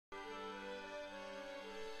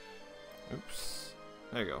Oops.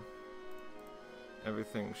 There you go.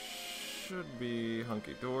 Everything should be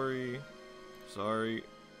hunky-dory. Sorry.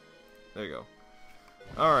 There you go.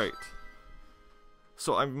 Alright.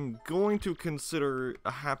 So I'm going to consider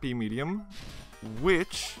a happy medium,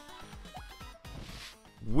 which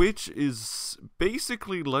is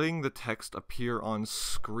basically letting the text appear on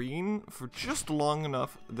screen for just long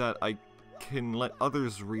enough that I can let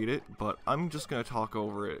others read it, but I'm just gonna talk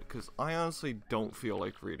over it, because I honestly don't feel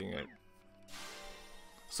like reading it.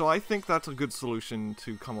 So I think that's a good solution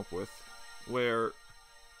to come up with, where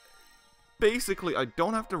basically I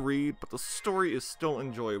don't have to read, but the story is still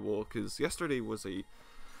enjoyable, because yesterday was a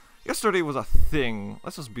thing,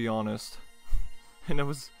 let's just be honest, and it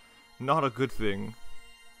was not a good thing.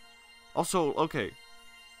 Also, okay,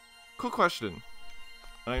 quick question,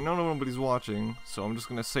 and I know nobody's watching, so I'm just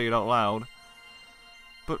gonna say it out loud,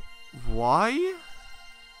 but why?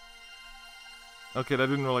 Okay, that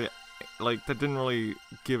didn't really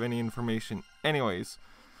give any information. Anyways,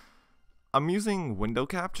 I'm using window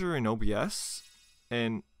capture in OBS,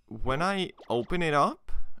 and when I open it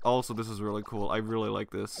up, also this is really cool, I really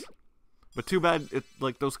like this, but too bad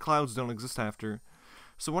those clouds don't exist after.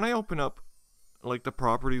 So when I open up like the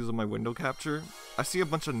properties of my window capture, I see a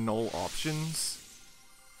bunch of null options,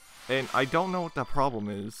 and I don't know what that problem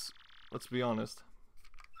is, let's be honest.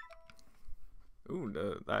 Ooh,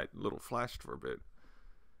 that little flashed for a bit.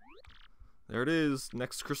 There it is,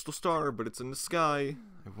 next crystal star, but it's in the sky.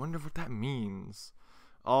 I wonder what that means.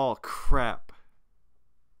 Oh crap.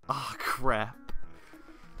 Ah, crap.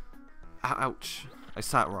 Ouch, I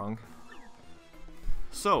sat wrong.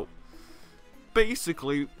 So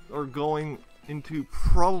basically, we're going into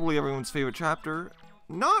probably everyone's favorite chapter.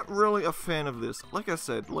 Not really a fan of this. Like I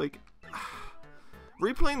said, like,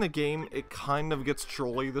 replaying the game, it kind of gets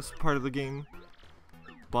trolly, this part of the game.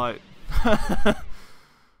 But,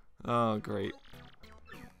 oh, great.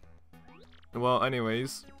 Well,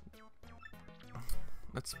 anyways,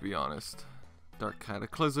 let's be honest. Dark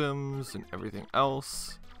Cataclysms and everything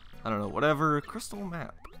else. I don't know, whatever. Crystal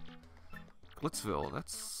map. Glitzville,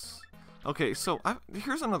 that's... Okay, so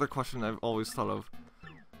here's another question I've always thought of.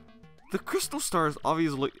 The crystal stars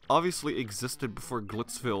obviously existed before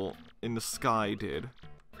Glitzville in the sky did.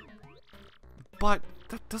 But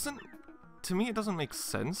that doesn't... To me, it doesn't make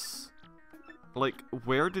sense. Like,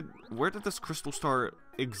 where did this crystal star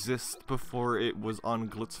exist before it was on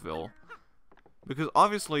Glitzville? Because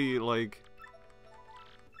obviously, like,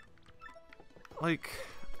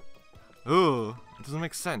 ugh, it doesn't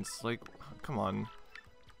make sense. Like, come on.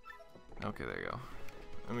 Okay, there you go.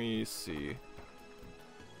 Let me see.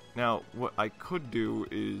 Now, what I could do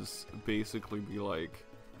is basically be like,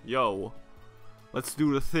 yo, let's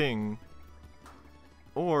do the thing.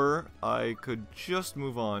 Or I could just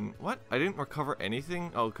move on. What? I didn't recover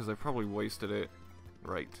anything? Oh, because I probably wasted it.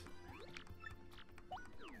 Right.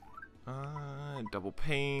 Double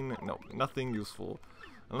pain. No, nothing useful.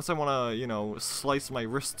 Unless I want to, you know, slice my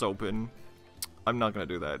wrists open. I'm not going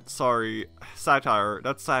to do that. Sorry. Satire.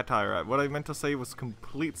 That's satire. What I meant to say was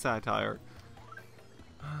complete satire.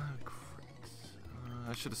 Great.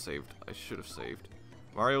 I should have saved. I should have saved.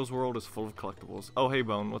 Mario's world is full of collectibles. Oh, hey,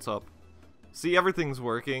 Bone. What's up? See, everything's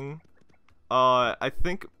working. I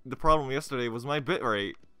think the problem yesterday was my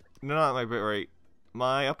bitrate. No, not my bitrate.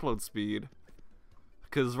 My upload speed.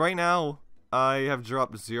 Because right now, I have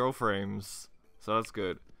dropped 0 frames. So that's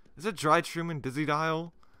good. Is it Dried Shroom and Dizzy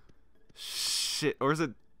Dial? Shit. Or is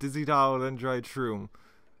it Dizzy Dial then Dried Shroom?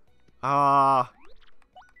 I'm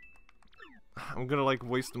gonna, like,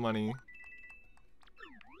 waste money.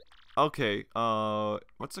 Okay,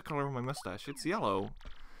 what's the color of my mustache? It's yellow.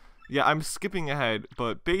 Yeah, I'm skipping ahead,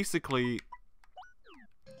 but basically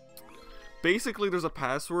there's a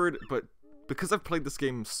password, but because I've played this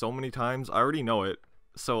game so many times, I already know it.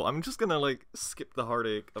 So I'm just gonna, like, skip the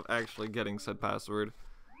heartache of actually getting said password.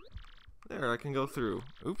 There, I can go through.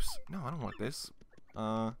 Oops. No, I don't want this.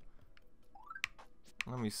 Let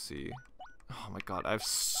me see. Oh my god, I have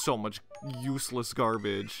so much useless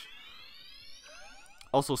garbage.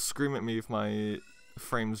 Also, scream at me if my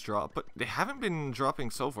frames drop, but they haven't been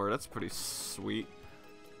dropping so far. That's pretty sweet.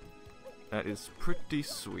 That is pretty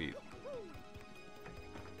sweet.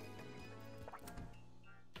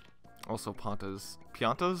 Also, Pontas.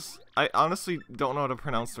 Piantas? I honestly don't know how to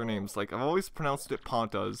pronounce their names. Like, I've always pronounced it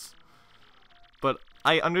Pontas. But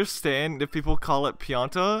I understand if people call it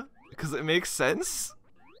Pianta, because it makes sense.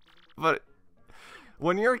 But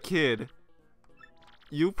when you're a kid,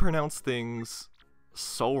 you pronounce things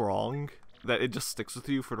so wrong that it just sticks with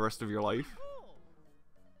you for the rest of your life.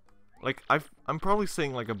 Like, I'm probably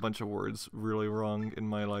saying, like, a bunch of words really wrong in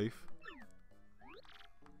my life.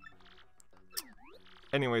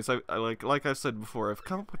 anyways, like I said before, I've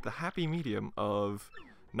come up with the happy medium of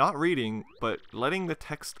not reading, but letting the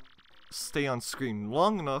text stay on screen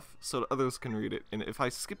long enough so that others can read it. And if I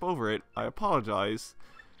skip over it, I apologize.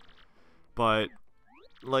 But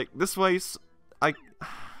like this way, I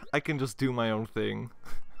can just do my own thing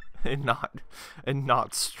and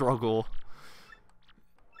not struggle.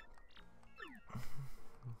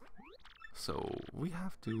 So we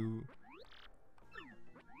have to,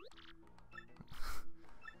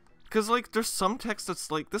 cause like there's some text that's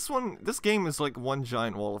like this game is like one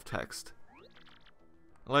giant wall of text.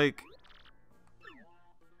 Like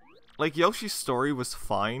Yoshi's story was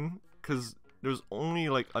fine, cause there's only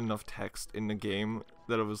like enough text in the game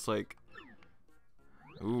that it was like,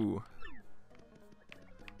 ooh.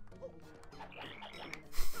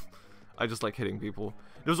 I just like hitting people.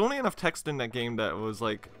 There's only enough text in that game that was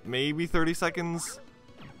like maybe 30 seconds.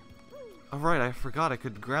 Oh right, I forgot I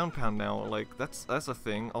could ground pound now. Like that's a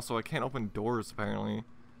thing. Also, I can't open doors apparently.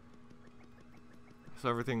 So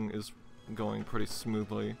everything is going pretty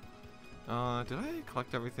smoothly. Did I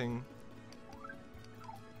collect everything?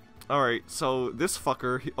 Alright, so this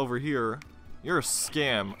fucker over here, you're a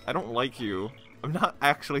scam. I don't like you. I'm not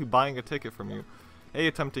actually buying a ticket from you. Hey,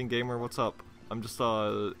 attempting gamer, what's up? I'm just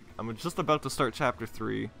about to start chapter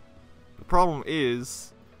 3. The problem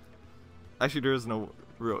is, actually there is no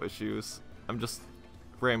real issues. I'm just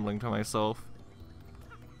rambling to myself.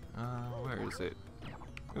 Where is it?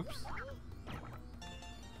 Oops.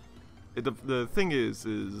 The thing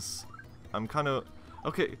is I'm kind of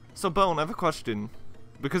okay. So Bone, I have a question,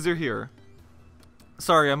 because you're here.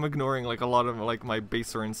 Sorry, I'm ignoring like a lot of like my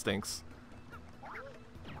baser instincts.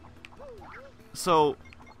 So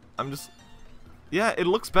I'm just. Yeah, it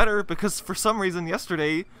looks better because for some reason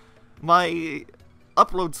yesterday my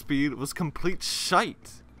upload speed was complete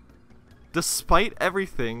shite. Despite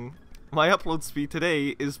everything, my upload speed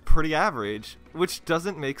today is pretty average, which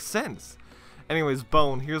doesn't make sense. Anyways,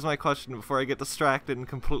 Bone, here's my question before I get distracted and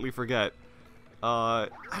completely forget. I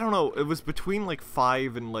don't know, it was between like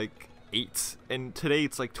 5 and like 8, and today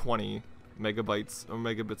it's like 20 megabytes or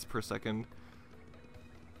megabits per second.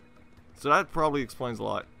 So that probably explains a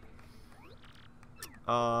lot.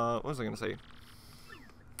 What was I gonna say?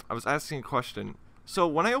 I was asking a question. So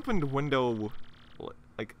when I opened window,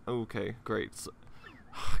 like, okay, great. So,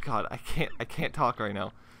 God, I can't talk right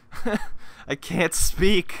now. I can't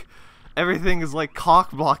speak. Everything is like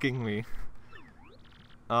cock blocking me.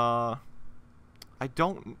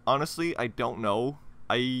 Honestly, I don't know.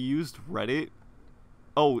 I used Reddit.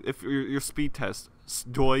 Oh, if your speed test,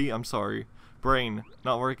 Doy, I'm sorry, brain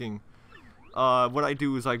not working. What I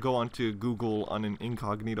do is I go onto Google on an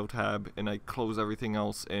incognito tab and I close everything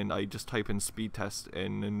else and I just type in speed test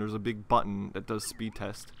and then there's a big button that does speed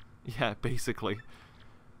test. Yeah, basically.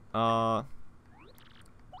 Oh,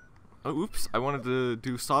 oops, I wanted to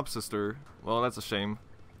do Sob Sister. Well, that's a shame.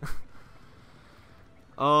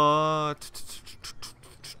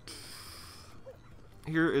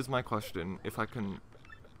 Here is my question, if I can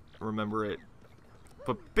remember it.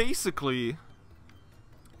 But basically,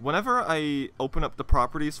 whenever I open up the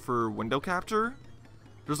properties for window capture,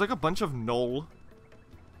 there's like a bunch of null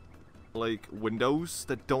like windows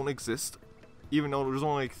that don't exist, even though there's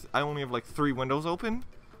only like, I only have like 3 windows open.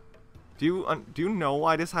 Do you know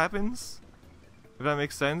why this happens? If that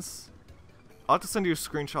makes sense. I'll have to send you a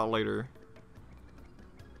screenshot later.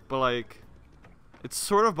 But like, it's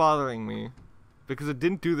sort of bothering me because it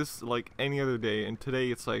didn't do this like any other day, and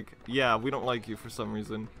today it's like, yeah, we don't like you for some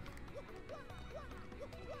reason.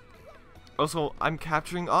 Also, I'm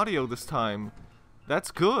capturing audio this time.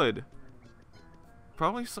 That's good.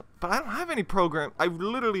 Probably so, but I don't have any program. I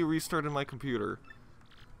literally restarted my computer.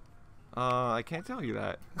 I can't tell you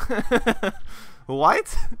that.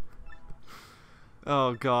 What?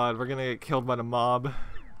 Oh god, we're gonna get killed by the mob.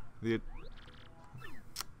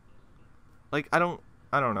 Like, I don't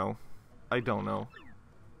know. I don't know.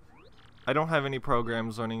 I don't have any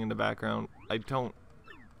programs running in the background. I don't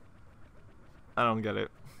get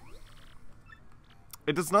it.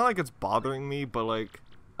 It's not like it's bothering me, but like,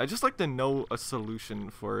 I just like to know a solution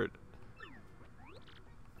for it.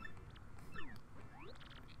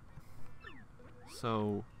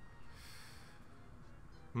 So,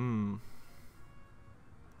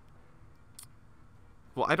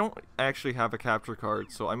 well, I don't actually have a capture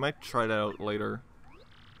card, so I might try that out later.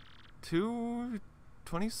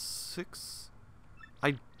 226?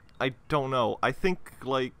 I don't know. I think,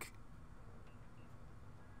 like,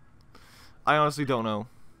 I honestly don't know.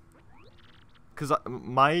 Because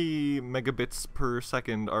my megabits per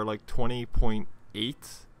second are like 20.8,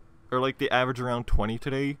 or like they average around 20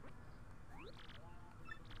 today.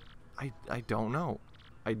 I don't know.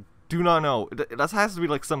 I do not know. That has to be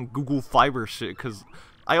like some Google Fiber shit, because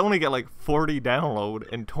I only get like 40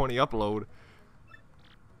 download and 20 upload.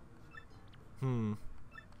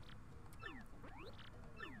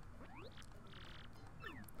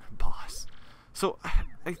 Boss. So,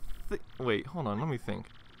 I think... Wait, hold on, let me think.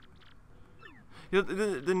 Yeah,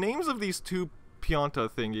 the names of these two Pianta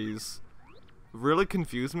thingies really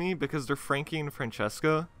confuse me because they're Frankie and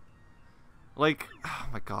Francesca. Like, oh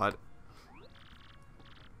my god.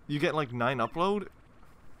 You get like 9 upload?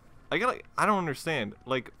 I get like, I don't understand.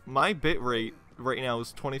 Like, my bit rate right now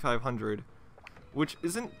is 2500, which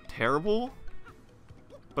isn't terrible,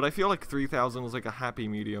 but I feel like 3000 is like a happy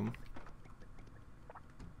medium.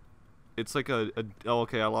 It's like oh,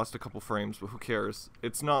 okay, I lost a couple frames, but who cares?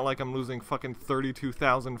 It's not like I'm losing fucking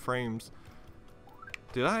 32,000 frames.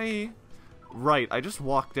 Did I? Right, I just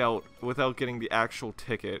walked out without getting the actual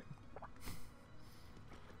ticket.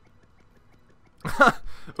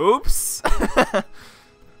 Oops!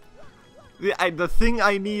 The thing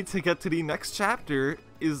I need to get to the next chapter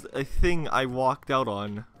is a thing I walked out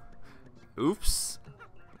on. Oops.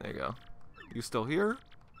 There you go. You still here?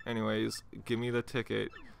 Anyways, give me the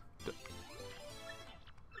ticket.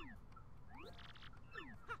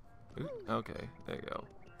 Okay, there you go.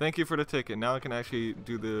 Thank you for the ticket. Now I can actually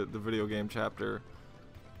do the video game chapter.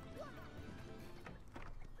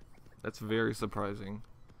 That's very surprising.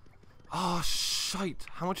 Oh, shite.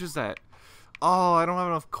 How much is that? Oh, I don't have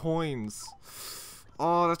enough coins.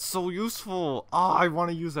 Oh, that's so useful. Oh, I want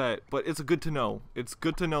to use that. But it's good to know. It's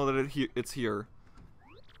good to know that it's here.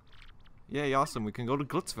 Yay, awesome. We can go to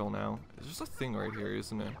Glitzville now. There's just a thing right here,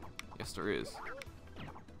 isn't it? Yes, there is.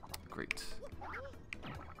 Great.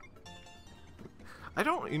 I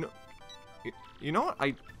don't, you know what,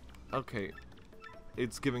 okay,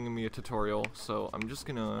 it's giving me a tutorial, so I'm just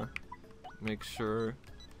gonna make sure,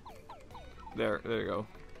 there you go.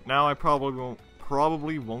 Now I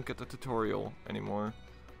probably won't get the tutorial anymore.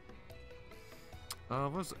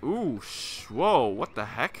 Ooh, whoa, what the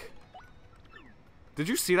heck? Did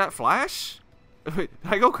you see that flash? Wait,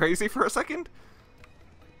 did I go crazy for a second?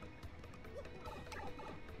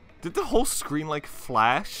 Did the whole screen, like,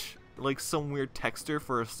 flash? Like some weird texture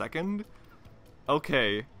for a second?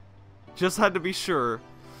 Okay. Just had to be sure.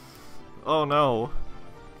 Oh no.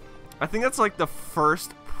 I think that's like the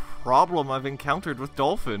first problem I've encountered with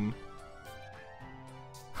Dolphin.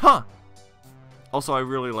 Huh! Also, I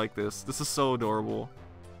really like this. This is so adorable.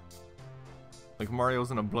 Like Mario's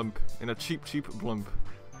in a blimp. In a cheap blimp.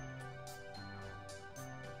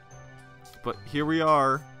 But here we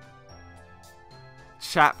are.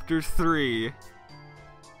 Chapter 3.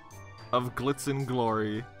 Of Glitz and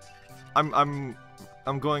Glory. I'm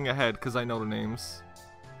going ahead because I know the names.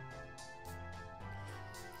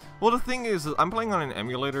 Well, the thing is, I'm playing on an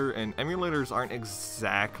emulator, and emulators aren't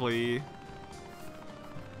exactly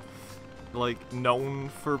like known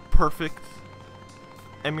for perfect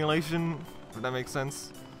emulation, if that makes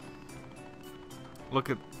sense. Look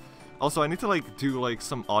at. Also, I need to like do like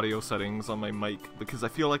some audio settings on my mic because I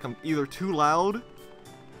feel like I'm either too loud,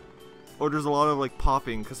 or there's a lot of like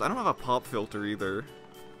popping, because I don't have a pop filter either.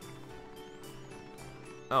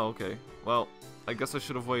 Oh, okay. Well, I guess I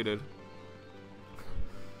should have waited.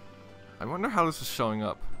 I wonder how this is showing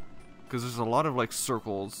up. Because there's a lot of like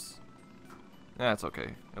circles. That's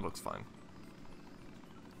okay. It looks fine.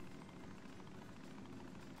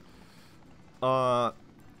 I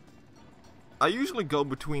usually go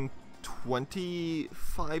between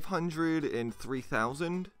 2,500 and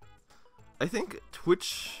 3,000. I think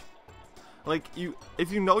Twitch... Like,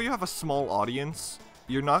 if you know you have a small audience,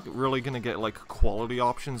 you're not really gonna get, like, quality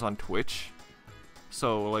options on Twitch.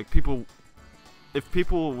 So, like, if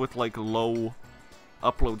people with, like, low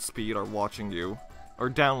upload speed are watching you, or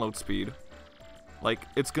download speed, like,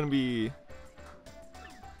 it's gonna be...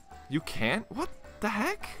 You can't? What the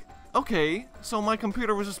heck? Okay, so my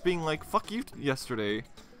computer was just being like, fuck you yesterday.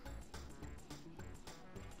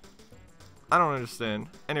 I don't understand.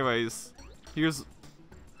 Anyways, here's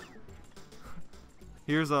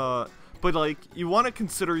but like, you want to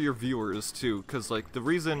consider your viewers too, because like, the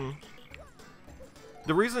reason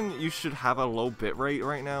you should have a low bitrate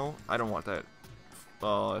right now, I don't want that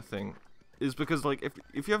thing, is because like,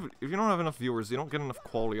 if you don't have enough viewers, you don't get enough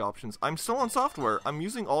quality options. I'm still on software. I'm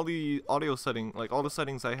using all the audio setting, like all the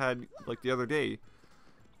settings I had like the other day.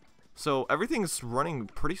 So everything's running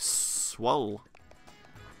pretty swell.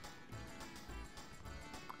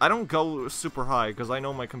 I don't go super high because I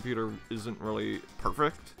know my computer isn't really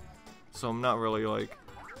perfect. So I'm not really like...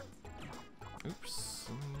 Oops,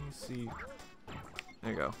 let me see.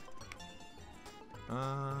 There you go.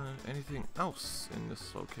 Anything else in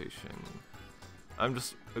this location? I'm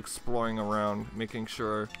just exploring around, making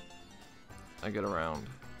sure I get around.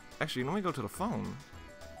 Actually, let me go to the phone,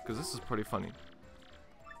 because this is pretty funny.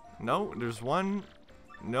 No, there's one.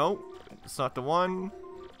 No, it's not the one.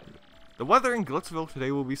 The weather in Glitzville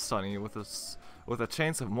today will be sunny with a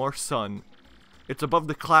chance of more sun. It's above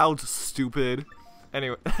the clouds, stupid.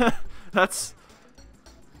 Anyway, that's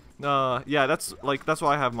yeah, that's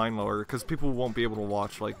why I have mine lower, because people won't be able to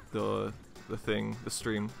watch like the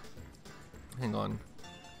stream. Hang on.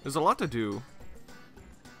 There's a lot to do.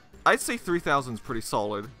 I'd say 3,000 is pretty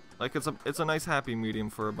solid. Like it's a nice happy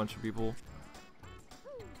medium for a bunch of people.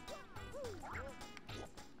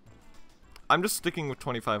 I'm just sticking with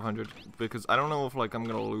 2,500 because I don't know if like I'm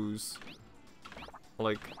gonna lose,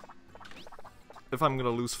 like, if I'm gonna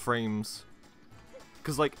lose frames.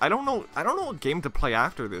 Cause like I don't know what game to play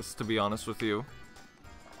after this, to be honest with you.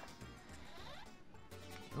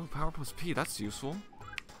 Oh, power plus P, that's useful.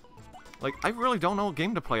 Like I really don't know what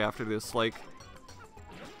game to play after this. Like,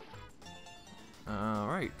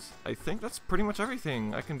 alright, I think that's pretty much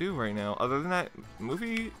everything I can do right now. Other than that,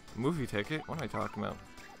 movie ticket. What am I talking about?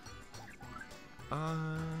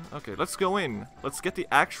 Okay, let's go in. Let's get the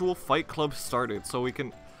actual Fight Club started so we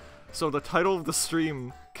can, so the title of the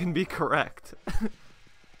stream can be correct.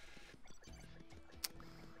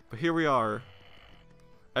 But here we are.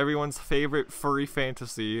 Everyone's favorite furry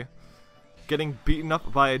fantasy. Getting beaten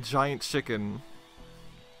up by a giant chicken.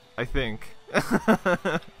 I think.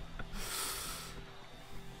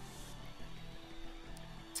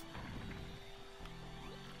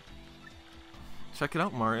 Check it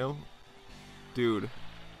out, Mario. Dude,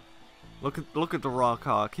 look at the rock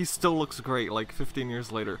hawk. He still looks great, like 15 years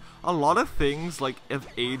later. A lot of things like have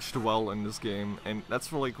aged well in this game, and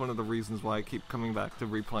that's like one of the reasons why I keep coming back to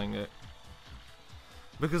replaying it.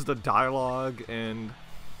 Because the dialogue, and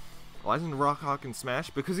why isn't Rock Hawk in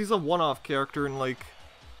Smash? Because he's a one-off character in like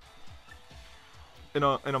in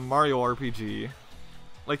a Mario RPG.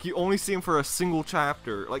 Like you only see him for a single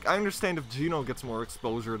chapter. Like I understand if Geno gets more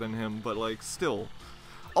exposure than him, but like still.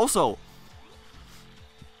 Also,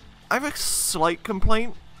 I have a slight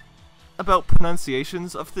complaint about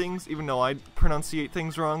pronunciations of things, even though I pronunciate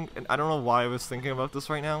things wrong, and I don't know why I was thinking about this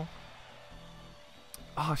right now.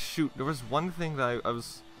 Oh shoot, there was one thing that there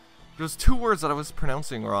was two words that I was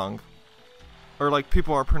pronouncing wrong. Or like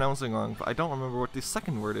people are pronouncing wrong, but I don't remember what the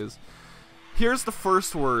second word is. Here's the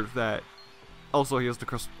first word that, also he has the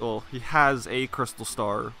crystal, well, he has a crystal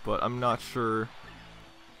star, but I'm not sure.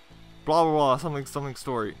 Blah blah blah, something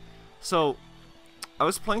story. So, I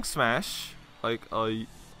was playing Smash like a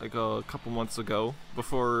couple months ago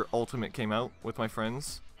before Ultimate came out with my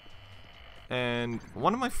friends, and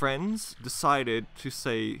one of my friends decided to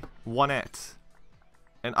say "one-et,"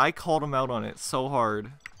 and I called him out on it so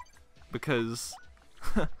hard because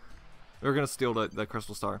they're gonna steal that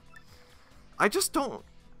crystal star. I just don't.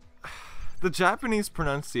 The Japanese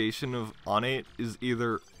pronunciation of "on-it" is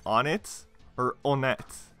either "on-it" or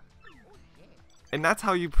 "onet," and that's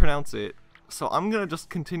how you pronounce it. So I'm gonna just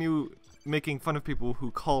continue making fun of people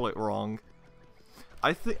who call it wrong.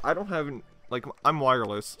 I think I don't have, like, I'm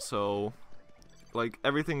wireless, so like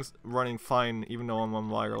everything's running fine even though I'm on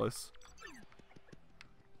wireless.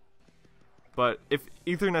 But if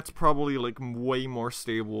Ethernet's probably like way more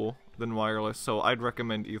stable than wireless, so I'd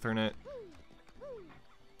recommend Ethernet.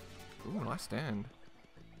 Ooh, last stand.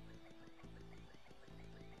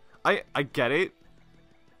 I get it.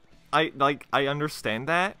 I understand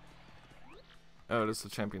that. Oh, this is the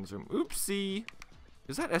champion's room. Oopsie.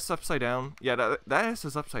 Is that S upside down? Yeah, that S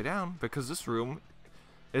is upside down because this room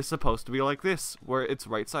is supposed to be like this, where it's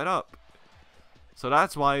right side up. So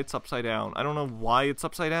that's why it's upside down. I don't know why it's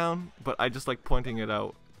upside down, but I just like pointing it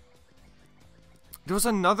out. There was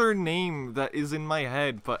another name that is in my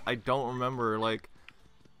head, but I don't remember, like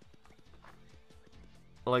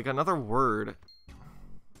another word.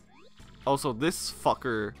 Also, this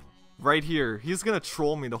fucker right here, he's gonna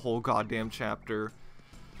troll me the whole goddamn chapter.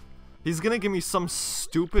 He's gonna give me some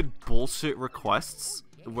stupid bullshit requests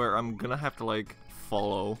where I'm gonna have to like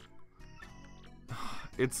follow.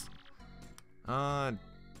 It's life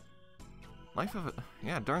of it.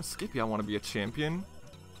 Yeah, darn Skippy, I want to be a champion.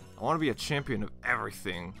 I want to be a champion of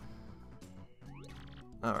everything.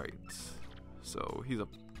 Alright. So, he's a...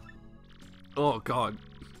 Oh god.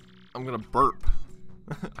 I'm gonna burp.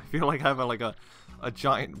 I feel like I have a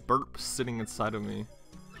giant burp sitting inside of me.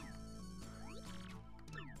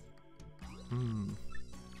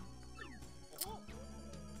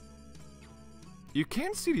 You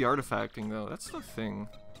can see the artifacting though, that's the thing.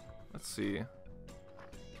 Let's see.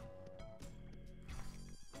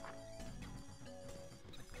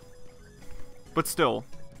 But still,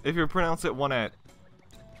 if you pronounce it one-et,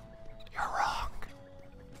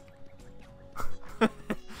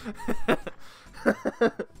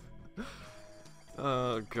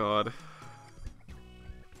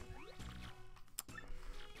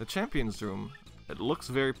 The Champions Room. It looks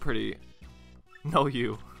very pretty. No,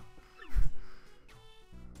 you.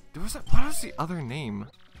 What was the other name?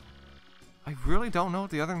 I really don't know what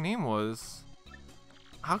the other name was.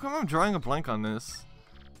 How come I'm drawing a blank on this?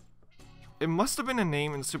 It must have been a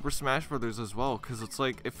name in Super Smash Bros. As well, because it's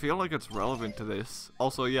like, I feel like it's relevant to this.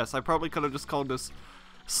 Also, yes, I probably could have just called this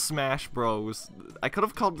Smash Bros. I could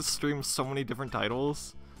have called this stream so many different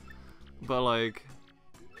titles. But like,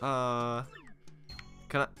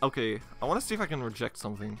 okay, I want to see if I can reject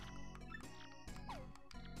something.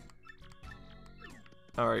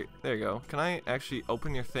 Alright, there you go. Can I actually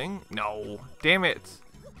open your thing? No! Damn it!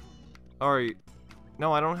 Alright.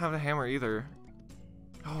 No, I don't have a hammer either.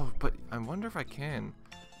 Oh, but I wonder if I can.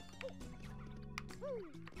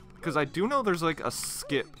 Because I do know there's like a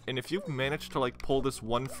skip, and if you manage to like pull this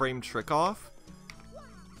one frame trick off,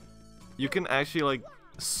 you can actually like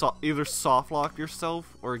either soft lock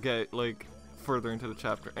yourself or get like further into the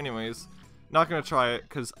chapter. Anyways, not gonna try it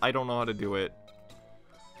because I don't know how to do it.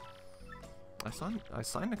 I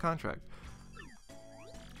signed the contract.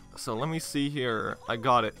 So let me see here. I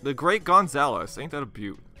got it. The Great Gonzalez. Ain't that a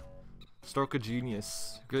beaut? Stroke of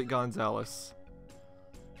genius. Great Gonzalez.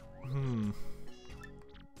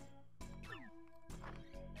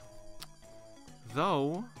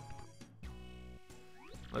 Though,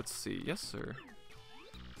 let's see. Yes, sir.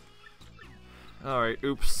 Alright,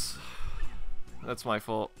 oops. That's my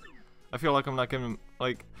fault. I feel like I'm not giving,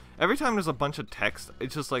 like, every time there's a bunch of text,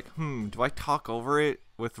 it's just like, do I talk over it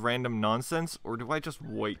with random nonsense, or do I just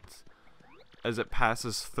wait as it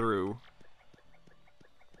passes through?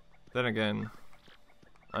 Then again,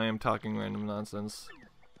 I am talking random nonsense.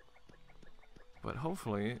 But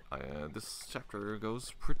hopefully, this chapter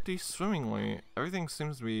goes pretty swimmingly. Everything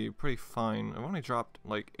seems to be pretty fine. I've only dropped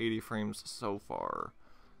like 80 frames so far.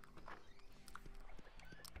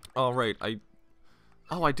 Alright, I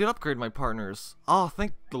did upgrade my partners. Oh,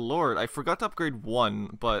 thank the Lord. I forgot to upgrade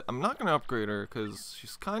one, but I'm not gonna upgrade her because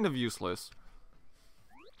she's kind of useless.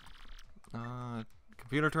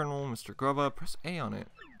 Computer terminal, Mr. Grubba. Press A on it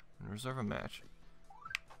and reserve a match.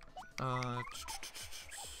 Let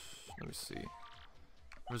me see.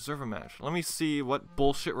 Reserve a match. Let me see what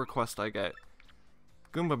bullshit request I get.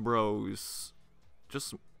 Goomba Bros.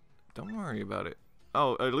 Just don't worry about it.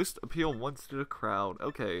 Oh, at least appeal once to the crowd.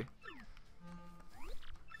 Okay.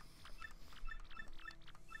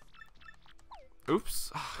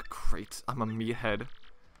 Oops. Ah, great. I'm a meathead.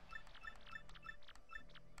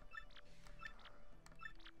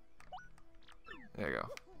 There you go.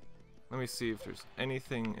 Let me see if there's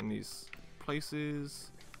anything in these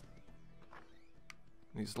places.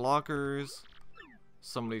 These lockers.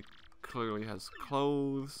 Somebody clearly has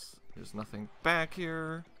clothes. There's nothing back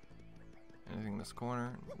here. Anything in this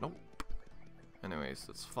corner? Nope. Anyways,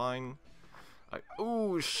 that's fine.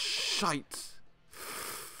 Oh, shite.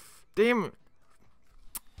 Damn it.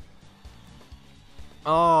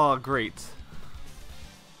 Oh, great.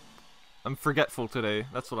 I'm forgetful today.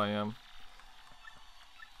 That's what I am.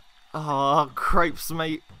 Oh, cripes,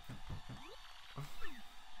 mate.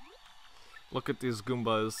 Look at these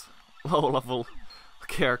Goombas. Low-level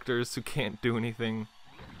characters who can't do anything.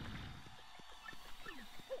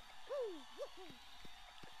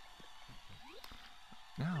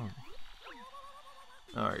 No.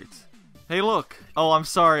 Alright. Hey, look! Oh, I'm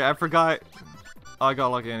sorry, I forgot. Oh, I got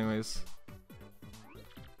lucky anyways.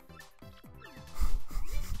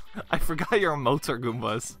 I forgot your emotes are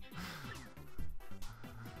Goombas.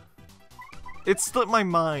 It slipped my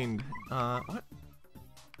mind. What?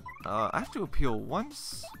 I have to appeal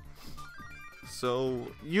once. So,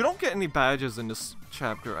 you don't get any badges in this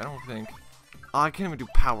chapter, I don't think. Oh, I can't even do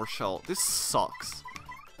Power Shell. This sucks.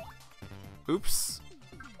 Oops.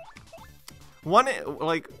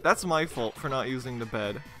 Like, that's my fault for not using the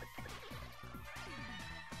bed.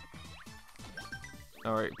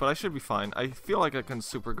 Alright, but I should be fine. I feel like I can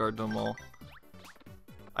super guard them all.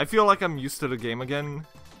 I feel like I'm used to the game again.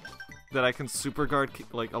 That I can super guard,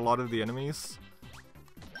 like, a lot of the enemies.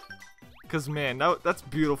 Cause man, that's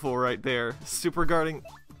beautiful right there. Super guarding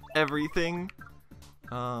everything.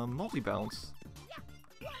 Multi-bounce.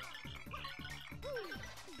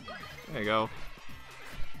 There you go.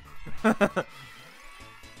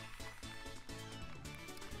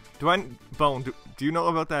 Bone, do you know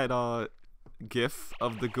about that gif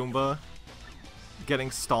of the Goomba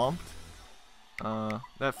getting stomped?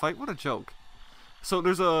 That fight? What a joke. So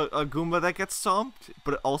there's a Goomba that gets stomped,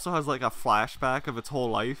 but it also has like a flashback of its whole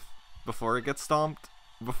life before it gets stomped,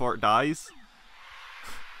 before it dies.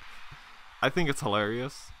 I think it's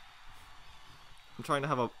hilarious. I'm trying to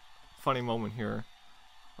have a funny moment here.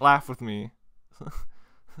 Laugh with me.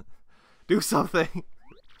 Do something.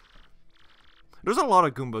 There's a lot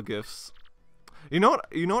of Goomba gifs. You know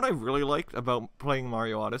what I really liked about playing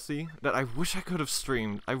Mario Odyssey? That I wish I could have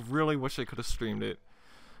streamed. I really wish I could have streamed it.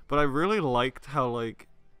 But I really liked how, like,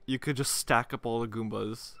 you could just stack up all the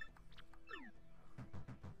Goombas.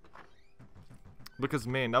 Because,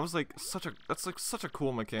 man, that's like such a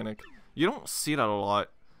cool mechanic. You don't see that a lot.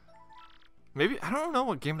 Maybe, I don't know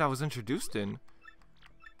what game that was introduced in.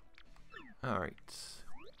 Alright.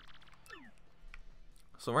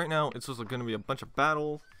 So right now, it's just going to be a bunch of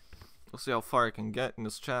battle. We'll see how far I can get in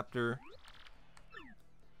this chapter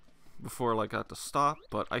before, like, I have to stop.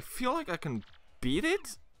 But I feel like I can beat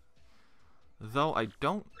it, though I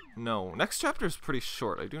don't know. Next chapter is pretty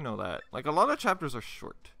short, I do know that. Like, a lot of chapters are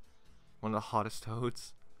short. One of the hottest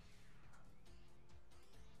toads.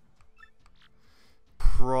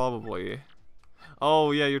 Probably.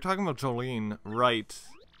 Oh, yeah, you're talking about Jolene. Right.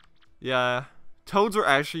 Yeah. Toads were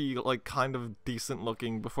actually, like, kind of decent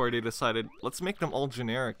looking before they decided, let's make them all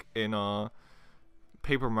generic in,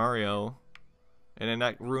 Paper Mario. And then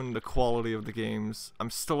that ruined the quality of the games.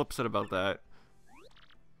 I'm still upset about that.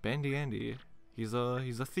 Bandy Andy. He's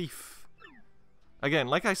a thief. Again,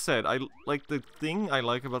 like I said, the thing I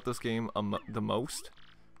like about this game the most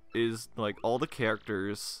is, like, all the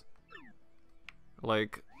characters,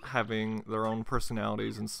 like, having their own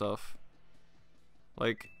personalities and stuff.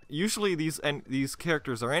 Like, usually these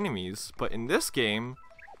characters are enemies, but in this game,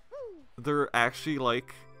 they're actually,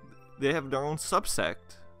 like, they have their own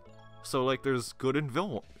subsect. So, like, there's good and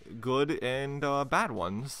bad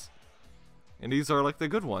ones, and these are, like, the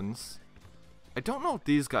good ones. I don't know what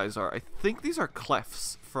these guys are. I think these are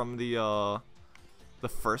clefs from the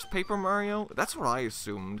first Paper Mario. That's what I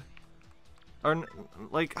assumed. Or,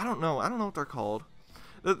 like, I don't know what they're called.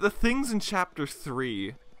 The things in Chapter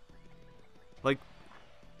 3, like,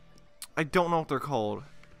 I don't know what they're called.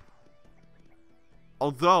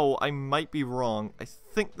 Although, I might be wrong. I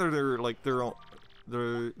think they're like, their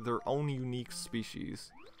own unique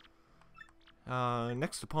species.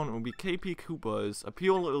 Next opponent will be KP Koopas.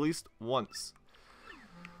 Appeal at least once.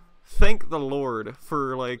 Thank the Lord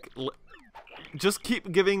for, like, just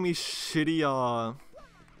keep giving me shitty,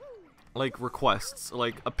 like, requests.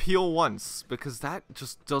 Like, appeal once, because that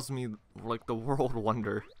just does me, like, the world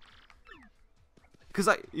wonder. Because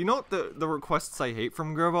you know what the requests I hate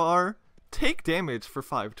from Grubba are? Take damage for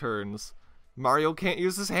 5 turns. Mario can't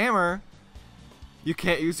use his hammer. You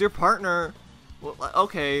can't use your partner. Well,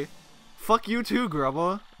 okay. Fuck you too,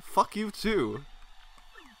 Grubba. Fuck you too.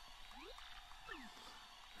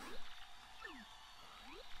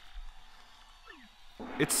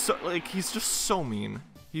 It's so, like, he's just so mean.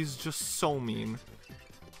 He's just so mean.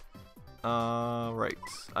 Right.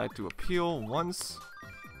 I have to appeal once.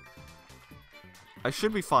 I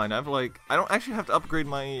should be fine. I don't actually have to upgrade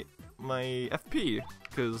my FP,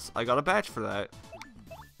 because I got a badge for that.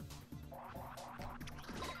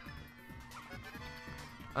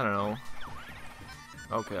 I don't know.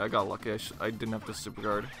 Okay, I got lucky. I didn't have to super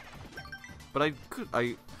guard. But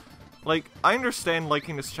I understand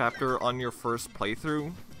liking this chapter on your first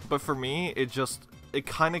playthrough, but for me, it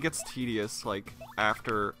kind of gets tedious, like,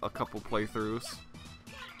 after a couple playthroughs.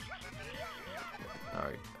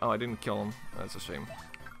 Alright. Oh, I didn't kill him. That's a shame.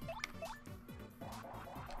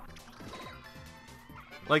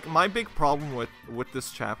 Like, my big problem with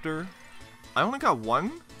this chapter, I only got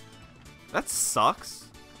one? That sucks.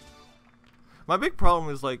 My big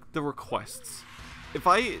problem is, like, the requests.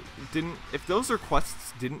 If those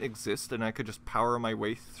requests didn't exist and I could just power my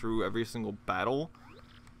way through every single battle,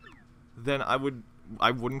 then I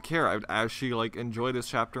wouldn't care. I would actually, like, enjoy this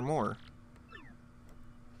chapter more.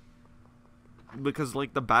 Because,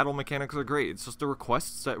 like, the battle mechanics are great. It's just the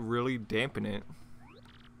requests that really dampen it.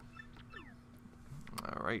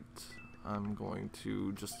 Alright. I'm going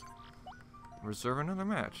to just reserve another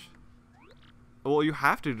match. Well, you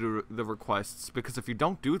have to do the requests, because if you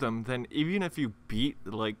don't do them, then even if you beat,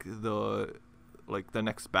 like, the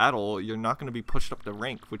next battle, you're not going to be pushed up the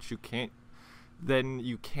rank, which you can't, then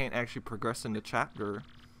you can't actually progress in the chapter.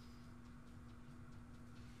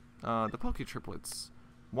 The Poke Triplets.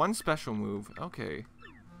 One special move. Okay.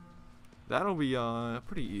 That'll be,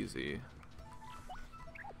 pretty easy.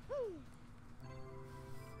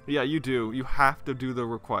 Yeah, you do. You have to do the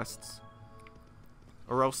requests.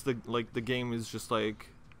 Or else the game is just, like,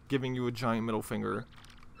 giving you a giant middle finger.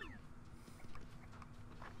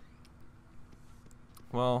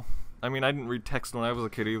 Well, I mean, I didn't read text when I was a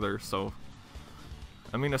kid either, so...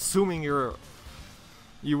 I mean, assuming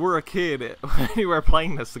you were a kid when you were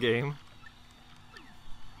playing this game.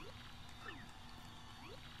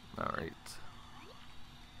 Alright.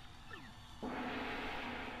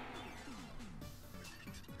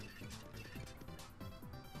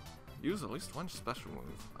 use at least one special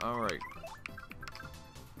move. Alright.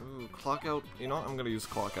 Ooh, clock out. You know what? I'm gonna use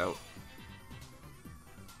clock out.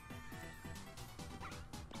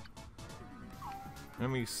 Let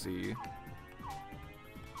me see.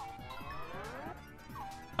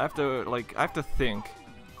 I have to think.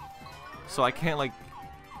 So I can't, like...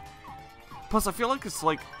 Plus, I feel like it's,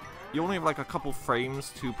 like, you only have, like, a couple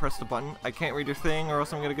frames to press the button. I can't read your thing or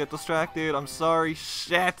else I'm gonna get distracted. I'm sorry.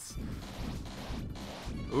 Shit!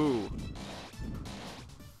 Ooh.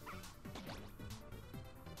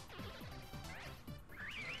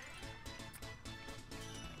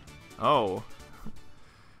 Oh.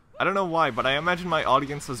 I don't know why, but I imagine my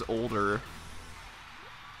audience is older.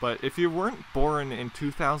 But if you weren't born in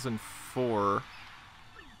 2004,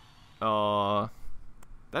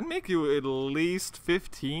 that'd make you at least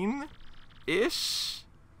 15-ish?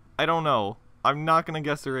 I don't know. I'm not gonna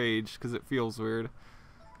guess their age, because it feels weird.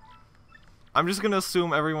 I'm just gonna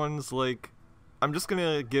assume everyone's, like... I'm just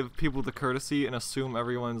gonna give people the courtesy and assume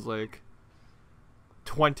everyone's, like...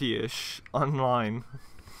 20-ish online.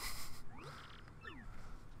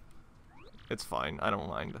 It's fine. I don't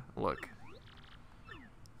mind. Look.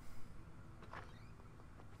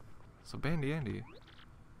 So Bandy Andy.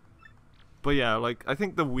 But yeah, like, I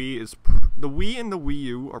think the Wii is... the Wii and the Wii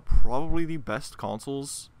U are probably the best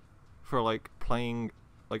consoles for, like, playing,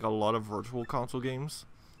 like, a lot of virtual console games.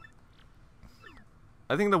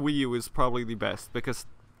 I think the Wii U is probably the best, because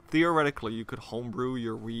theoretically you could homebrew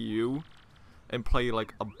your Wii U and play,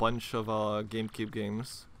 like, a bunch of, GameCube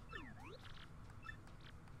games.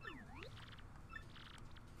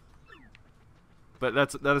 But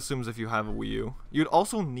that assumes if you have a Wii U. You'd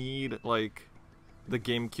also need, like, the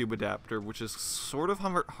GameCube adapter, which is sort of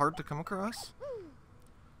hard to come across.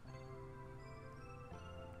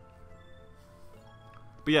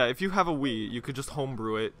 But yeah, if you have a Wii, you could just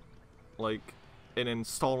homebrew it, like, and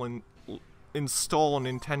install a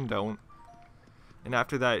Nintendo. And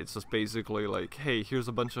after that, it's just basically like, hey, here's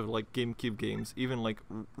a bunch of, like, GameCube games, even, like,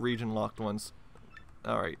 region-locked ones.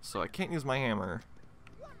 Alright, so I can't use my hammer.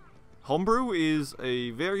 Homebrew is a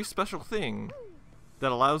very special thing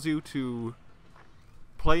that allows you to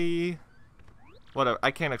play... Whatever, I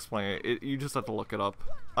can't explain it. You just have to look it up.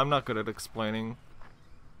 I'm not good at explaining.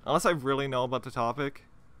 Unless I really know about the topic.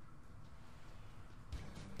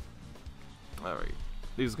 Alright,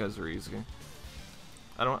 these guys are easy.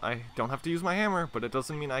 I don't have to use my hammer, but it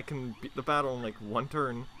doesn't mean I can beat the battle in, like, one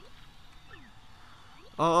turn.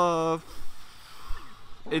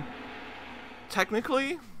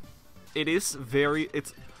 Technically... It is very,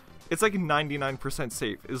 it's like 99%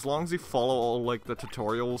 safe. As long as you follow all, like, the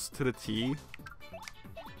tutorials to the T,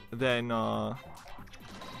 then,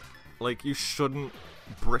 like, you shouldn't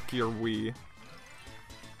brick your Wii.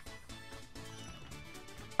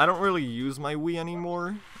 I don't really use my Wii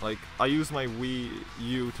anymore. Like, I use my Wii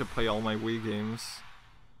U to play all my Wii games.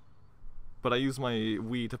 But I use my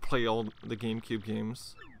Wii to play all the GameCube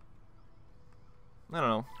games. I don't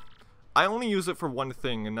know. I only use it for one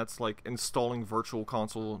thing, and that's, like, installing virtual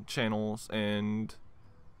console channels and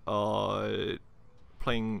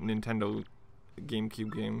playing Nintendo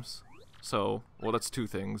GameCube games. So, well, that's two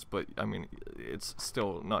things, but I mean, it's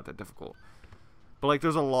still not that difficult. But, like,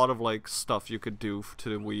 there's a lot of, like, stuff you could do to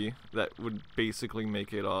the Wii that would basically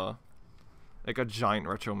make it like a giant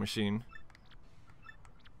retro machine.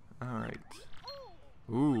 Alright.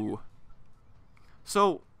 Ooh.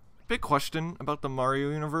 So, big question about the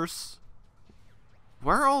Mario universe.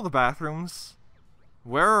 Where are all the bathrooms?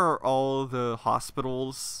 Where are all the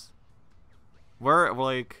hospitals? Where,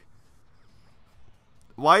 like...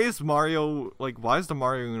 Why is the Mario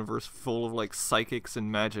universe full of, like, psychics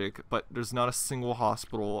and magic, but there's not a single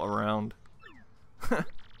hospital around?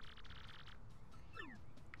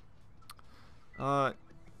 I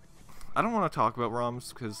don't want to talk about ROMs,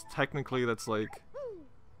 because technically that's, like,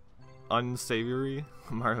 unsavory.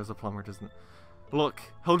 Mario's a plumber, doesn't it? Look,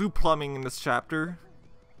 he'll do plumbing in this chapter.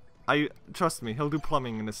 Trust me, he'll do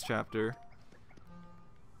plumbing in this chapter.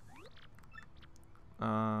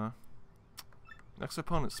 Next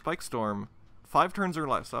opponent, Spike Storm. 5 turns or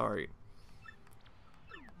less, alright.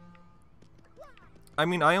 I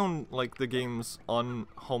mean, I own, like, the games on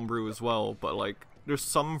Homebrew as well, but, like, there's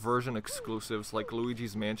some version exclusives, like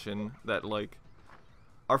Luigi's Mansion, that, like,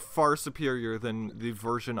 are far superior than the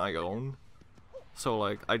version I own. So,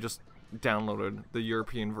 like, I just downloaded the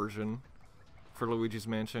European version for Luigi's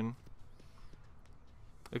Mansion.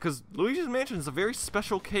 Because Luigi's Mansion is a very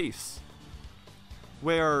special case,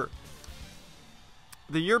 where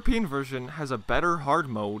the European version has a better hard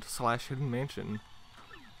mode / hidden mansion.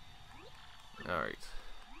 Alright.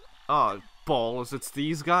 Ah, balls, it's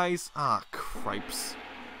these guys? Ah, cripes.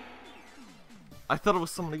 I thought it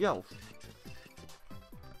was somebody else.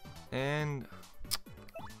 And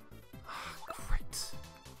great.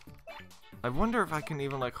 I wonder if I can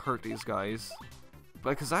even like hurt these guys,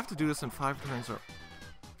 because I have to do this in 5 turns.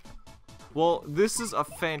 Well, this is a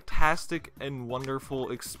fantastic and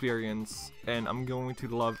wonderful experience, and I'm going to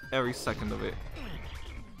love every second of it.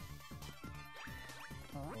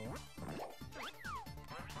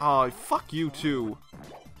 Oh, fuck you too.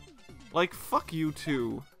 Like, fuck you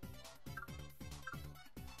too.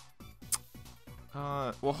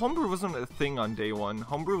 Well, homebrew wasn't a thing on day 1.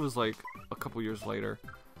 Homebrew was like a couple years later.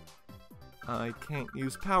 I can't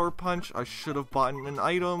use power punch. I should have bought an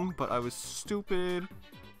item, but I was stupid.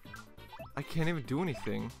 I can't even do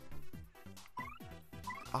anything.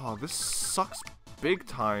 Oh, this sucks big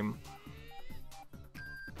time.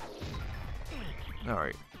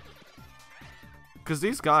 Alright. Because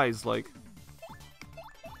these guys, like...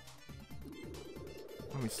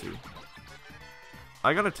 Let me see.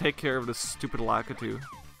 I gotta take care of this stupid Lakitu.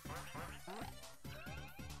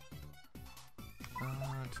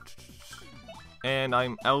 And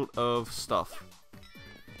I'm out of stuff.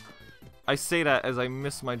 I say that as I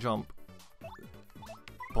miss my jump.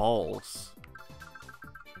 Balls.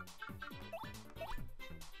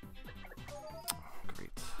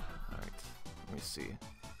 Great. Alright. Let me see.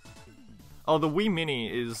 Oh, the Wii Mini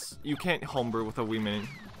is... You can't homebrew with a Wii Mini.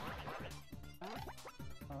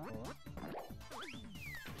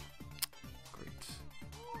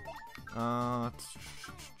 I'm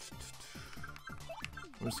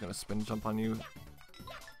just gonna spin jump on you.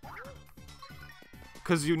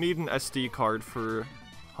 Because you need an SD card for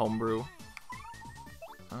homebrew.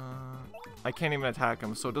 I can't even attack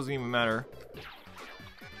him, so it doesn't even matter.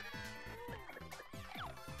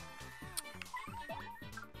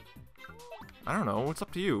 I don't know, it's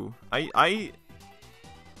up to you. I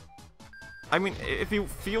mean, if you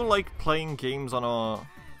feel like playing games on a...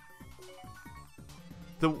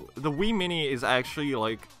 The Wii Mini is actually,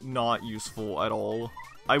 like, not useful at all.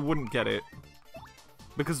 I wouldn't get it.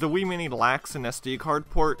 Because the Wii Mini lacks an SD card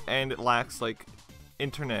port, and it lacks, like,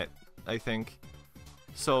 internet, I think.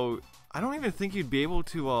 So, I don't even think you'd be able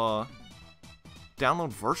to, download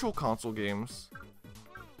Virtual Console games.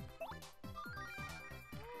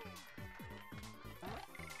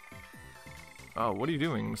 Oh, what are you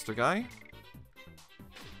doing, Mr. Guy?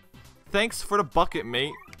 Thanks for the bucket,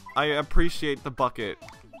 mate. I appreciate the bucket.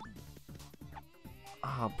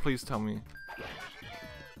 Ah, please tell me.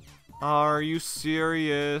 Are you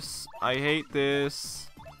serious? I hate this.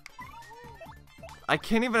 I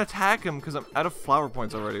can't even attack him because I'm out of flower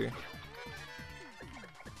points already.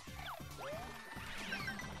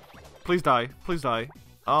 Please die. Please die.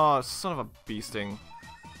 Oh, son of a bee sting.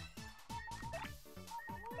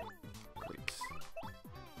 Great.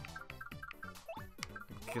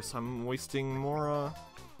 Guess I'm wasting more,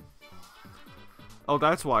 Oh,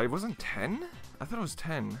 that's why. It wasn't 10? I thought it was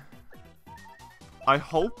 10. I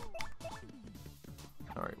hope.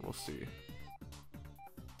 Alright, we'll see.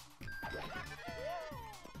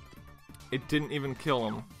 It didn't even kill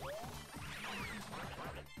him.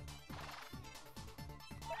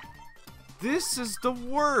 This is the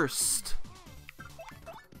worst!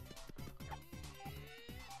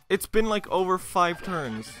 It's been like over 5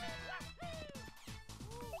 turns.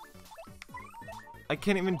 I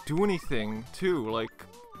can't even do anything, too, like...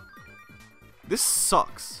 This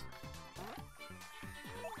sucks.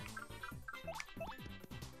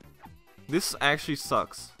 This actually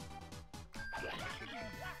sucks.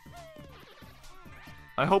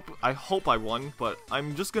 I hope I won, but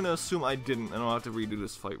I'm just gonna assume I didn't, and I'll have to redo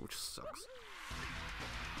this fight, which sucks.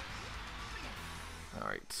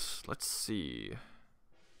 Alright, let's see.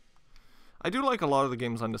 I do like a lot of the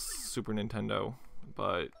games on the Super Nintendo,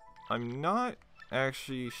 but I'm not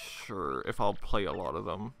actually sure if I'll play a lot of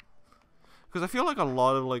them. Because I feel like a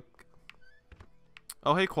lot of, like...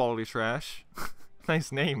 Oh, hey, Quality Trash.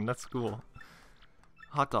 Nice name, that's cool.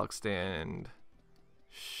 Hot dog stand.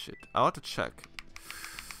 Shit, I'll have to check.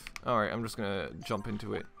 Alright, I'm just gonna jump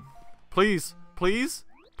into it. Please! Please!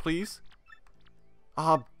 Please!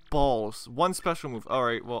 Ah, balls. One special move.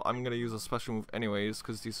 Alright, well, I'm gonna use a special move anyways,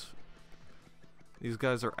 because these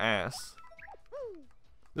guys are ass.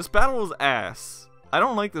 This battle is ass. I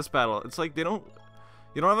don't like this battle. It's like you don't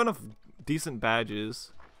have enough decent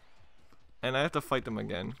badges. And I have to fight them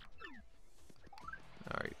again.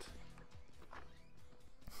 Alright.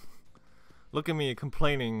 Look at me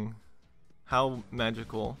complaining. How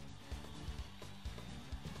magical.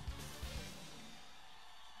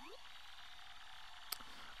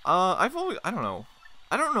 I don't know.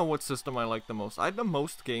 I don't know what system I like the most. I had the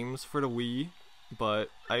most games for the Wii, but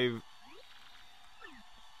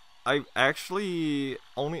I actually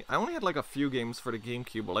I only had like a few games for the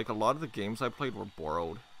GameCube, but like a lot of the games I played were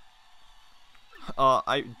borrowed.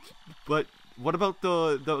 But what about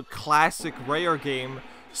the classic rare game,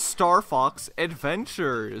 Star Fox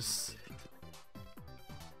Adventures?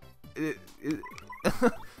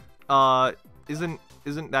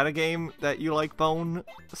 Isn't that a game that you like, Bone?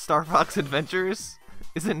 Star Fox Adventures?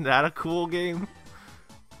 Isn't that a cool game?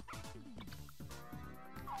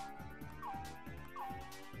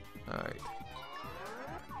 Alright.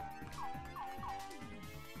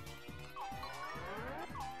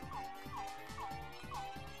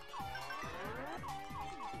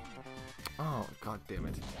 Oh, god damn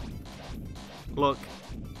it. Look.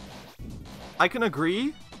 I can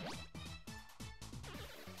agree.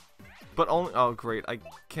 But only— oh great, I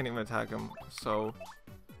can't even attack him, so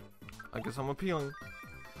I guess I'm appealing.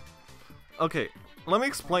 Okay, let me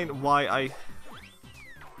explain why I—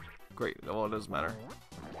 great, well, it doesn't matter.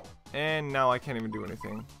 And now I can't even do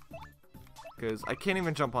anything, because I can't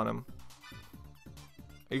even jump on him.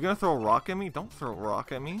 Are you gonna throw a rock at me? Don't throw a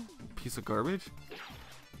rock at me, piece of garbage.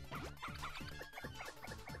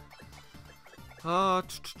 I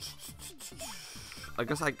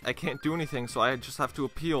guess I can't do anything, so I just have to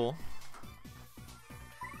appeal.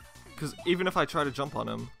 Because even if I try to jump on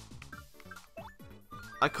him,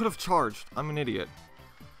 I could have charged. I'm an idiot.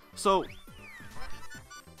 So—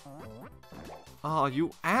 oh,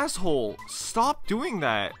 you asshole! Stop doing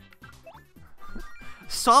that!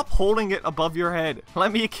 Stop holding it above your head!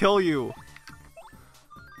 Let me kill you!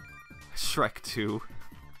 Shrek 2.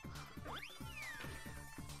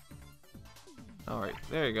 Alright,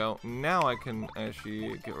 there you go. Now I can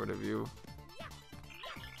actually get rid of you.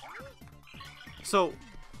 So,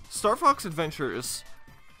 Star Fox Adventures,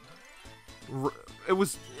 it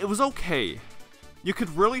was okay. You could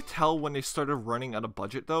really tell when they started running out of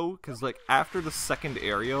budget though, because like after the second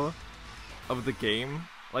area of the game,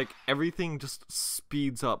 like everything just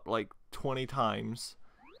speeds up like 20 times.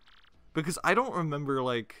 Because I don't remember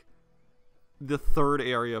like the third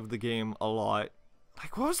area of the game a lot.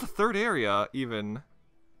 Like what was the third area even?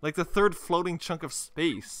 Like the third floating chunk of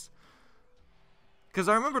space. Because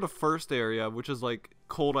I remember the first area, which is like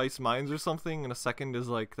Cold Ice Mines or something, and the second is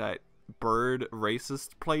like that bird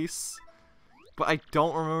racist place. But I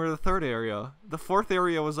don't remember the third area. The fourth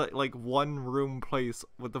area was like one room place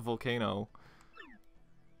with the volcano.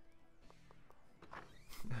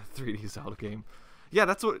 3D Zelda game. Yeah,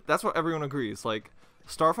 that's what everyone agrees. Like,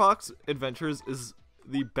 Star Fox Adventures is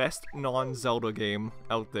the best non-Zelda game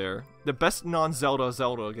out there. The best non-Zelda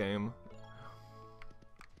Zelda game.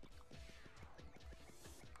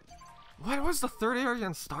 What was the third area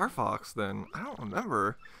in Star Fox then? I don't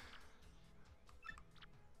remember.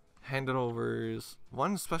 Handed overs.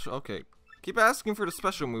 One special— okay. Keep asking for the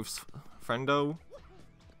special moves, friendo.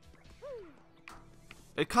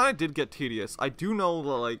 It kind of did get tedious. I do know that,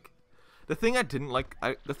 like, the thing I didn't like—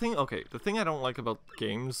 the thing I don't like about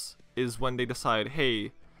games is when they decide,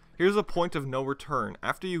 hey, here's a point of no return.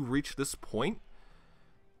 After you reach this point,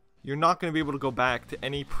 you're not going to be able to go back to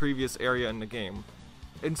any previous area in the game.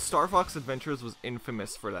 And Star Fox Adventures was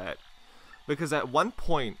infamous for that. Because at one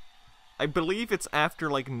point, I believe it's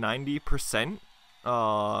after like 90%.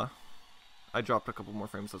 I dropped a couple more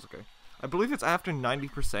frames, that's okay. I believe it's after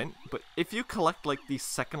 90%, but if you collect like the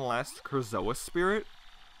second last Krazoa spirit,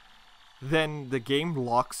 then the game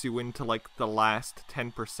locks you into like the last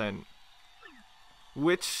 10%.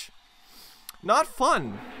 Which, not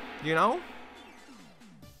fun, you know?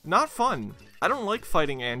 Not fun. I don't like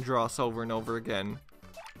fighting Andross over and over again.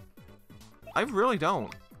 I really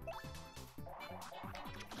don't.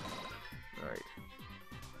 Alright.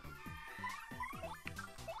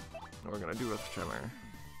 What we're gonna do with Tremor.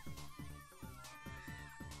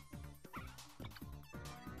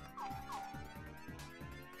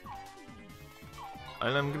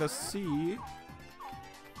 And I'm gonna see.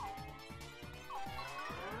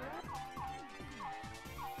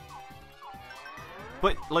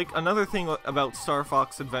 But, like, another thing about Star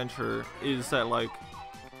Fox Adventure is that, like,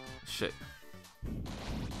 shit.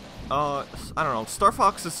 I don't know. Star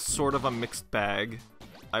Fox is sort of a mixed bag,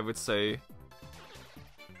 I would say.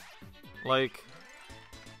 Like,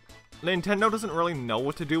 Nintendo doesn't really know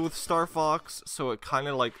what to do with Star Fox, so it kind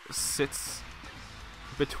of, like, sits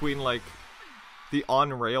between, like, the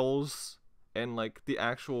on-rails and, like, the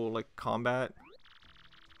actual, like, combat.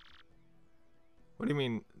 What do you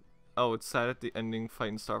mean? Oh, it's sad at the ending fight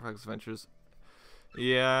in Star Fox Adventures.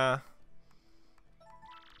 Yeah.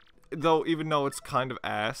 Though, even though it's kind of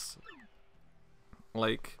ass.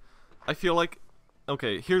 Like, I feel like...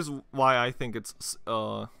 okay, here's why I think it's,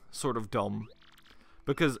 sort of dumb.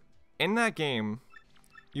 Because in that game,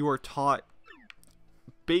 you are taught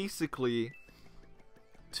basically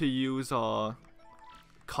to use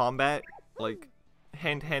combat, like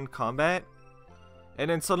hand-to-hand combat, and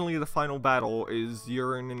then suddenly the final battle is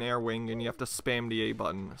you're in an air wing and you have to spam the A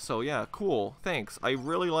button. So yeah, cool, thanks. I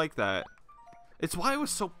really like that. It's why I was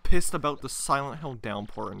so pissed about the Silent Hill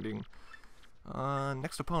Downpour ending.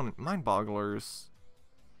 Next opponent, Mind Bogglers.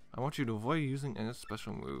 I want you to avoid using any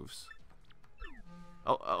special moves.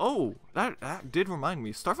 Oh, that did remind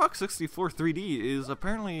me. Star Fox 64 3D is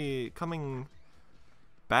apparently coming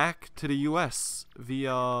back to the US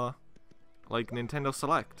via, like, Nintendo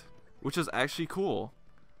Select, which is actually cool.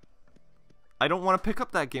 I don't want to pick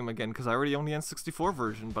up that game again because I already own the N64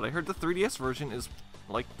 version, but I heard the 3DS version is,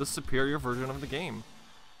 like, the superior version of the game.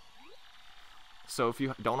 So if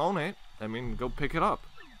you don't own it, I mean, go pick it up.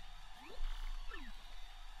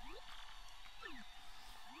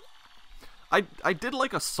 I did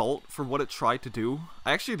like Assault for what it tried to do.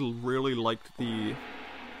 I actually really liked the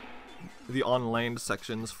on-land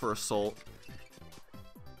sections for Assault.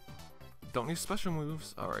 Don't need special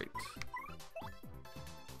moves. Alright.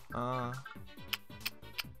 I'm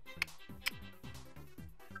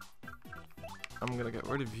gonna get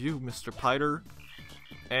rid of you, Mr. Piter.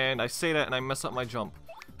 And I say that and I mess up my jump.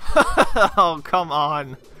 Oh, come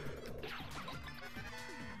on.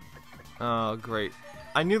 Oh, great.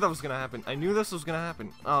 I knew that was gonna happen. I knew this was gonna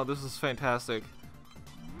happen. Oh, this is fantastic.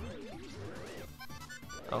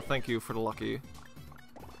 Oh, thank you for the lucky.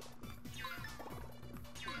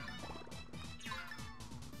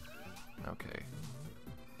 Okay.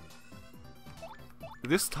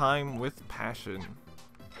 This time with passion.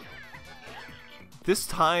 This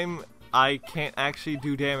time I can't actually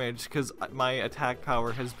do damage because my attack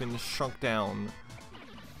power has been shrunk down.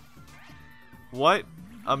 What?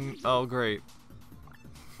 Oh great.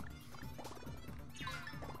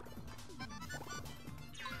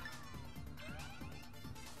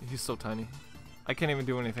 He's so tiny. I can't even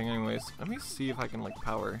do anything anyways. Let me see if I can, like,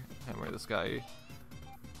 power hammer this guy.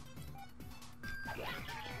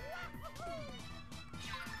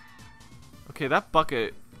 Okay, that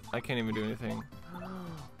bucket, I can't even do anything.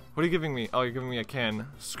 What are you giving me? Oh, you're giving me a can.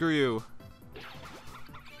 Screw you.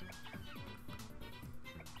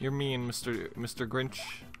 You're mean, Mr. Grinch.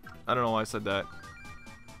 I don't know why I said that.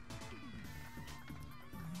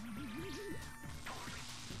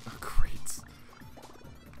 Oh, great.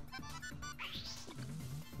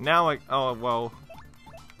 Now oh, well.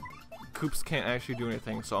 Koops can't actually do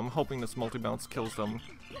anything, so I'm hoping this multi-bounce kills them.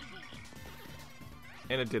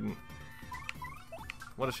 And it didn't.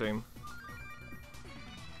 What a shame.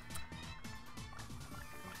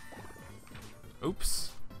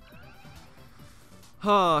 Oops.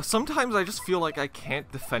 Sometimes I just feel like I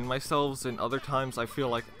can't defend myself, and other times I feel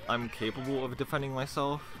like I'm capable of defending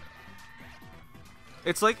myself.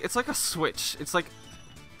 It's like a switch. It's like,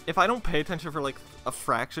 if I don't pay attention for like a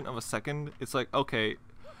fraction of a second, it's like, okay,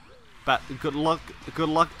 good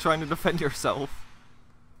luck trying to defend yourself.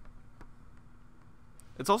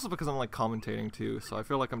 It's also because I'm like commentating too, so I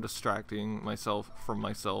feel like I'm distracting myself from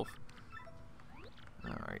myself.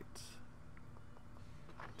 Alright.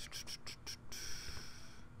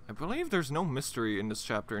 I believe there's no mystery in this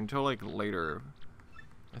chapter until like later.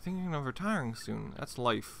 I think I'm retiring soon. That's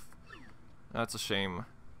life. That's a shame.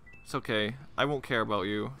 It's okay. I won't care about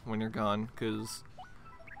you when you're gone, cause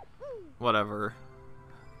whatever.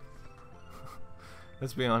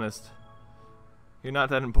 Let's be honest. You're not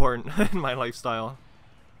that important in my lifestyle.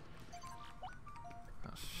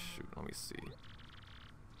 Oh shoot, let me see.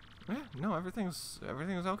 Yeah, no, everything's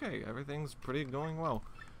okay. Everything's pretty going well.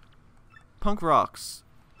 Punk rocks.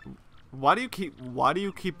 Why do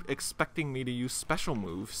you keep expecting me to use special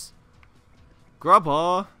moves?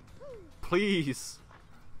 Grubba, please.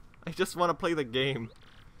 I just want to play the game.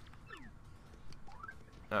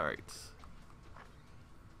 All right.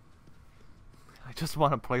 I just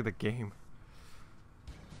want to play the game.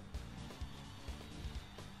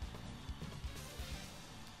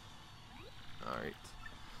 All right.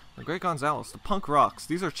 The Great Gonzales, the Punk Rocks.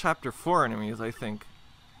 These are Chapter 4 enemies, I think.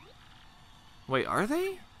 Wait, are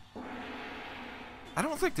they? I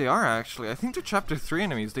don't think they are, actually. I think they're Chapter 3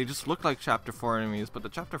 enemies. They just look like Chapter 4 enemies, but the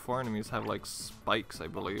Chapter 4 enemies have, like, spikes, I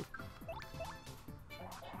believe.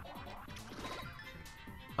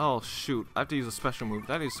 Oh, shoot. I have to use a special move.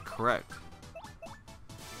 That is correct.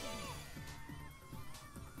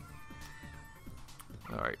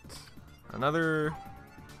 Alright. Another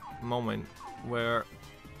moment where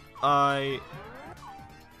I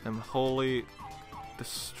am wholly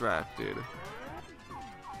distracted.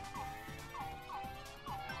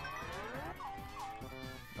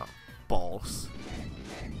 Oh, balls.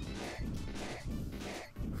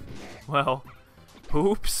 Well,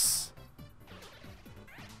 oops.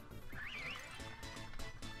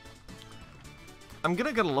 I'm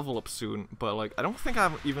gonna get a level up soon, but like I don't think I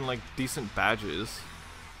have even like decent badges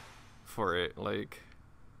for it. Like,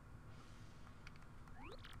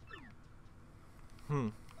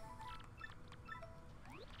 and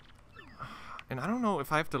I don't know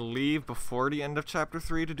if I have to leave before the end of chapter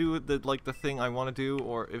 3 to do the the thing I want to do,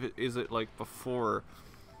 or if it is it like before.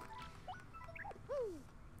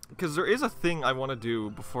 Because there is a thing I want to do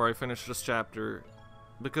before I finish this chapter,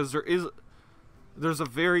 because there's a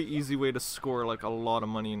very easy way to score like a lot of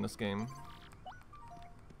money in this game.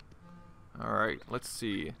 All right, let's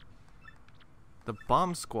see. The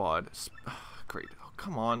bomb squad. Great. Oh,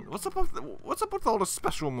 come on. What's up with all the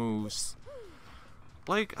special moves?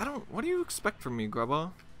 Like, what do you expect from me,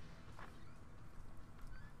 Grubba?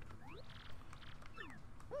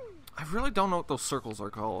 I really don't know what those circles are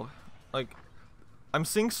called. Like, I'm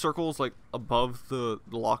seeing circles like above the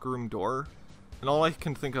locker room door, and all I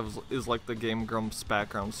can think of is like the Game Grumps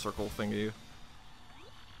background circle thingy.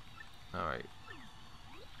 Alright.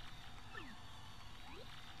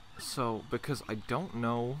 So, because I don't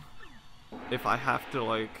know if I have to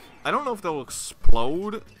like... I don't know if they'll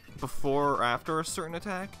explode before or after a certain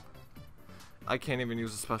attack. I can't even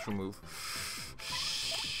use a special move.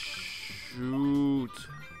 Shoot.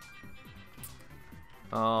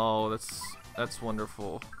 Oh, that's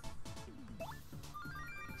wonderful.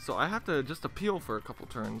 So I have to just appeal for a couple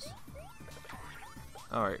turns.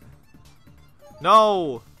 Alright.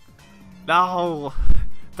 No! No!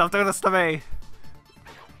 Stop doing this to me!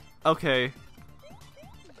 Okay.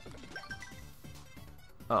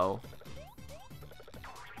 Uh-oh.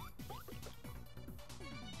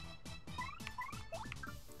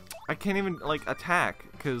 I can't even, like, attack,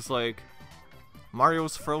 because, like,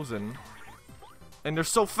 Mario's frozen. And they're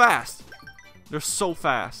so fast! They're so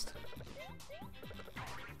fast.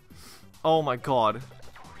 Oh my god.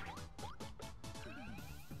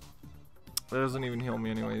 That doesn't even heal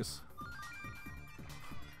me anyways.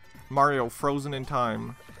 Mario frozen in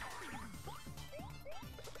time.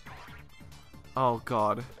 Oh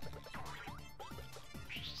god.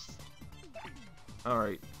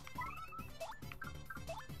 Alright.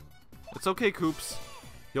 It's okay, Koops.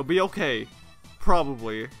 You'll be okay.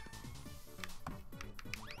 Probably.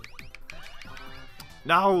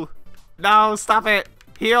 No! No, stop it!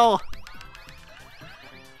 Heal!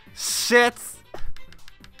 Shit!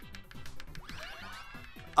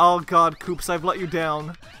 Oh god, Koops, I've let you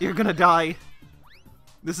down. You're gonna die.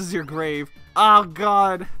 This is your grave. Oh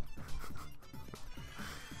god!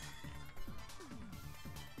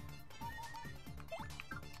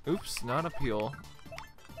 Oops, not appeal.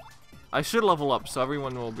 I should level up so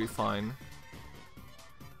everyone will be fine.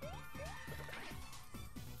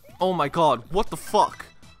 Oh my god, what the fuck?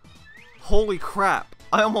 Holy crap,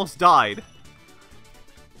 I almost died.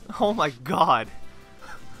 Oh my god.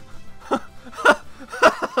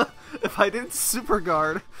 If I didn't super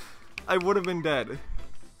guard, I would have been dead.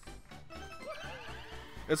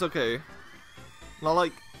 It's okay. Not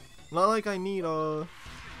like I need a...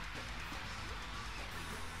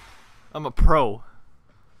 I'm a pro.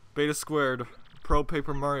 Beta squared. Pro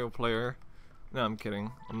Paper Mario player. No, I'm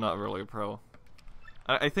kidding. I'm not really a pro.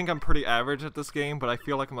 I think I'm pretty average at this game, but I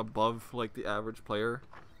feel like I'm above, like, the average player.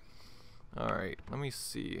 Alright, let me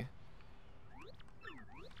see.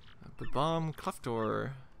 The bomb cleft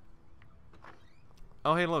door.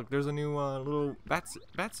 Oh, hey, look, there's a new little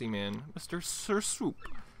Batsy man, Mr. Sir Swoop.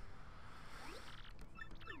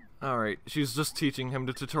 Alright, she's just teaching him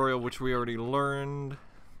the tutorial, which we already learned,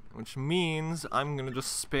 which means I'm gonna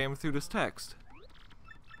just spam through this text.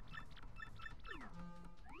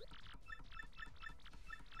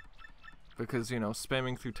 Because, you know,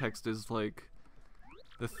 spamming through text is like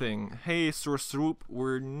the thing. Hey, Sir Swoop,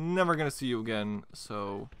 we're never gonna see you again,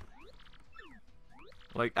 so...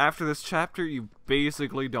 Like, after this chapter, you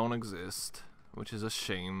basically don't exist, which is a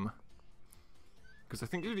shame. Because I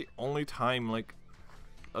think you're the only time, like,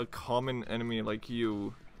 a common enemy like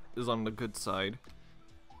you is on the good side.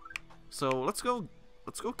 So, let's go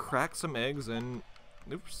crack some eggs and,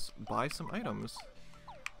 oops, buy some items.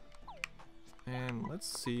 And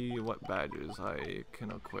let's see what badges I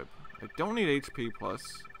can equip. I don't need HP plus.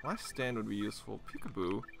 My stand would be useful.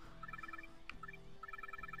 Peekaboo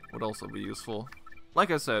would also be useful. Like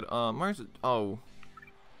I said, Mario's... Oh.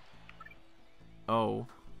 Oh.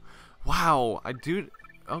 Wow, I do...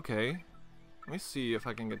 Okay. Let me see if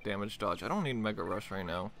I can get damage dodge. I don't need Mega Rush right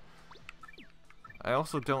now. I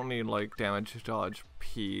also don't need, like, damage dodge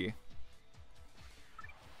P.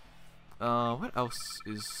 What else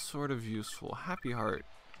is sort of useful? Happy Heart.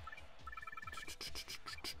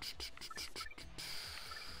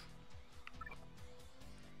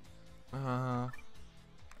 I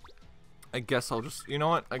guess I'll just, you know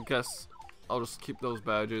what? I guess I'll just keep those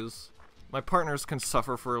badges. My partners can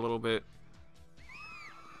suffer for a little bit.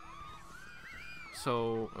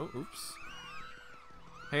 So, oh, oops.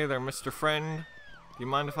 Hey there, Mr. Friend. Do you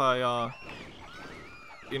mind if I,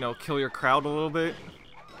 you know, kill your crowd a little bit?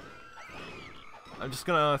 I'm just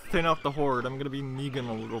gonna thin out the horde. I'm gonna be Negan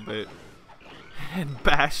a little bit. And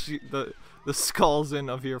bash the skulls in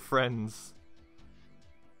of your friends.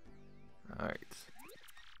 Alright.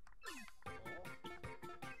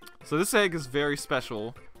 So this egg is very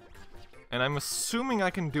special. And I'm assuming I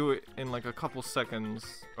can do it in like a couple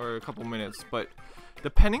seconds or a couple minutes, but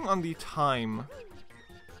depending on the time,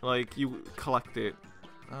 like, you collect it.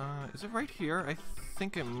 Is it right here? I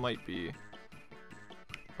think it might be.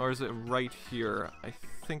 Or is it right here? I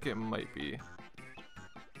think it might be.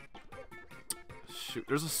 Shoot,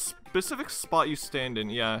 there's a specific spot you stand in.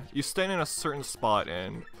 Yeah, you stand in a certain spot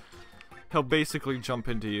and he'll basically jump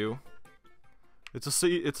into you. It's a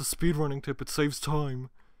speedrunning tip, it saves time.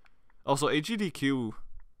 Also, AGDQ.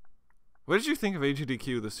 What did you think of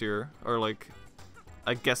AGDQ this year? Or like,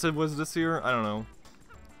 I guess it was this year? I don't know.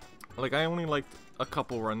 Like, I only liked a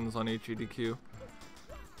couple runs on AGDQ.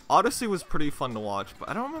 Odyssey was pretty fun to watch, but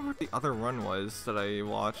I don't remember what the other run was that I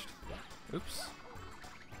watched. Oops.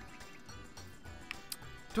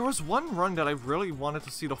 There was one run that I really wanted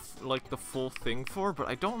to see the full thing for, but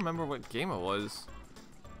I don't remember what game it was.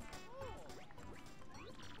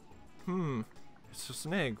 It's just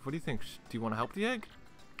an egg. What do you think? Do you want to help the egg?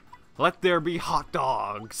 Let there be hot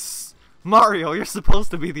dogs! Mario, you're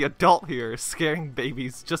supposed to be the adult here. Scaring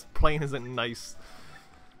babies just plain isn't nice.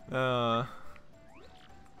 Come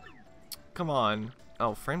on.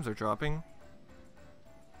 Oh, frames are dropping.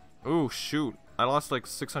 Ooh, shoot. I lost like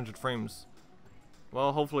 600 frames.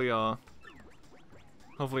 Well, hopefully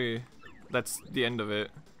that's the end of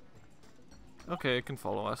it. Okay, it can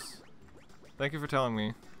follow us. Thank you for telling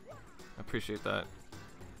me. I appreciate that.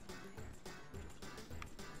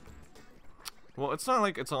 Well, it's not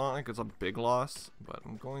like it's a big loss, but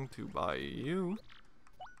I'm going to buy you.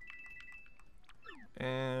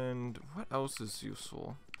 And what else is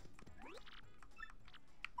useful?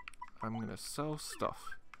 I'm gonna sell stuff.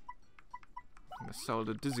 I'm gonna sell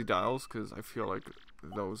the dizzy dials because I feel like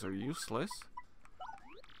those are useless.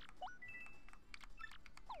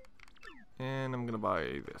 And I'm gonna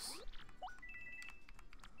buy this.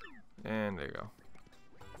 And there you go.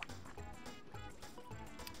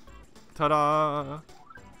 Ta-da!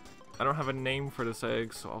 I don't have a name for this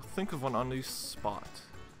egg, so I'll think of one on the spot.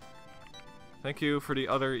 Thank you for the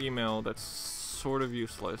other email that's sort of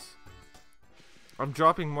useless. I'm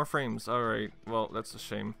dropping more frames. Alright, well, that's a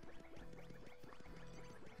shame.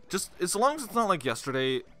 Just, as long as it's not like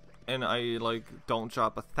yesterday, and I, like, don't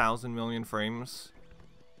drop 1,000 million frames,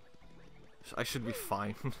 I should be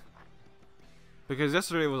fine. Because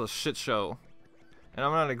yesterday was a shit show. And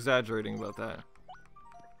I'm not exaggerating about that.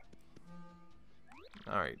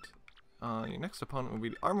 Alright. Your next opponent will be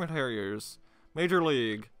the Armored Harriers. Major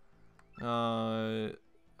League. I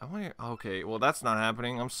want to... Okay, well that's not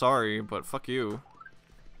happening. I'm sorry, but fuck you.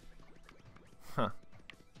 Huh.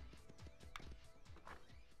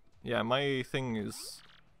 Yeah, my thing is...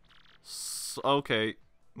 Okay.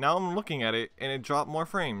 Now I'm looking at it, and it dropped more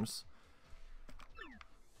frames.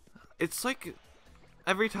 It's like...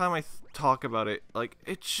 Every time I talk about it, like,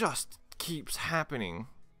 it just keeps happening.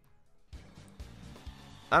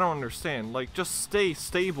 I don't understand. Like, just stay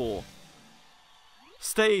stable.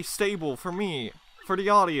 Stay stable for me, for the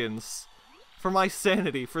audience, for my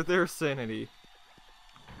sanity, for their sanity.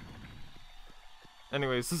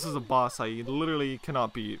 Anyways, this is a boss I literally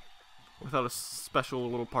cannot beat without a special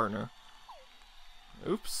little partner.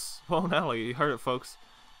 Oops. Well, Nelly, you heard it, folks.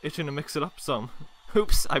 Itching to mix it up some.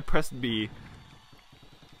 Oops, I pressed B.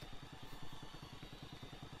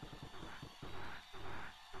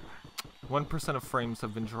 %1 of frames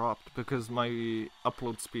have been dropped because my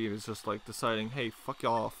upload speed is just like deciding, hey, fuck you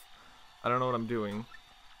off. I don't know what I'm doing.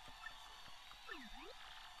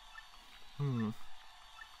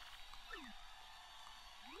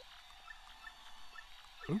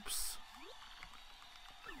 Oops.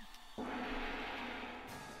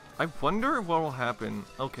 I wonder what will happen.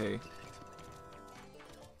 Okay.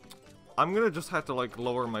 I'm gonna just have to like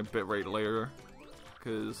lower my bitrate later,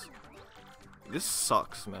 because this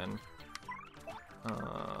sucks, man.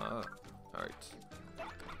 Alright.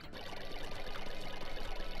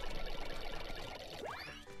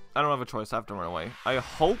 I don't have a choice, I have to run away. I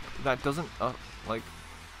hope that doesn't, like,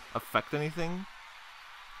 affect anything.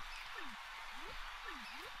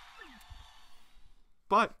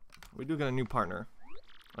 But, we do get a new partner,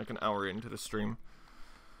 like an hour into the stream.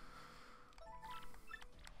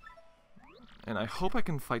 And I hope I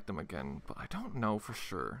can fight them again, but I don't know for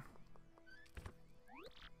sure.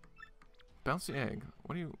 Bouncy egg.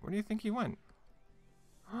 Where do you think he went?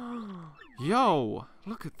 Yo!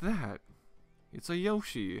 Look at that! It's a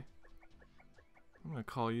Yoshi. I'm gonna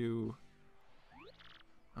call you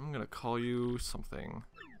something.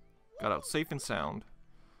 Got out safe and sound.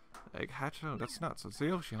 Egg hatch? Oh, that's nuts. It's a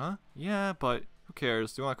Yoshi, huh? Yeah, but who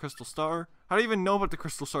cares? Do you want a crystal star? How do you even know about the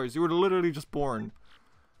crystal stars? You were literally just born.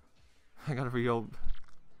 I gotta re-old.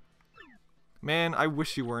 Man, I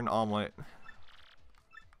wish you were an omelet.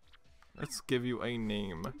 Let's give you a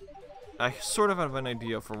name. I sort of have an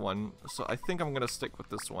idea for one, so I think I'm gonna stick with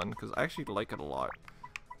this one, because I actually like it a lot.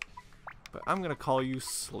 But I'm gonna call you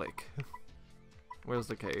Slick. Where's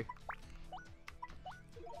the K?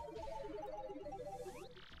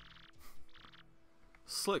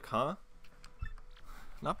 Slick, huh?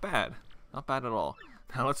 Not bad. Not bad at all.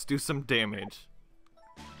 Now let's do some damage.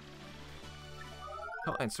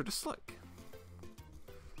 I'll answer to Slick.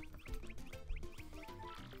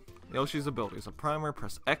 Yoshi's abilities. A primer,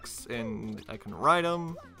 press X, and I can ride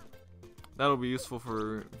him. That'll be useful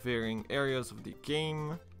for varying areas of the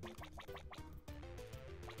game.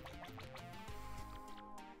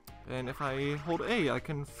 And if I hold A, I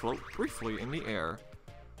can float briefly in the air.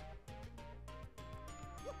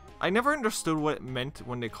 I never understood what it meant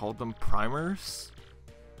when they called them primers.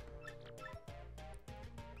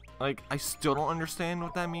 Like, I still don't understand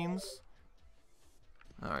what that means.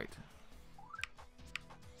 Alright.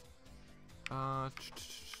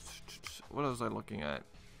 What was I looking at?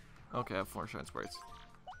 Okay, I have 4 shine sprites.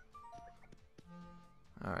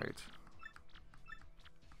 Alright.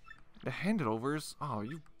 The handed overs? Oh,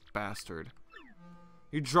 you bastard.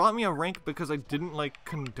 You dropped me a rank because I didn't, like,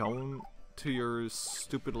 condone to your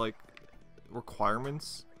stupid, like,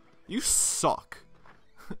 requirements? You suck.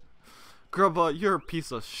 Grubba, you're a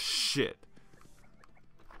piece of shit.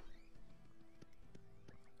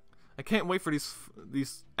 I can't wait for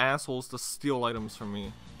these assholes to steal items from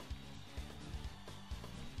me.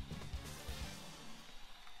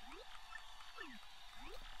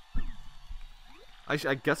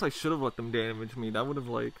 I guess I should have let them damage me. That would have,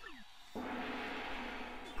 like,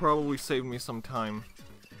 probably saved me some time.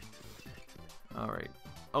 Alright.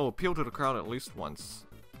 Oh, appeal to the crowd at least once.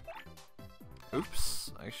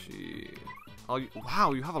 Oops. Actually... Oh,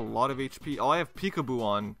 wow, you have a lot of HP. Oh, I have Peekaboo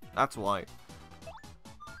on. That's why.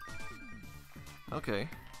 Okay.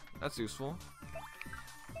 That's useful.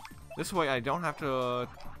 This way I don't have to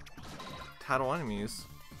tattle enemies.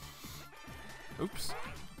 Oops.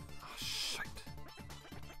 Oh, shit.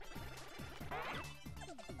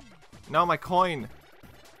 No, my coin.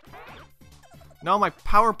 No, my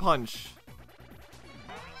power punch.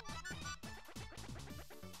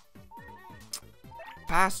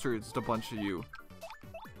 Bastards, the bunch of you.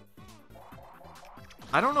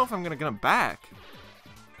 I don't know if I'm gonna get him back.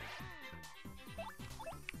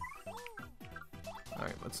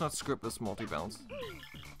 Alright, let's not script this multi-bounce.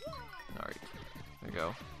 Alright, there you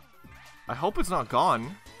go. I hope it's not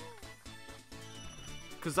gone.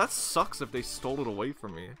 Because that sucks if they stole it away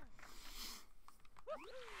from me.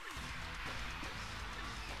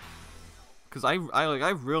 Because I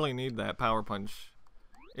really need that power punch.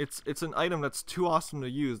 It's an item that's too awesome to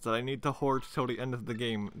use that I need to hoard till the end of the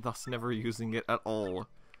game, thus never using it at all.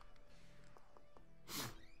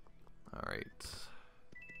 Alright.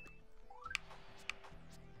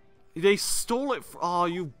 They stole it oh,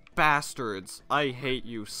 you bastards. I hate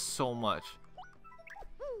you so much.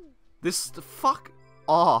 Fuck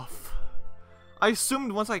off. I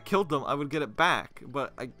assumed once I killed them I would get it back,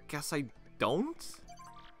 but I guess I don't?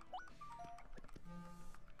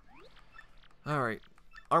 Alright.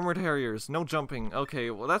 Armored Harriers, no jumping. Okay,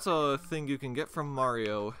 well that's a thing you can get from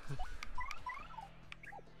Mario.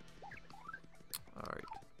 Alright.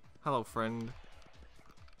 Hello, friend.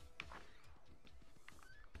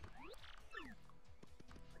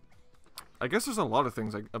 I guess there's a lot of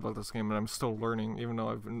things about this game that I'm still learning, even though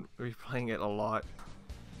I've been replaying it a lot.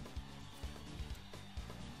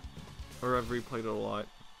 Or I've replayed it a lot.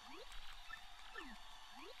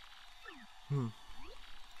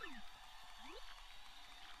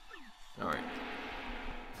 Alright.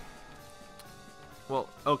 Well,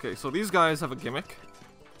 okay, so these guys have a gimmick.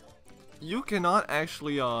 You cannot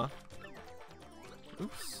actually, oops.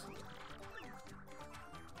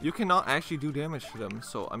 You cannot actually do damage to them,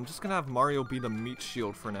 so I'm just gonna have Mario be the meat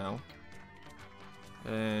shield for now.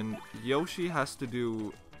 And Yoshi has to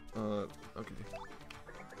do, okay.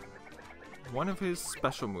 One of his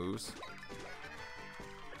special moves.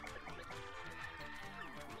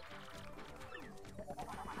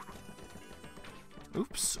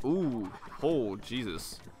 Oops. Ooh. Oh,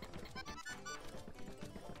 Jesus.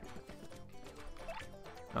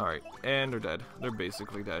 Alright, and they're dead. They're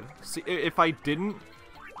basically dead. See, if I didn't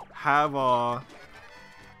have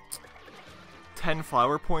 10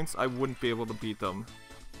 flower points, I wouldn't be able to beat them.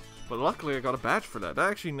 But luckily I got a badge for that. That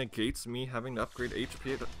actually negates me having to upgrade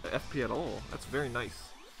FP at all. That's very nice.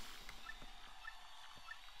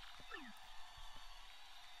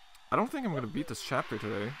 I don't think I'm going to beat this chapter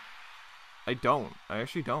today. I don't. I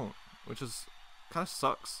actually don't. Which is kind of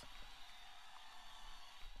sucks.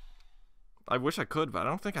 I wish I could, but I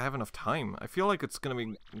don't think I have enough time. I feel like it's going to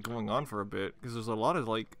be going on for a bit. Because there's a lot of,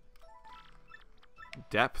 like,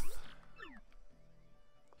 depth.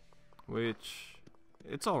 Which,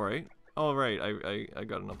 it's alright. Alright, I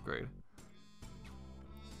got an upgrade.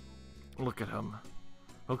 Look at him.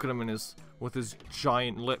 Look at him in his, with his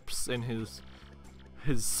giant lips and his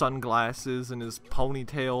sunglasses and his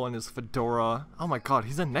ponytail and his fedora. Oh my god,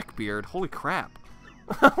 he's a neckbeard. Holy crap.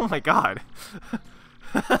 Oh my god.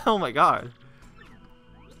 Oh my god.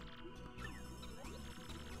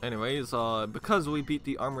 Anyways, because we beat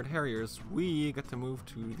the Armored Harriers, we get to move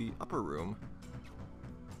to the upper room.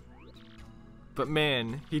 But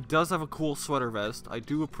man, he does have a cool sweater vest. I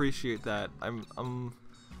do appreciate that. I'm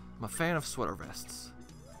a fan of sweater vests.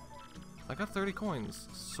 I got 30 coins.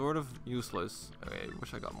 Sort of useless. Okay,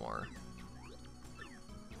 wish I got more.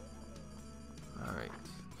 Alright.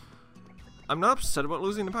 I'm not upset about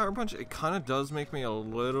losing the Power Punch. It kind of does make me a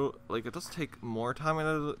little... Like, it does take more time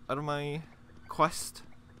out of my quest,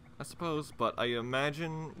 I suppose. But I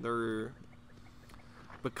imagine they're...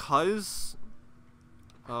 Because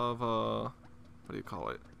of, what do you call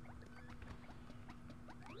it?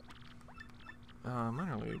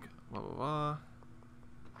 Minor League. Blah, blah, blah.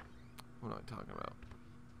 What am I talking about?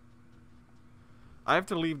 I have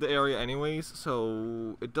to leave the area anyways,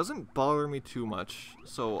 so it doesn't bother me too much.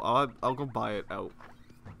 So I'll go buy it out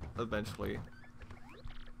eventually.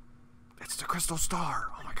 It's the Crystal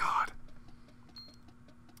Star! Oh my god.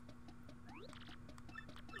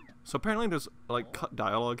 So apparently there's like cut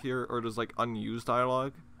dialogue here, or there's like unused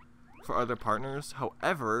dialogue for other partners.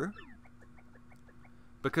 However,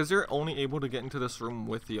 because you're only able to get into this room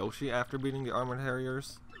with Yoshi after beating the Armored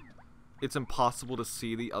Harriers, it's impossible to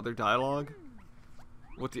see the other dialogue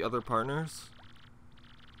with the other partners.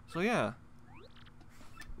 So yeah,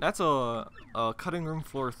 that's a cutting room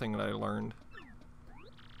floor thing that I learned,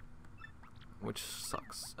 which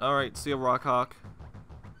sucks. Alright, see ya, Rockhawk.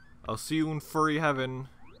 I'll see you in furry heaven,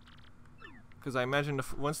 because I imagine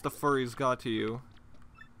once the furries got to you,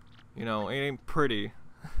 you know, it ain't pretty.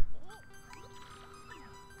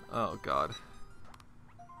 Oh god.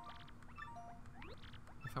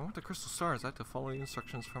 If I want the Crystal Stars, I have to follow the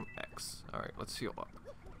instructions from X. Alright, let's heal up.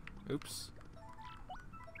 Oops.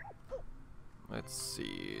 Let's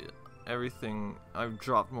see. Everything... I've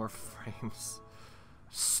dropped more frames.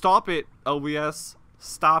 Stop it, OBS!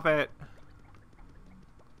 Stop it!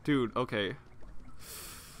 Dude, okay.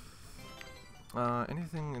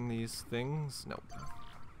 Anything in these things? Nope.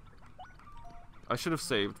 I should have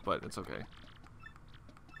saved, but it's okay.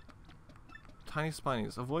 Tiny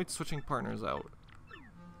Spinies. Avoid switching partners out.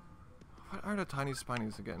 What are the Tiny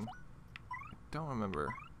Spinies again? I don't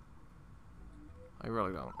remember. I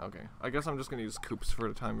really don't. Okay. I guess I'm just gonna use Koops for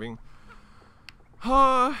the time being.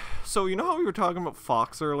 So you know how we were talking about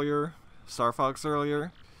Fox earlier? Star Fox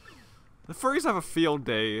earlier? The furries have a field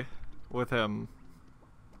day with him.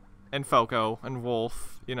 And Falco, and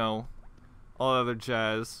Wolf, you know, all other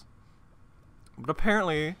jazz. But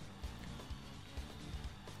apparently,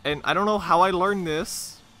 and I don't know how I learned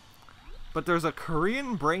this, but there's a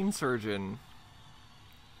Korean brain surgeon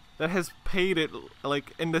that has paid it,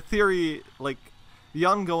 like, in the theory, like, the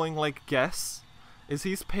ongoing, like, guess is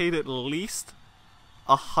he's paid at least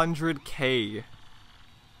 100K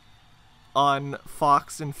on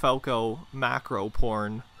Fox and Falco macro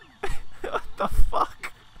porn. What the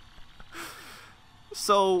fuck?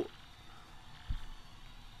 So,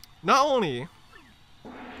 not only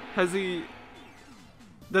does he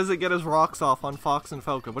get his rocks off on Fox and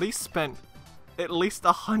Falco, but he spent at least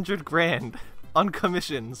 100 grand on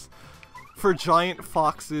commissions for giant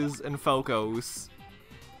foxes and Falcos.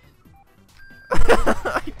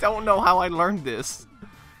 I don't know how I learned this.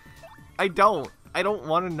 I don't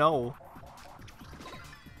want to know.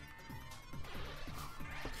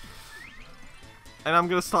 And I'm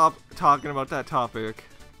gonna stop talking about that topic,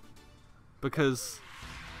 because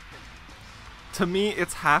to me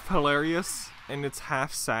it's half hilarious and it's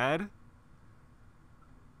half sad.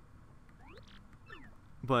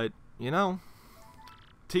 But, you know,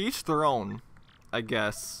 to each their own, I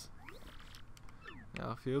guess.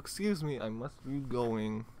 Now, if you'll excuse me, I must be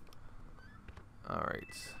going.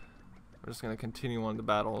 Alright. We're just gonna continue on the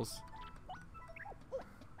battles.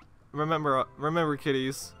 remember,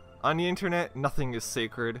 kiddies. On the internet, nothing is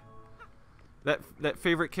sacred. That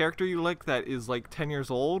favorite character you like that is like 10 years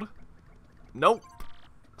old? Nope.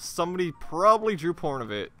 Somebody probably drew porn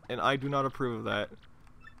of it, and I do not approve of that.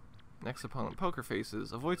 Next opponent, poker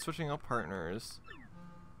faces. Avoid switching up partners.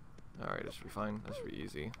 Alright, that should be fine. That should be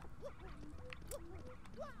easy.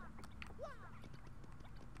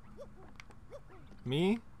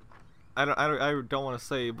 Me? I don't want to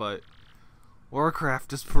say, but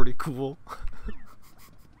Warcraft is pretty cool.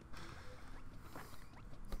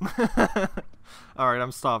 Alright,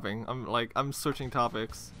 I'm stopping. I'm switching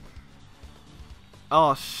topics.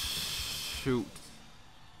 Oh, shoot.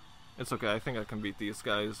 It's okay, I think I can beat these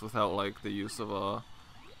guys without, like, the use of,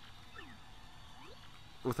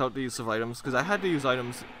 without the use of items, because I had to use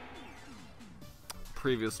items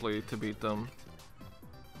previously to beat them.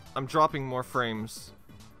 I'm dropping more frames.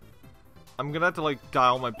 I'm gonna have to, like,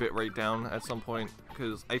 dial my bitrate down at some point,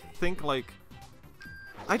 because I think, like,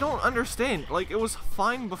 I don't understand. Like, it was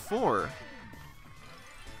fine before.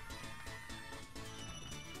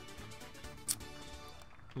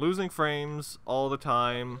 Losing frames all the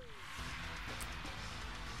time.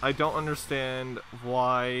 I don't understand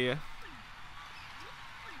why.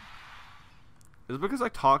 Is it because I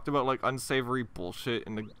talked about, like, unsavory bullshit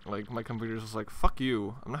and, like, my computer's just like, fuck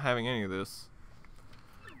you, I'm not having any of this.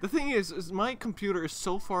 The thing is my computer is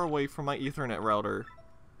so far away from my Ethernet router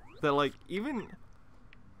that, like, even...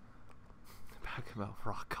 Back about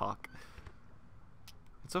rock cock.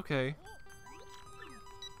 It's okay.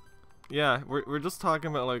 Yeah, we're just talking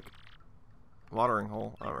about, like, watering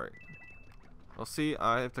hole. Alright. Well, see,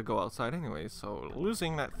 I have to go outside anyway, so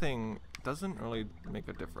losing that thing doesn't really make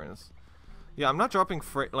a difference. Yeah, I'm not dropping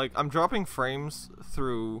I'm dropping frames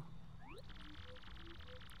through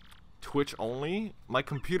Twitch only. My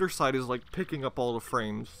computer side is, like, picking up all the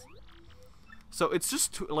frames. So it's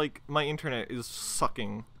just, like, my internet is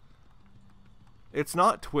sucking. It's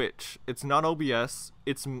not Twitch. It's not OBS.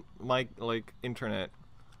 It's my, like, internet.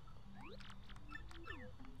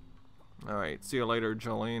 Alright, see you later,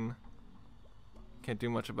 Jolene. Can't do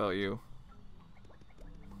much about you.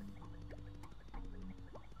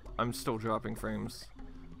 I'm still dropping frames.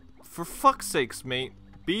 For fuck's sakes, mate.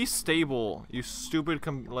 Be stable, you stupid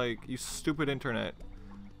you stupid internet.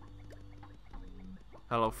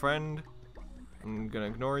 Hello, friend. I'm gonna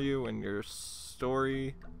ignore you and your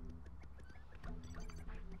story.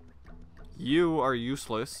 You are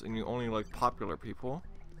useless and you only like popular people.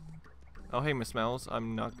 Oh, hey, Miss Mouse.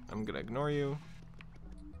 I'm gonna ignore you.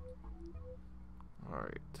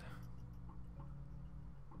 Alright.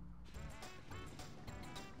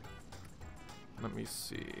 Let me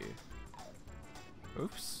see.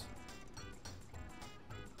 Oops.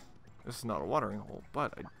 This is not a watering hole,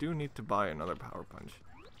 but I do need to buy another power punch.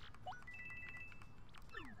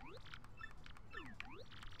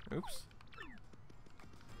 Oops.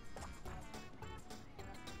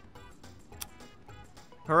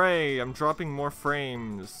 Hooray! I'm dropping more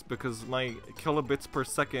frames because my kilobits per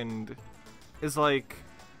second is, like,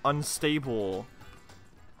 unstable.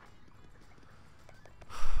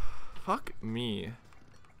 Fuck me.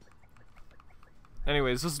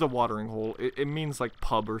 Anyways, this is the watering hole. It means, like,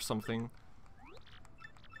 pub or something.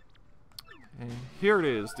 And here it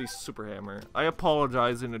is, the super hammer. I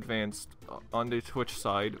apologize in advance on the Twitch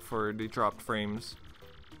side for the dropped frames.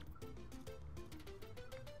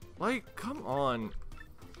 Like, come on.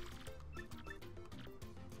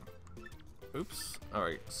 Oops.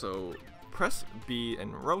 Alright, so press B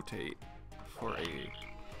and rotate for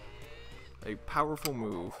a powerful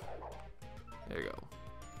move. There you go.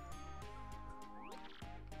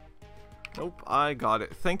 Nope, I got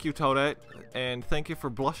it. Thank you, Toadette, and thank you for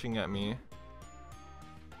blushing at me.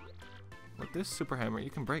 With this super hammer, you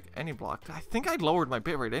can break any block. I think I lowered my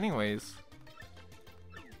bitrate anyways.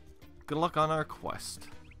 Good luck on our quest.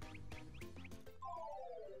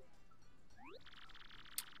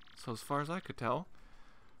 So as far as I could tell,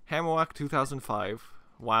 Hammerwhack 2005.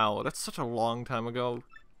 Wow, that's such a long time ago.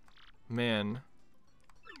 Man.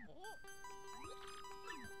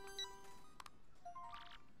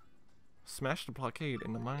 Smash the blockade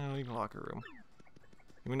in the minor league locker room.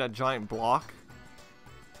 You mean that giant block?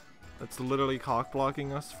 That's literally cock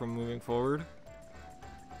blocking us from moving forward?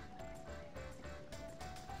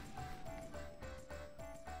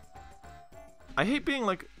 I hate being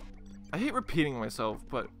like... I hate repeating myself,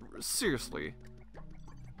 but seriously.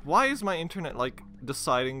 Why is my internet, like,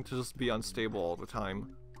 deciding to just be unstable all the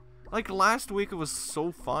time? Like, last week it was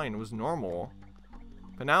so fine, it was normal.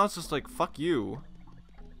 But now it's just like, fuck you.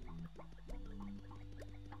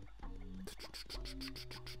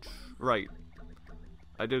 Right.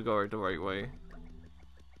 I did go the right way.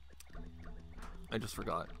 I just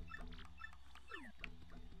forgot.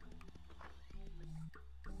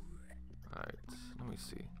 Alright, let me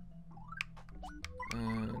see.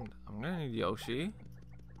 And I'm gonna need Yoshi.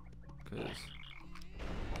 Because...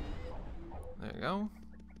 There you go.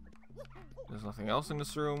 There's nothing else in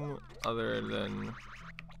this room other than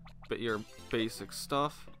your basic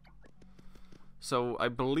stuff. So I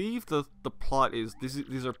believe the plot is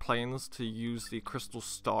these are plans to use the crystal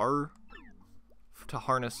star to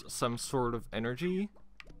harness some sort of energy.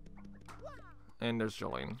 And there's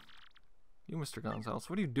Jolene. You, Mr. Gonzalez,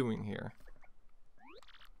 what are you doing here?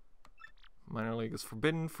 Minor league is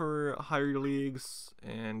forbidden for higher leagues,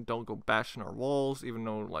 and don't go bashing our walls, even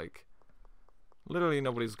though, like, literally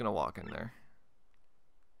nobody's gonna walk in there.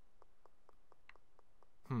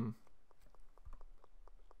 I'm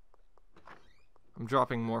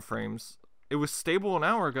dropping more frames. It was stable an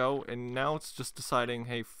hour ago, and now it's just deciding,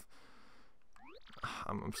 hey,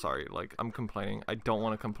 I'm sorry, like, I'm complaining. I don't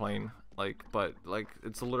want to complain, like, but, like,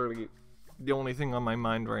 it's literally the only thing on my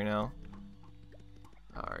mind right now.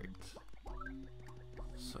 Alright.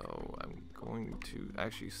 So, I'm going to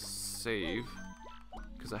actually save,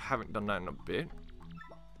 because I haven't done that in a bit.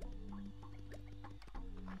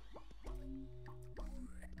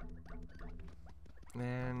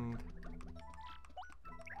 And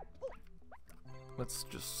let's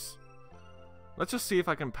just see if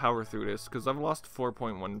I can power through this, because I've lost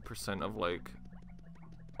 4.1% of like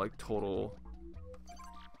total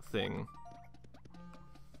thing.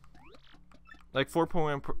 Like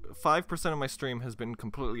 4.5% of my stream has been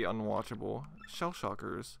completely unwatchable. Shell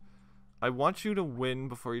shockers. I want you to win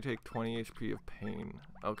before you take 20 HP of pain.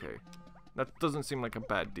 Okay. That doesn't seem like a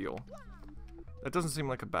bad deal. That doesn't seem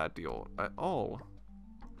like a bad deal at all.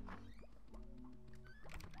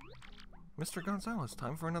 Mr. Gonzalez,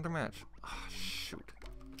 time for another match. Ah, shoot.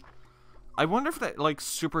 I wonder if that, like,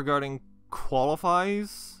 super guarding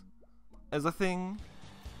qualifies as a thing.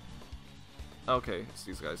 Okay, it's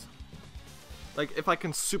these guys. Like, if I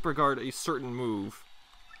can super guard a certain move,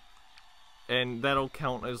 and that'll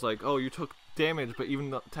count as, like, oh, you took damage, but even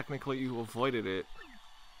though technically you avoided it.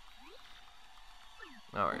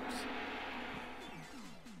 Alright.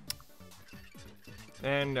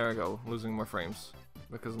 And there I go, losing more frames.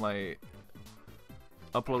 Because my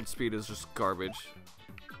upload speed is just garbage.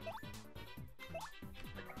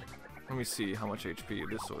 Let me see how much HP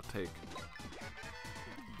this will take.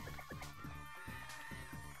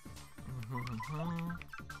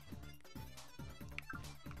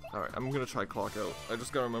 Alright, I'm gonna try clock out. I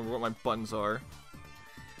just gotta remember what my buttons are.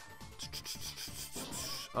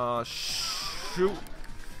 Shoot.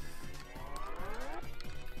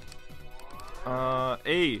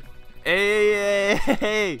 A.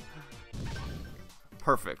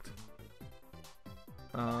 Perfect.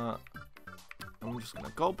 I'm just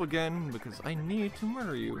gonna gulp again because I need to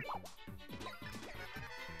murder you.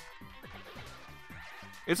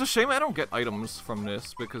 It's a shame I don't get items from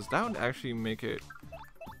this, because that would actually make it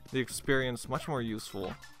the experience much more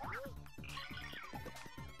useful.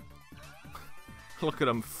 Look at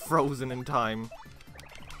him, frozen in time.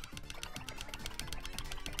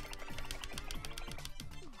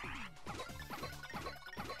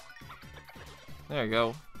 There you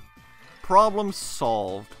go. Problem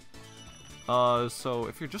solved. So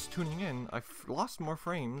if you're just tuning in, I've lost more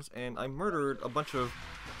frames, and I murdered a bunch of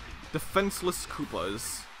defenseless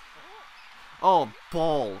Koopas. Oh,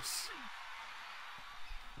 balls.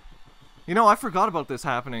 You know, I forgot about this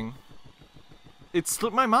happening. It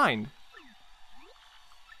slipped my mind.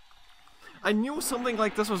 I knew something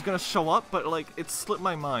like this was gonna show up, but, like, it slipped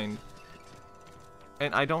my mind.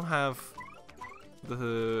 And I don't have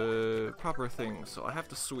the proper thing, so I have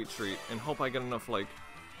to sweet treat and hope I get enough, like,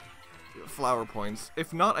 flower points.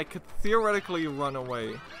 If not, I could theoretically run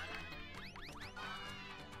away.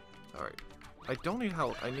 Alright. I don't need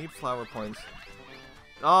help. I need flower points.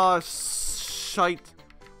 Ah, shite.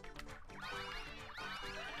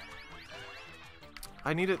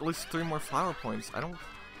 I need at least 3 more flower points. I don't...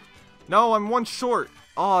 No, I'm 1 short.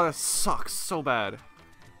 Oh, that sucks so bad.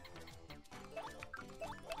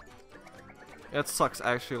 It sucks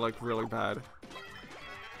actually, like, really bad.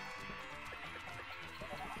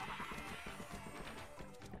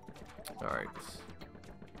 Alright.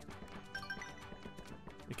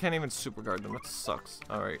 You can't even super guard them, that sucks.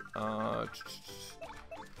 Alright,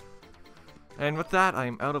 and with that, I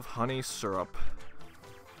am out of honey syrup.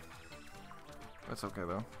 That's okay,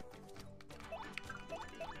 though.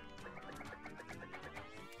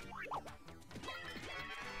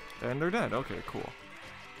 And they're dead, okay, cool.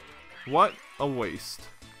 What a waste.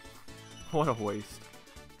 What a waste.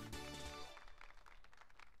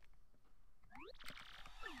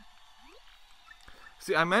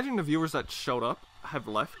 See, I imagine the viewers that showed up have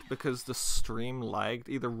left because the stream lagged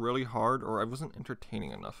either really hard or I wasn't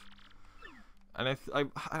entertaining enough. And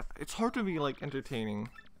it's hard to be like entertaining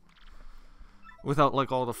without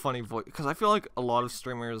like all the funny voice, because I feel like a lot of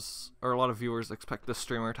streamers or a lot of viewers expect the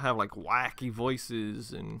streamer to have like wacky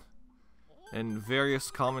voices and various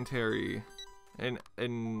commentary and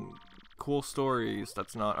cool stories.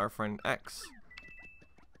 That's not our friend X.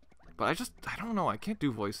 But I don't know, I can't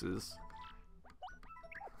do voices.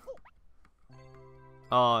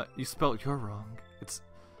 You spelled "you're" wrong. It's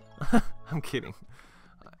I'm kidding.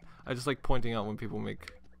 I just like pointing out when people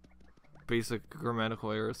make basic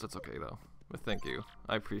grammatical errors. That's okay though. But thank you.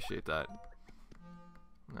 I appreciate that.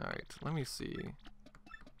 Alright, let me see.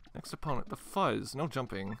 Next opponent, the Fuzz. No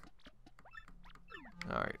jumping.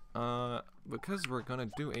 Alright, because we're gonna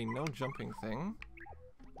do a no jumping thing.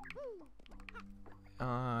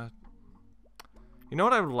 You know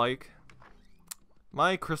what I would like?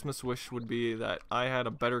 My Christmas wish would be that I had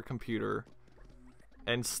a better computer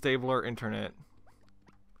and stabler internet.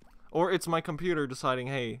 Or it's my computer deciding,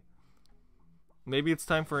 hey, maybe it's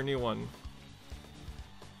time for a new one.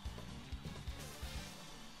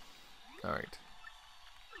 Alright.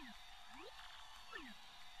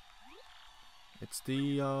 It's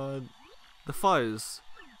the Fuzz.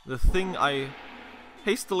 The thing I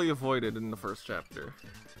hastily avoided in the first chapter.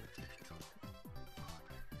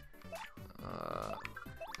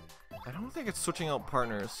 I don't think it's switching out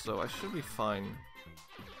partners, so I should be fine.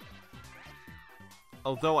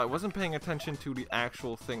 Although I wasn't paying attention to the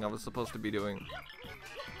actual thing I was supposed to be doing.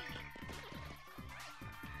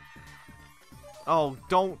 Oh,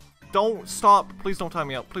 don't stop. Please don't time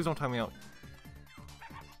me out. Please don't time me out.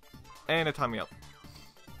 And it timed me out.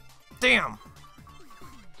 Damn!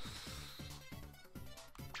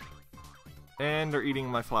 And they're eating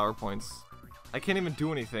my flower points. I can't even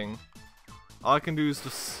do anything. All I can do is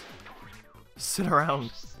just sit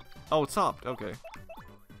around. Oh, it stopped. Okay.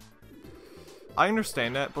 I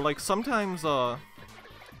understand that, but like sometimes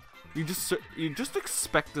you just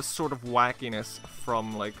expect this sort of wackiness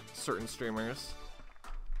from like certain streamers.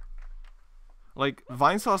 Like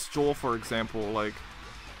Vinesauce Joel, for example, like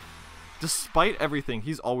despite everything,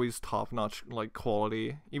 he's always top-notch like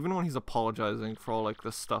quality, even when he's apologizing for all like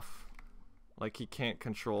this stuff like he can't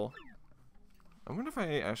control. I wonder if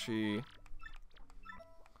I actually...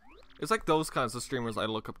 It's like those kinds of streamers I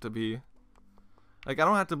look up to be. Like, I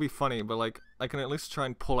don't have to be funny, but like, I can at least try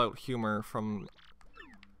and pull out humor from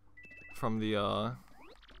the,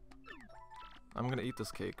 I'm gonna eat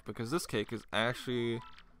this cake, because this cake is actually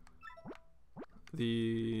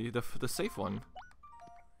the safe one.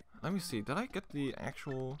 Let me see, did I get the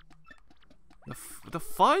actual... The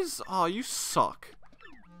Fuzz? Oh, you suck.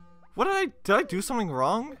 What did I do something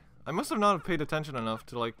wrong? I must have not have paid attention enough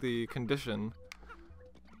to, like, the condition.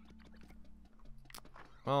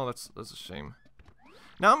 Well, that's a shame.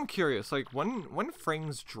 Now I'm curious, like, when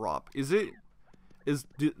frames drop, does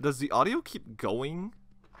the audio keep going?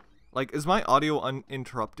 Like, is my audio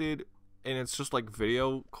uninterrupted and it's just like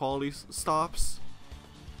video quality stops?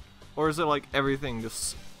 Or is it like everything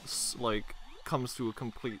just like comes to a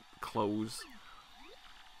complete close?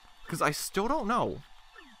 Because I still don't know.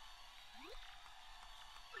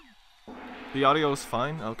 The audio is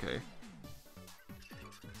fine? Okay.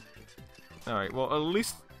 Alright, well, at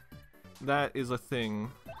least that is a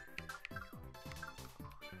thing.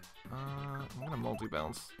 I'm gonna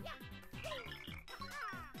multi-bounce.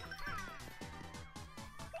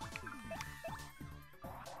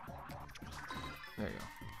 There you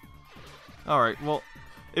go. Alright, well,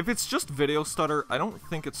 if it's just video stutter, I don't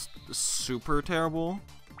think it's super terrible.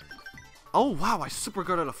 Oh, wow, I super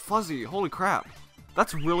good at a fuzzy. Holy crap.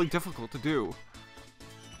 That's really difficult to do.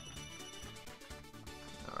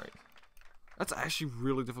 Alright. That's actually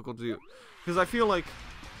really difficult to do. Because I feel like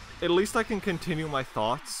at least I can continue my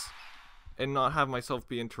thoughts and not have myself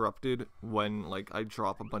be interrupted when, like, I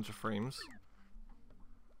drop a bunch of frames.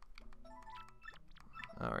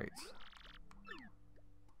 Alright.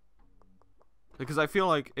 Because I feel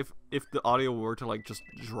like if the audio were to, like, just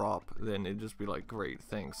drop, then it'd just be like, great,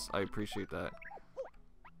 thanks, I appreciate that.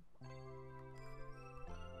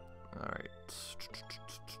 Alright.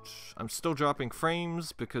 I'm still dropping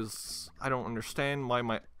frames because I don't understand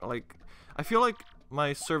why I feel like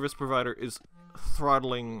my service provider is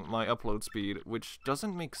throttling my upload speed, which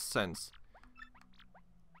doesn't make sense.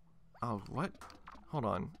 Oh, what? Hold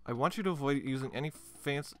on. I want you to avoid using any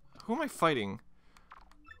fancy... Who am I fighting?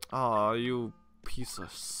 Aw, you piece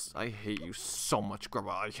of... I hate you so much,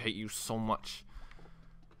 Grubba. I hate you so much.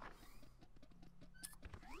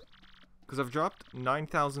 Because I've dropped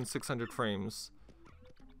 9,600 frames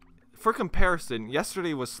for comparison,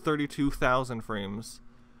 yesterday was 32,000 frames.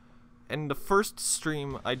 And the first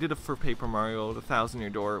stream I did for Paper Mario, the 1,000 Year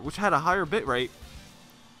Door, which had a higher bitrate,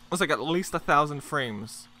 was like at least 1,000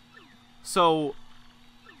 frames. So,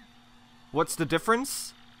 what's the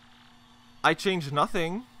difference? I changed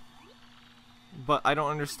nothing, but I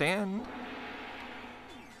don't understand.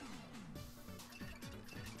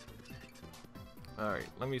 Alright,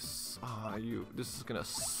 let me... this is gonna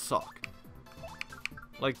suck.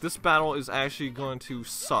 Like, this battle is actually going to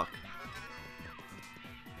suck.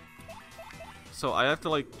 So I have to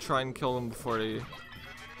like try and kill them before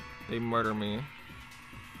they murder me.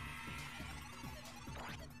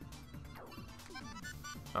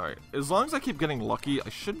 Alright, as long as I keep getting lucky, I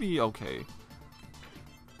should be okay.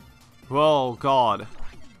 Oh god.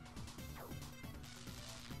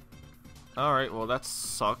 Alright, well that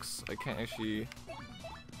sucks. I can't actually...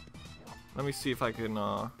 Let me see if I can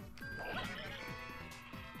I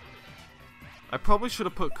probably should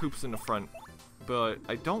have put Koops in the front. But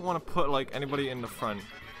I don't want to put like anybody in the front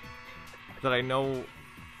that I know.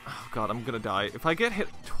 Oh god, I'm gonna die if I get hit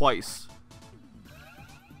twice.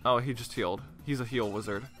 Oh, he just healed. He's a heal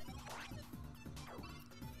wizard.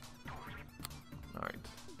 Alright,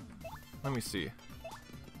 let me see.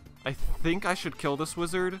 I think I should kill this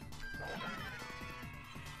wizard,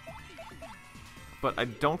 but I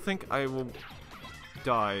don't think I will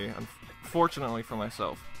die, unfortunately for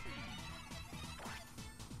myself.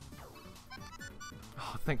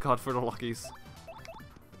 Thank God for the luckies.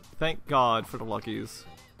 Thank God for the luckies.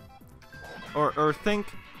 Or thank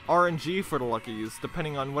RNG for the luckies,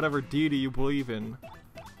 depending on whatever deity you believe in.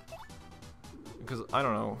 Because, I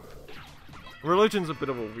don't know. Religion's a bit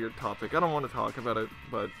of a weird topic. I don't want to talk about it,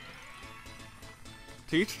 but...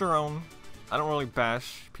 To each their own. I don't really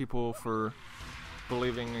bash people for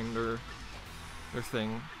believing in their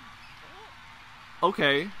thing.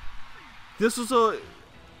 Okay. This was a...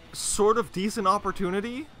 sort of decent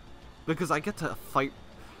opportunity because I get to fight.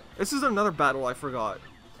 This is another battle I forgot.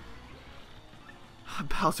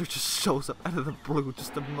 Bowser just shows up out of the blue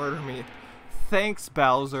just to murder me. Thanks,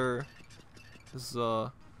 Bowser. This is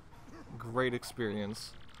a great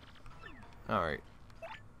experience. Alright.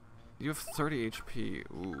 You have 30 HP.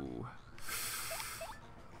 Ooh.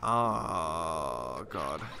 Oh,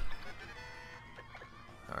 God.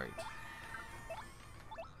 Alright.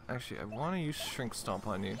 Actually, I want to use Shrink Stomp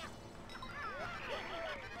on you.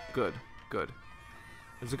 Good, good.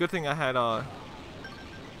 It's a good thing I had,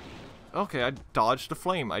 Okay, I dodged the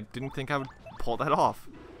flame. I didn't think I would pull that off.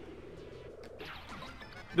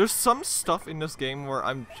 There's some stuff in this game where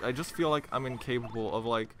I just feel like I'm incapable of,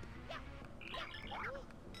 like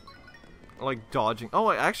dodging. Oh,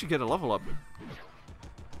 I actually get a level up.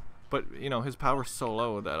 But, you know, his power's so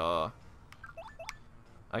low that,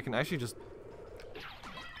 I can actually just...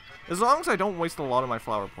 As long as I don't waste a lot of my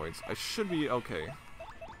flower points, I should be okay.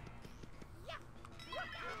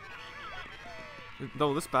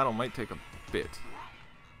 Though this battle might take a bit.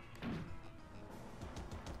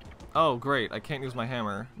 Oh, great. I can't use my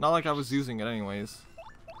hammer. Not like I was using it anyways.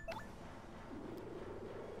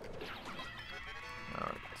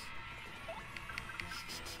 Alright.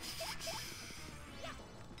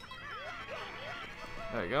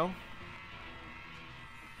 There you go.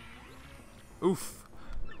 Oof.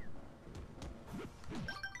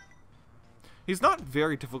 He's not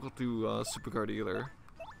very difficult to super guard either.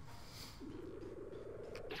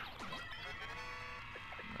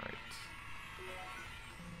 Alright.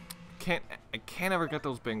 I can't ever get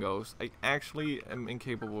those bingos. I actually am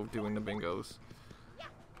incapable of doing the bingos.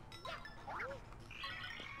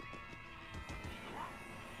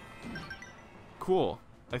 Cool.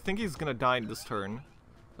 I think he's gonna die this turn,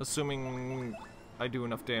 assuming I do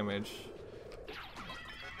enough damage.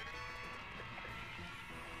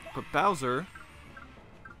 But Bowser,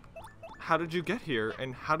 how did you get here?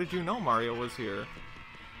 And how did you know Mario was here?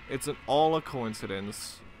 It's all a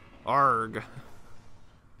coincidence. Arg.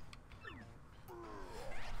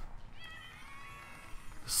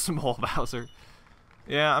 Small Bowser.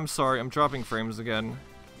 Yeah, I'm sorry. I'm dropping frames again.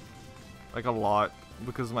 Like a lot.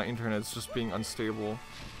 Because my internet's just being unstable.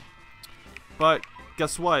 But,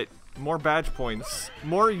 guess what? More badge points.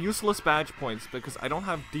 More useless badge points because I don't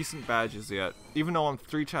have decent badges yet. Even though I'm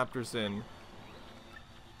 3 chapters in.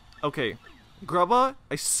 Okay. Grubba,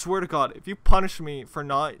 I swear to God, if you punish me for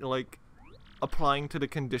not, like, applying to the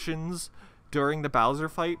conditions during the Bowser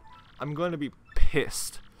fight, I'm going to be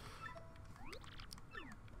pissed.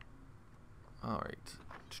 Alright.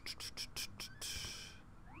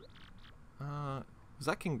 Is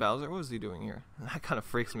that King Bowser? What is he doing here? That kind of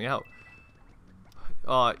freaks me out.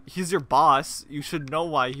 He's your boss. You should know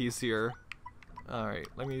why he's here. Alright,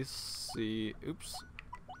 let me see. Oops.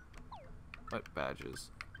 What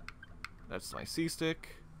badges? That's my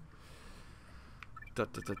C-stick. Da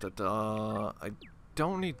da da da da. I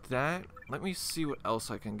don't need that. Let me see what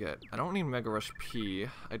else I can get. I don't need Mega Rush P.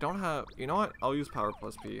 I don't have... You know what? I'll use Power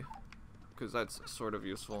Plus P. Because that's sort of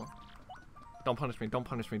useful. Don't punish me, don't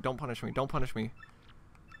punish me, don't punish me, don't punish me.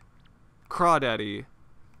 Crawdaddy.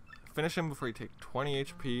 Finish him before you take 20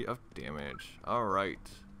 HP of damage. Alright.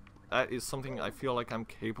 That is something I feel like I'm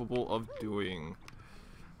capable of doing.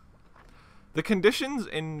 The conditions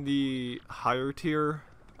in the higher tier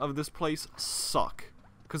of this place suck.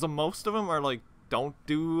 Because most of them are like, don't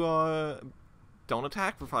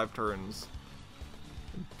attack for 5 turns.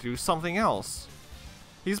 Do something else.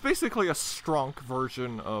 He's basically a strong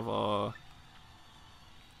version of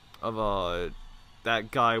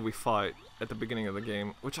that guy we fought at the beginning of the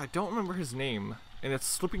game, which I don't remember his name, and it's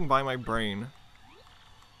slipping by my brain.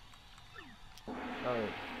 Alright.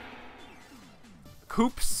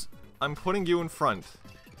 Coops, I'm putting you in front.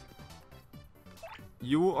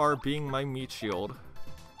 You are being my meat shield.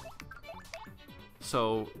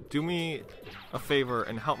 So, do me a favor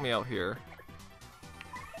and help me out here.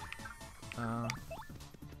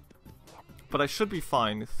 But I should be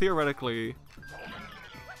fine. Theoretically,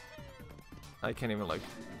 I can't even, like...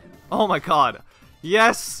 Oh my god!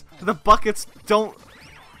 Yes! The buckets don't...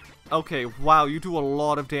 Okay, wow, you do a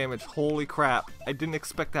lot of damage. Holy crap. I didn't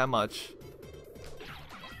expect that much.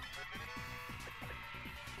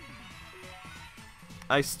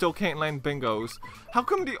 I still can't land bingos. How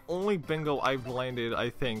come the only bingo I've landed, I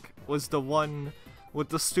think, was the one with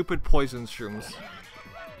the stupid poison shrooms?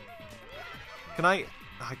 Can I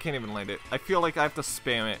can't even land it. I feel like I have to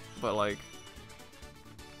spam it, but like...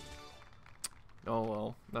 Oh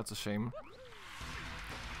well, that's a shame.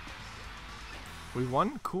 We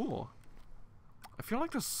won? Cool. I feel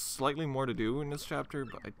like there's slightly more to do in this chapter,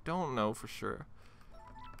 but I don't know for sure.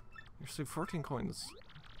 You received 14 coins.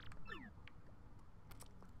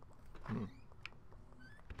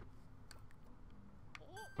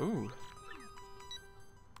 Ooh.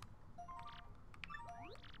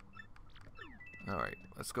 Alright,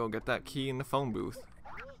 let's go get that key in the phone booth.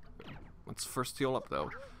 Let's first heal up though.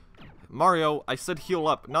 Mario, I said heal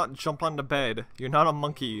up, not jump on the bed. You're not a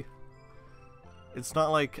monkey. It's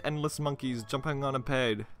not like endless monkeys jumping on a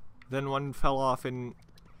bed. Then one fell off and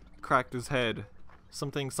cracked his head.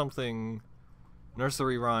 Something something.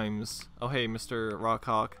 Nursery rhymes. Oh hey, Mr.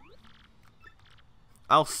 Rockhawk.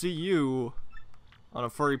 I'll see you on a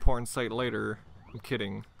furry porn site later. I'm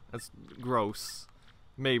kidding. That's gross.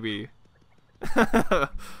 Maybe. I'm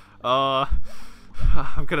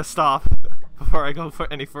gonna stop before I go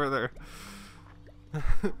for any further.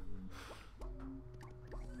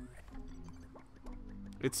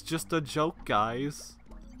 It's just a joke, guys.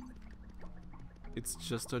 It's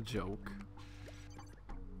just a joke.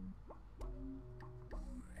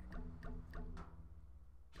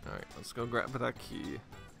 Alright, let's go grab that key.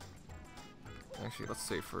 Actually, let's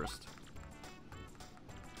save first.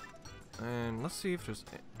 And let's see if there's...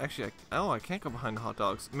 Actually, I can't go behind the hot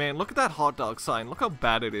dogs. Man, look at that hot dog sign. Look how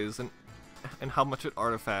bad it is and how much it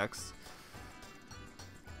artifacts.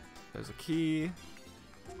 There's a key.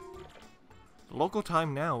 The local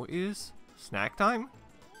time now is snack time?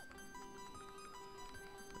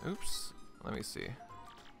 Oops. Let me see.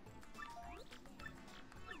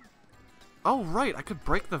 Oh, right. I could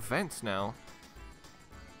break the vents now.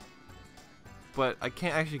 But I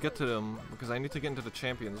can't actually get to them because I need to get into the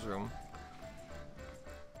champions room.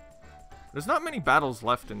 There's not many battles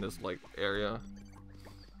left in this, like, area.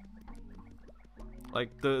 Like,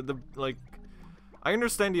 like... I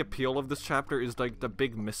understand the appeal of this chapter is, like, the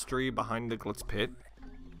big mystery behind the Glitz Pit.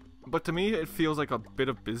 But to me, it feels like a bit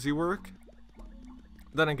of busy work.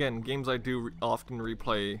 Then again, games I do often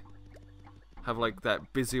replay have, like,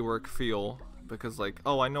 that busy work feel. Because, like,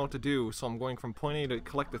 oh, I know what to do, so I'm going from point A to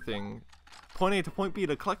collect the thing. Point A to point B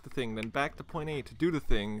to collect the thing, then back to point A to do the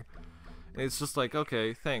thing. And it's just like,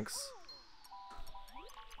 okay, thanks.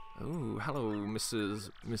 Ooh, hello,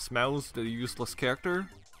 Miss Mouse, the useless character.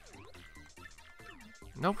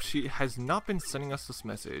 Nope, she has not been sending us this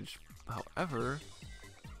message. However,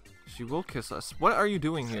 she will kiss us. What are you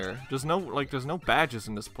doing here? There's no badges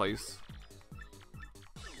in this place.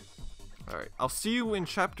 Alright, I'll see you in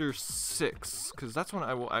chapter 6, because that's when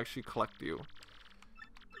I will actually collect you.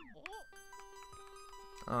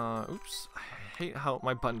 Oops. I hate how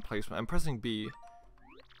my button placement. I'm pressing B.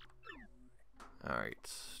 Alright.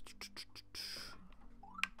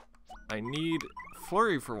 I need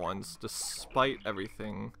Flurry for once, despite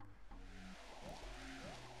everything.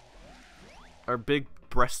 Our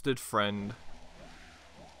big-breasted friend.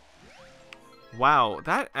 Wow,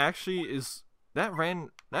 that actually is... That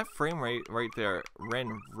frame rate right there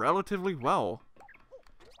ran relatively well.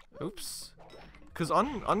 Oops. Because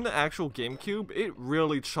on the actual GameCube, it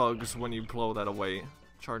really chugs when you blow that away.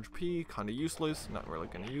 Charge P, kind of useless. Not really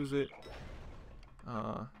going to use it.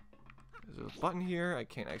 There's a button here. I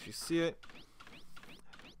can't actually see it.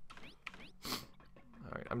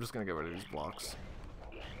 Alright, I'm just going to get rid of these blocks.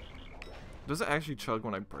 Does it actually chug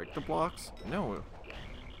when I break the blocks? No.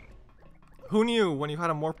 Who knew when you had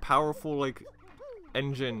a more powerful, like,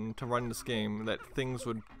 engine to run this game that things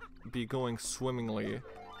would be going swimmingly?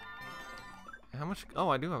 How much? Oh,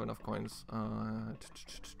 I do have enough coins.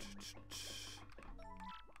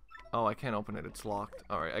 Oh, I can't open it. It's locked.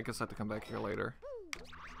 Alright, I guess I have to come back here later.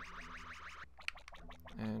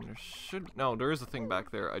 And there should... No, there is a thing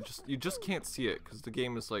back there. You just can't see it because the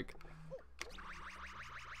game is like...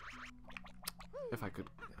 If I could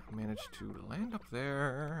manage to land up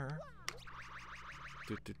there...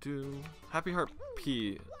 Happy Heart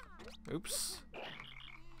P. Oops.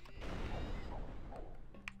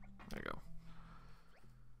 There you go.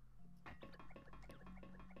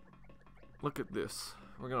 Look at this.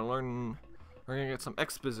 We're gonna get some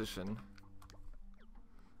exposition.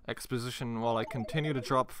 Exposition while I continue to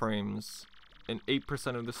drop frames, and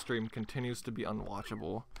 8% of the stream continues to be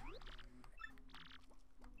unwatchable.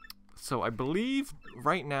 So I believe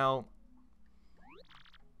right now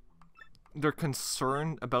they're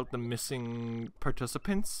concerned about the missing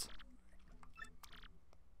participants.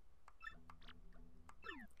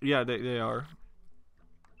 Yeah, they are.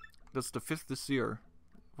 That's the 5th this year.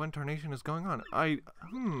 What tarnation is going on? I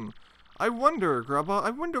wonder, Grubba. I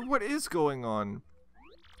wonder what is going on.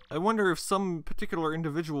 I wonder if some particular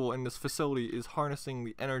individual in this facility is harnessing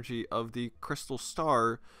the energy of the crystal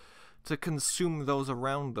star to consume those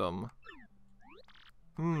around them.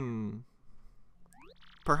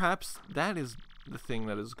 Perhaps that is the thing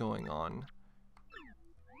that is going on.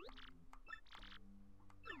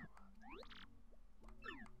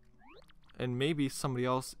 And maybe somebody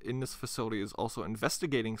else in this facility is also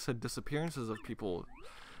investigating said disappearances of people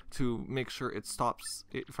to make sure it stops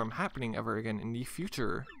it from happening ever again in the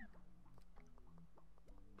future.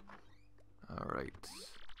 Alright.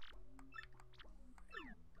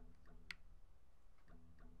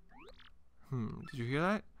 Did you hear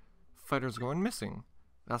that? Fighters going missing.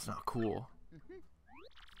 That's not cool.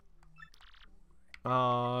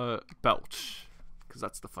 Belch. Because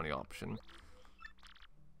that's the funny option.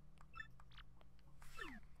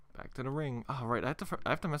 Back to the ring. Oh, right. I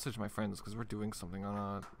have to message my friends because we're doing something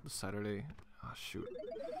on Saturday. Oh, shoot.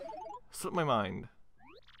 Slipped my mind.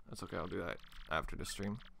 That's okay. I'll do that after the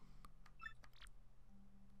stream.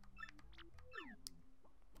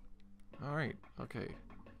 Alright. Okay.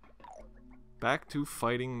 Back to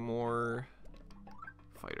fighting more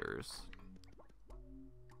fighters.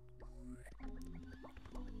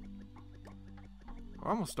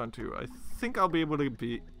 We're almost done too. I think I'll be able to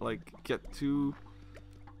get to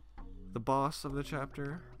the boss of the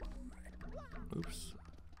chapter. Oops.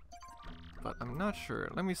 But I'm not sure.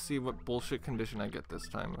 Let me see what bullshit condition I get this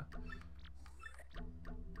time.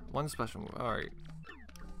 One special move. Alright.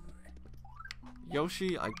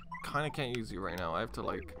 Yoshi, I kind of can't use you right now. I have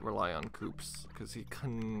to rely on Koops because he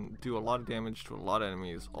can do a lot of damage to a lot of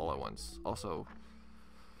enemies all at once. Also,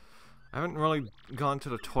 I haven't really gone to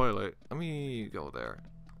the toilet. Let me go there.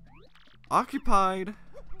 Occupied.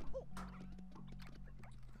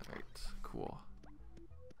 Alright, cool.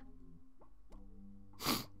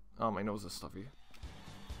 Oh, my nose is stuffy.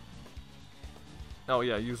 Oh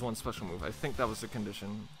yeah, use one special move. I think that was the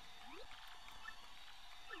condition.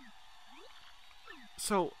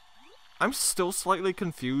 So, I'm still slightly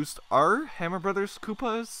confused. Are Hammer Brothers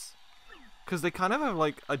Koopas? Because they kind of have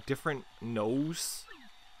a different nose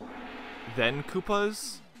than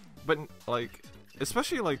Koopas. But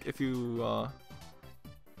especially if you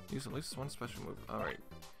use at least one special move. Alright.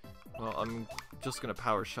 Well, I'm just gonna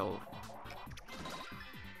power shell.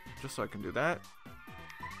 Just so I can do that.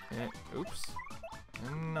 And, oops.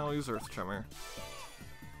 And I'll use Earth Tremor.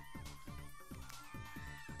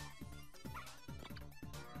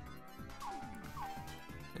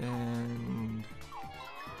 And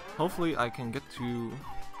hopefully I can get to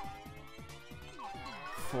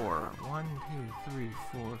 4. 1, 2, 3,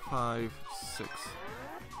 4, 5, 6.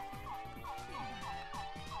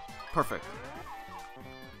 Perfect.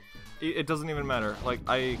 It doesn't even matter.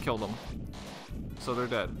 I killed them. So they're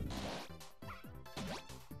dead.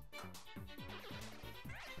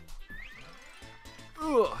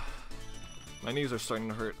 Ugh. My knees are starting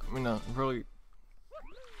to hurt. I'm in a really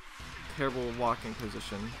terrible walking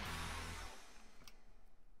position.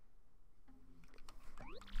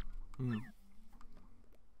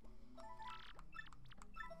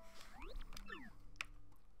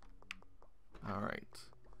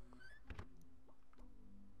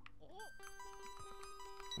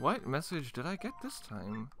 What message did I get this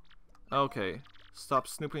time? Okay. Stop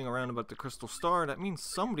snooping around about the crystal star. That means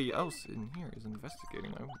somebody else in here is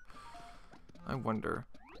investigating. I wonder.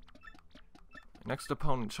 Next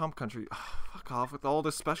opponent, Chomp Country. Ugh, fuck off with all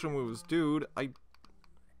the special moves, dude.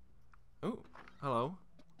 Oh, hello.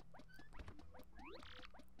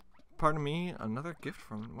 Pardon me, another gift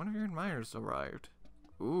from one of your admirers arrived.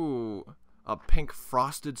 Ooh, a pink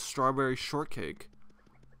frosted strawberry shortcake.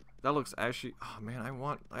 That looks actually. Oh man,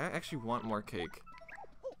 I actually want more cake.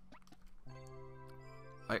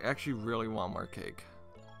 I actually really want more cake.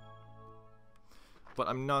 But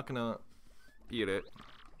I'm not gonna eat it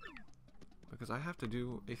because I have to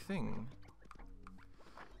do a thing.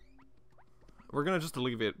 We're gonna just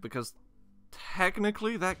leave it because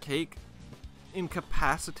technically that cake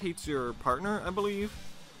incapacitates your partner, I believe.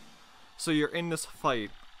 So you're in this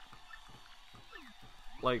fight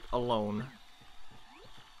like alone.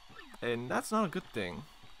 And that's not a good thing.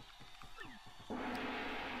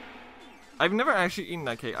 I've never actually eaten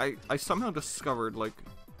that cake. I somehow discovered, like...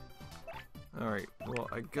 Alright, well,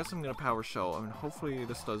 I guess I'm gonna power shell. I mean, hopefully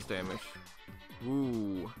this does damage.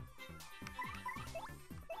 Ooh.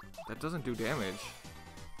 That doesn't do damage.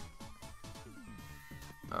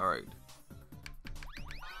 Alright.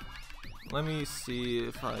 Let me see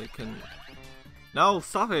if I can... No,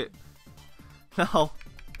 stop it! No!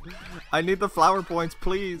 I need the flower points,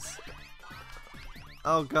 please!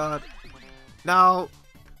 Oh god. No!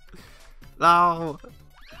 No!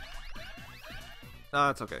 No,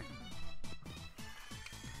 it's okay.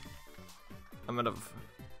 I'm out of...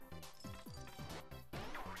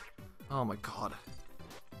 Oh my god.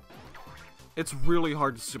 It's really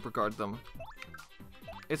hard to super guard them.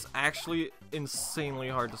 It's actually insanely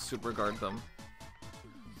hard to super guard them.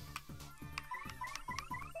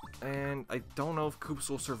 And I don't know if Koops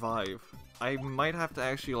will survive. I might have to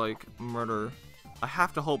actually, like, murder. I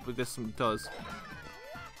have to hope that this does.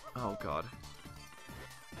 Oh god.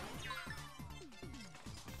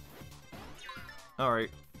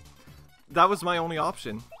 Alright. That was my only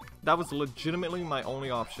option. That was legitimately my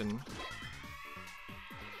only option.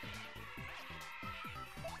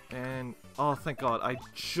 And, oh thank god, I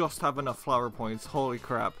just have enough flower points. Holy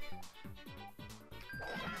crap.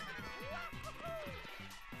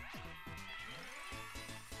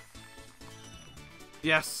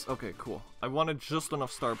 Yes! Okay, cool. I wanted just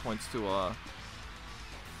enough star points to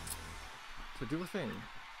do a thing.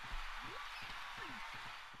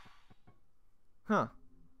 Huh.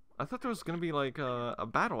 I thought there was gonna be like a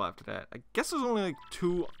battle after that. I guess there's only like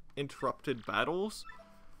 2 interrupted battles.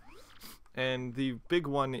 And the big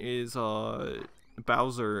one is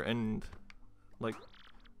Bowser and like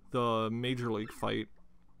the Major League fight.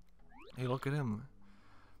 Hey, look at him.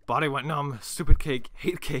 Body went numb. Stupid cake.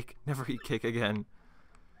 Hate cake. Never eat cake again.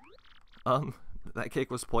 That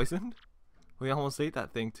cake was poisoned? We almost ate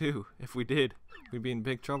that thing too. If we did, we'd be in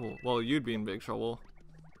big trouble. Well, you'd be in big trouble.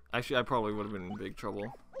 Actually, I probably would have been in big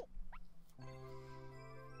trouble.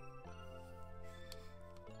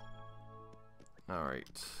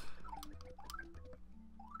 Alright.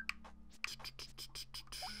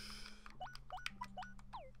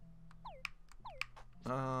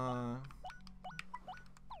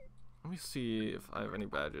 Let me see if I have any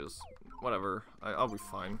badges. Whatever. I'll be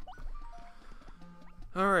fine.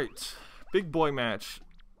 Alright. Big boy match.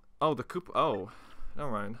 Oh, the Coop. Oh.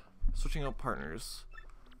 Never mind. Switching out partners.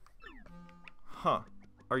 Huh.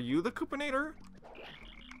 Are you the Coopinator?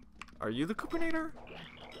 Are you the Coopinator?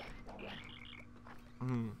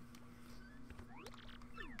 Hmm.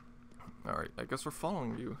 Alright, I guess we're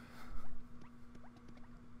following you.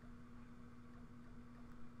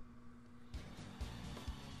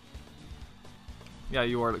 Yeah,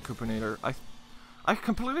 you are the Coopinator. I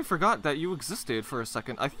completely forgot that you existed for a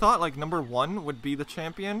second. I thought like number 1 would be the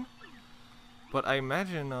champion, but I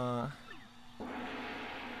imagine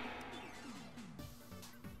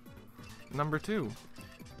number 2.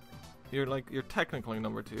 You're technically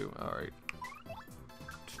number 2. All right.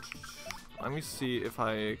 Let me see if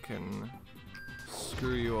I can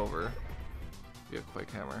screw you over via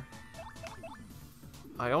Quake Hammer.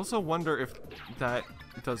 I also wonder if that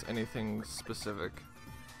does anything specific.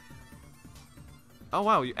 Oh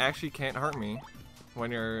wow, you actually can't hurt me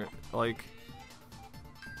when you're, like,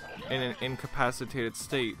 in an incapacitated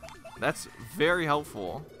state. That's very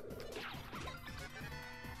helpful.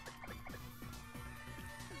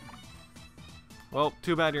 Well,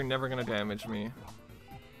 too bad you're never gonna damage me.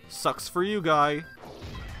 Sucks for you, guy.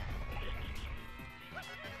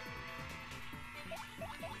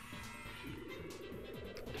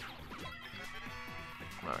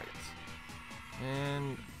 Alright.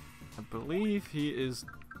 And I believe he is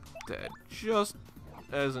dead. Just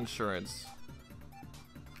as insurance.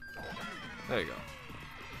 There you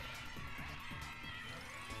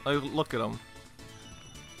go. Look at him.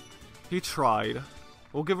 He tried.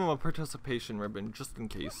 We'll give him a participation ribbon just in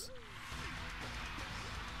case.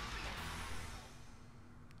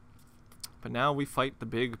 But now we fight the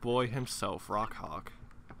big boy himself, Rock Hawk.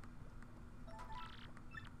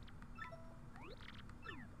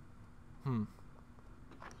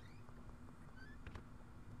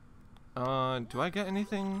 Do I get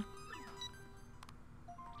anything?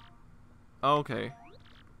 Oh, okay.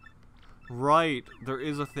 Right, there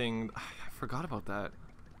is a thing. I forgot about that.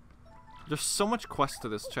 There's so much quest to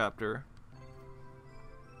this chapter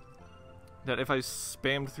that if I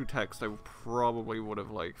spammed through text, I probably would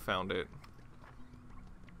have, like, found it.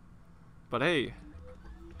 But hey,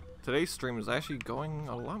 today's stream is actually going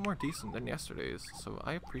a lot more decent than yesterday's, so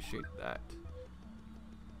I appreciate that.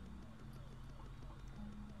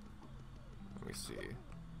 Let me see.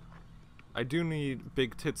 I do need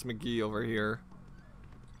Big Tits McGee over here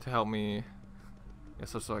to help me.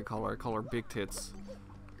 Yes, that's what I call her. I call her Big Tits.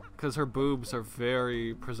 Because her boobs are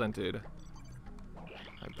very presented.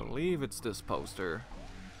 I believe it's this poster.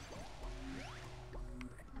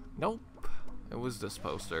 Nope. It was this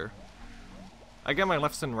poster. I get my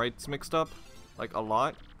lefts and rights mixed up. Like, a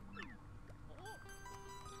lot.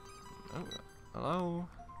 Oh, hello.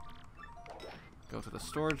 Go to the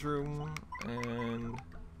storage room, and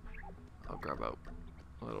I'll grab out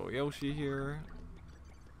a little Yoshi here.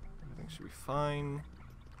 Everything should be fine.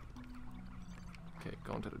 Okay,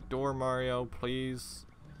 go into the door, Mario, please.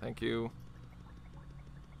 Thank you.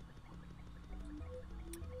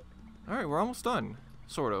 Alright, we're almost done.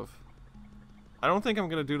 Sort of. I don't think I'm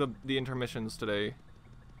gonna do the intermissions today.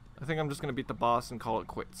 I think I'm just gonna beat the boss and call it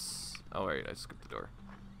quits. Oh, wait, I skipped the door.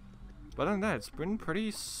 But other than that, it's been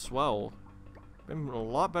pretty swell. Been a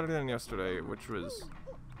lot better than yesterday, which was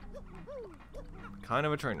kind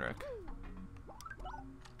of a train wreck.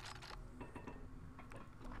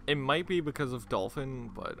 It might be because of Dolphin,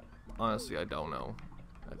 but honestly, I don't know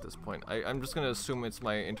at this point. I'm just gonna assume it's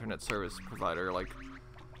my internet service provider, like,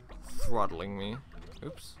 throttling me.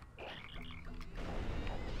 Oops.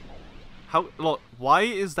 How? Look, why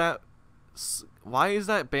is that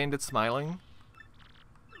bandit smiling?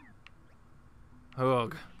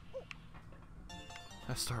 Ugh.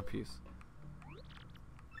 A star piece.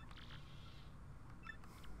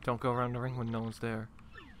 Don't go around the ring when no one's there.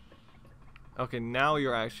 Okay, now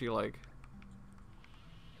you're actually, like,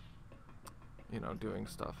 you know, doing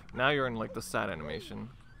stuff. Now you're in, like, the sad animation.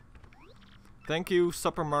 Thank you,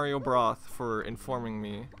 Super Mario Broth, for informing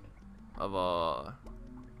me of,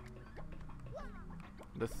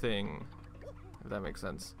 the thing, if that makes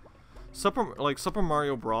sense. Super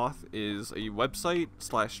Mario Broth is a website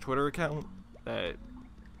 / Twitter account that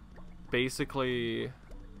basically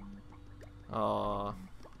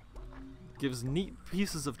gives neat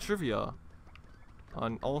pieces of trivia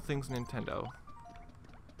on all things Nintendo.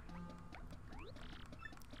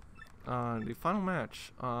 The final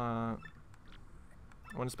match.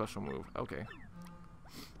 One special move. Okay.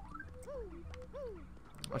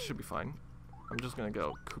 I should be fine. I'm just gonna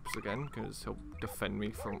go Koops again, because he'll defend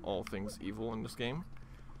me from all things evil in this game.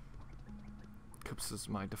 Koops is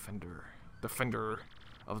my defender. Defender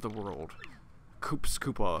of the world. Koops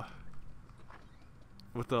Koopa.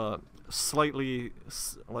 With a slightly,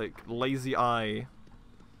 like, lazy eye.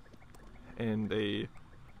 And a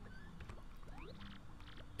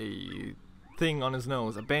thing on his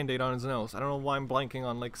nose. A band-aid on his nose. I don't know why I'm blanking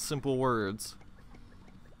on, like, simple words.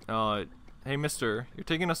 Hey, mister, you're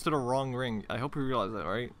taking us to the wrong ring. I hope you realize that,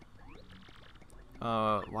 right?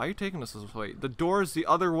 Why are you taking us this way? The door's the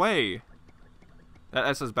other way!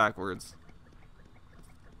 That says backwards.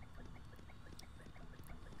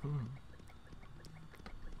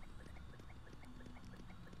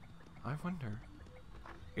 I wonder.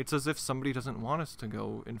 It's as if somebody doesn't want us to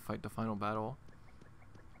go and fight the final battle.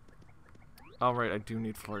 Alright, I do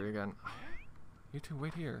need Flurry again. You two,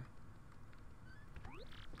 wait here.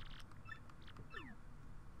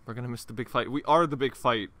 We're gonna miss the big fight. We are the big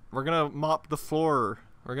fight. We're gonna mop the floor.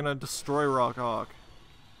 We're gonna destroy Rock Hawk.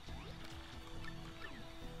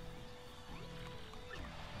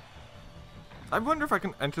 I wonder if I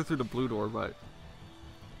can enter through the blue door, but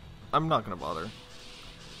I'm not gonna bother.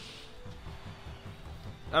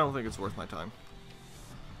 I don't think it's worth my time.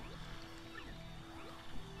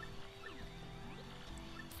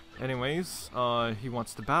 Anyways, he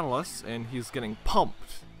wants to battle us, and he's getting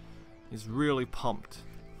pumped. He's really pumped.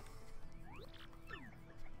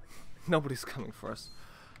 Nobody's coming for us.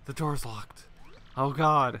 The door's locked. Oh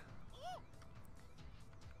god.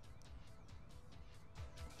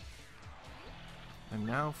 And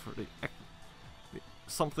now for the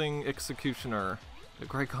something executioner, the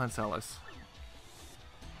Greg Gonzalez.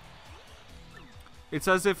 It's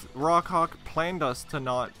as if Rockhawk planned us to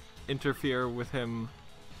not interfere with him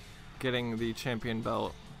getting the champion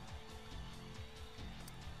belt.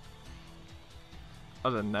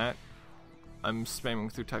 Other than that, I'm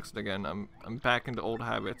spamming through text again. I'm back into old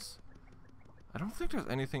habits. I don't think there's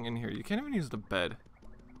anything in here. You can't even use the bed.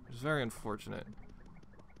 It's very unfortunate.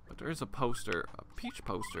 But there is a poster, a Peach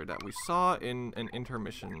poster that we saw in an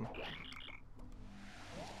intermission.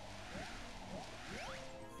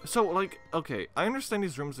 So, like, okay, I understand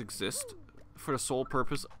these rooms exist for the sole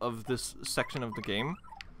purpose of this section of the game.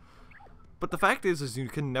 But the fact is you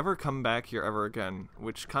can never come back here ever again,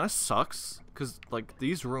 which kind of sucks, because, like,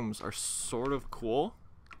 these rooms are sort of cool.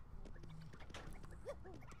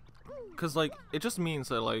 Because, like, it just means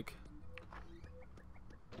that, like...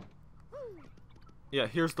 Yeah,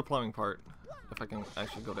 here's the plumbing part, if I can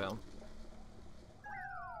actually go down.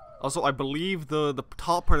 Also, I believe the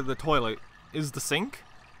top part of the toilet is the sink,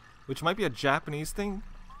 which might be a Japanese thing.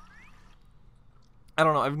 I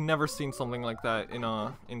don't know, I've never seen something like that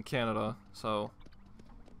in Canada, so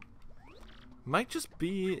might just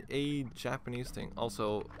be a Japanese thing.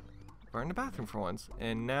 Also, we're in the bathroom for once,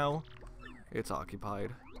 and now it's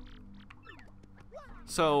occupied.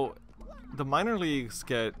 So the minor leagues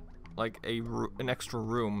get like an extra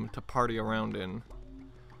room to party around in,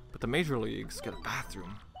 but the major leagues get a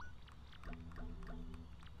bathroom.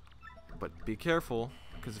 But be careful,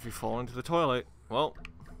 because if you fall into the toilet, well,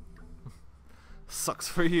 sucks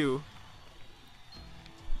for you.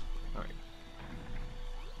 Alright.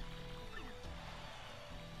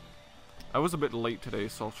 I was a bit late today,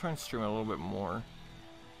 so I'll try and stream a little bit more.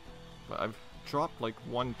 But I've dropped like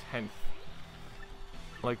 1/10.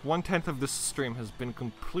 Like 1/10 of this stream has been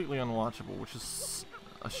completely unwatchable, which is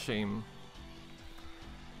a shame.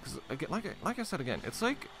 Because like I said again, it's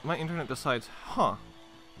like my internet decides, huh?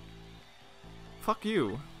 Fuck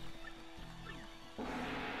you.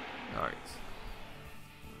 Alright.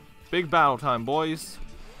 Big battle time, boys.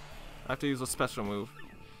 I have to use a special move.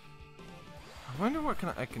 I wonder what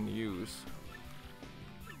I can use.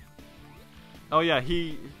 Oh yeah,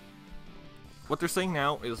 what they're saying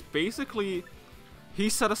now is basically he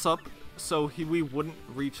set us up so we wouldn't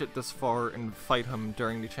reach it this far and fight him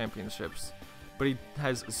during the championships. But he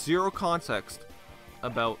has zero context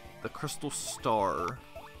about the Crystal Star.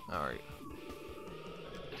 Alright.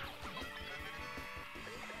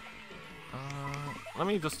 Let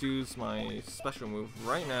me just use my special move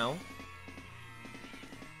right now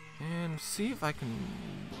and see if I can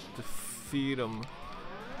defeat him.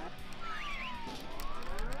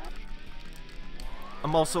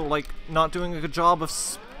 I'm also, like, not doing a good job of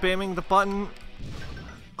spamming the button.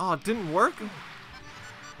 Oh, it didn't work?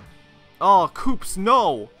 Oh, Coops,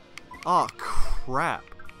 no! Oh, crap.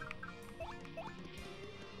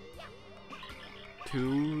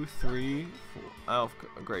 2, 3, 4. Oh,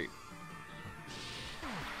 great.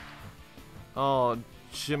 Oh,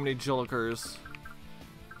 Jiminy Jillikers.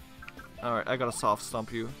 Alright, I gotta soft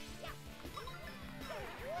stomp you.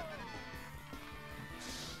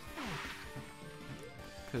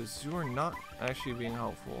 Because you are not actually being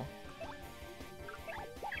helpful.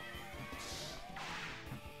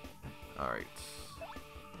 Alright.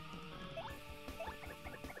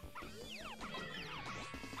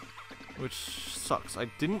 Which sucks.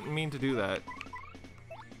 I didn't mean to do that.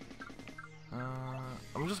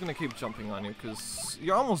 I'm just gonna keep jumping on you because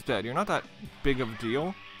you're almost dead. You're not that big of a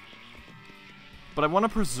deal. But I want to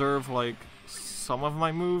preserve, like, some of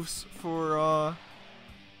my moves for, I'm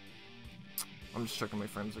just checking my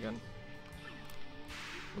frames again.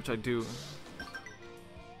 Which I do.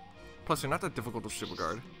 Plus, you're not that difficult to super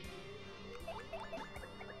guard.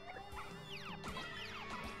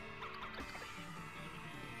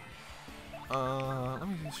 Let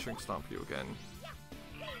me shrink stomp you again.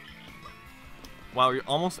 Wow, you're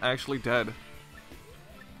almost actually dead.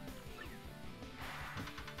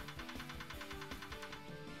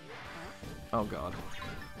 Oh god.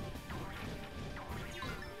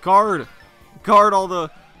 Guard! Guard all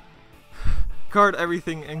the... Guard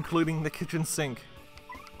everything, including the kitchen sink.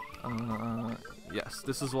 Yes,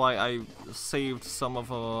 this is why I saved some of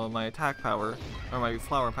my attack power, or my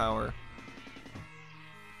flower power.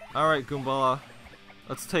 Alright, Goombala.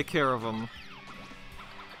 Let's take care of him.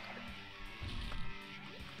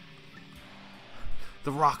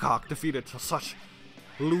 The Rockhawk defeated to such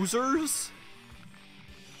losers?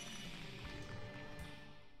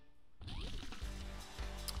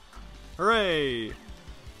 Hooray!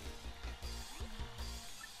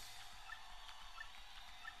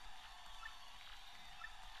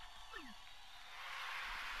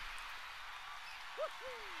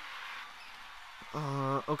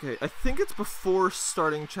 Okay, I think it's before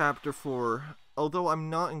starting chapter 4. Although I'm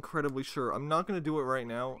not incredibly sure. I'm not gonna do it right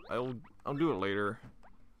now. I'll do it later.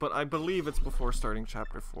 But I believe it's before starting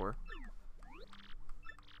chapter 4.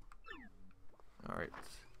 Alright.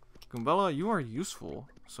 Goombella, you are useful,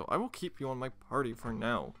 so I will keep you on my party for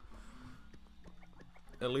now.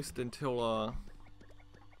 At least until a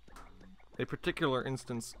particular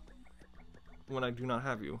instance when I do not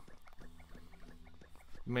have you.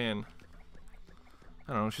 Man.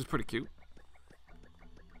 I don't know, she's pretty cute.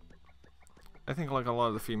 I think like a lot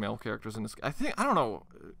of the female characters in this, I don't know.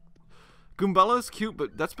 Goombella is cute,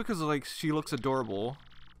 but that's because like she looks adorable.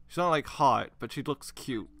 She's not like hot, but she looks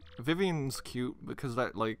cute. Vivian's cute because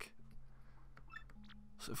that like,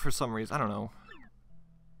 for some reason, I don't know.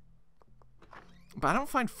 But I don't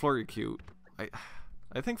find Flurry cute.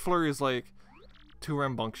 I think Flurry is like too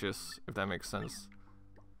rambunctious, if that makes sense.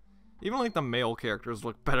 Even like the male characters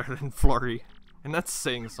look better than Flurry, and that's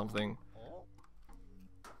saying something.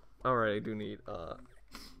 Alright, I do need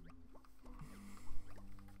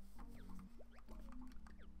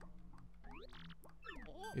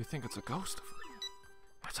You think it's a ghost?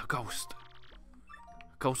 It's a ghost.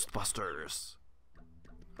 Ghostbusters.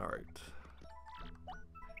 Alright.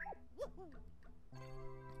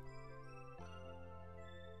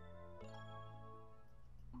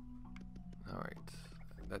 Alright.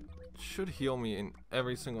 That should heal me in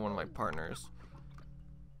every single one of my partners.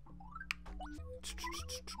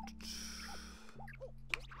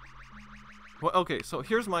 Well, okay, so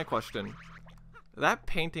here's my question. That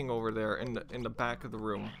painting over there in the back of the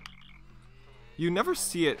room, you never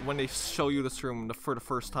see it when they show you this room for the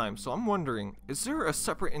first time. So I'm wondering, is there a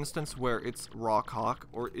separate instance where it's Rock Hawk,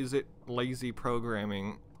 or is it lazy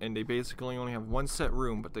programming and they basically only have one set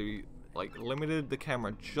room, but they like limited the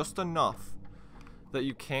camera just enough that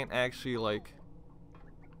you can't actually like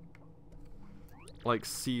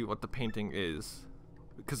see what the painting is?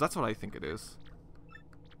 Because that's what I think it is.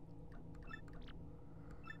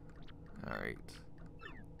 Alright.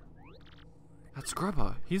 That's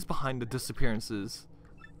Grubba. He's behind the disappearances.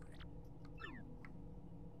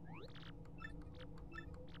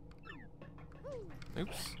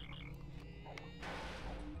 Oops.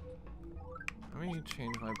 Let me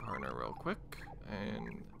change my partner real quick,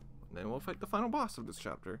 and then we'll fight the final boss of this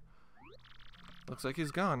chapter. Looks like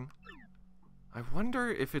he's gone. I wonder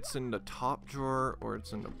if it's in the top drawer or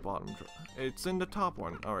it's in the bottom drawer. It's in the top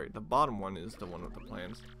one. Alright, the bottom one is the one with the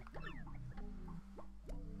plans.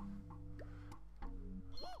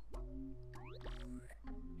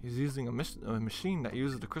 He's using a machine that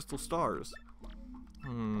uses the crystal stars.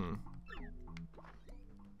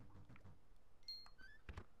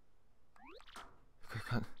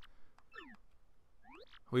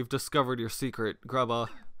 We've discovered your secret, Grubba.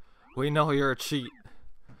 We know you're a cheat.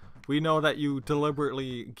 We know that you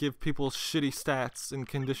deliberately give people shitty stats and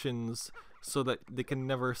conditions so that they can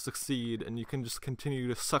never succeed, and you can just continue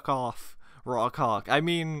to suck off Rock Hawk. I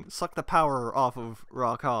mean, suck the power off of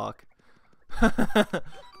Rock Hawk.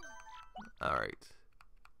 Alright.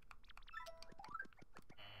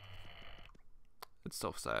 It's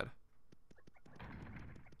so sad.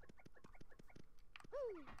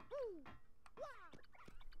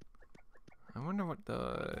 I wonder what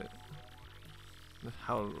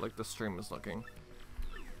how like the stream is looking.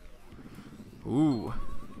 Ooh.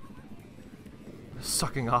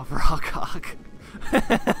 Sucking off Rock Hawk.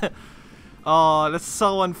 Oh, that's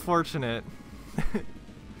so unfortunate.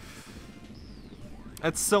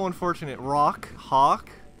 That's so unfortunate. Rock Hawk?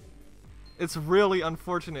 It's really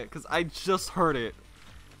unfortunate because I just heard it.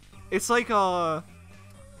 It's like what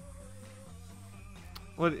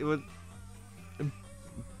it would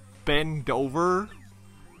bend over.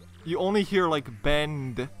 You only hear like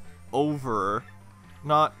bend over,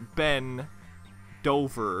 not Ben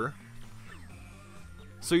Dover.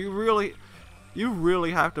 So you really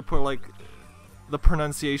have to put like the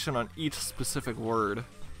pronunciation on each specific word.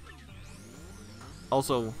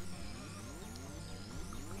 Also,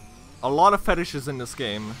 a lot of fetishes in this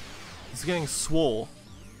game. He's getting swole.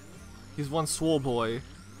 He's one swole boy.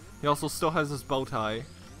 He also still has his bow tie.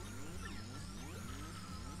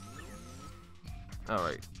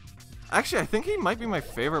 Alright. Actually, I think he might be my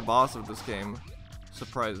favorite boss of this game.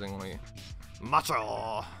 Surprisingly.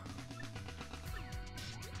 Macho!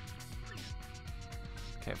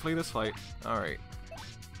 Can't flee this fight. Alright.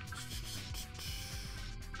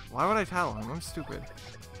 Why would I tell him? I'm stupid.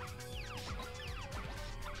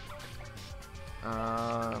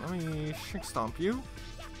 Let me shrink stomp you.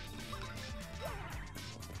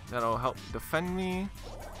 That'll help defend me.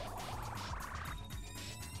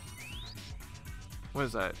 What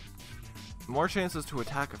is that? More chances to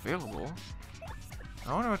attack available.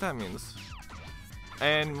 I wonder what that means.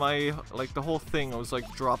 And my, like, the whole thing was like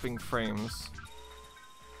dropping frames.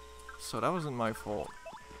 So that wasn't my fault.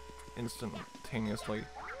 Instantaneously.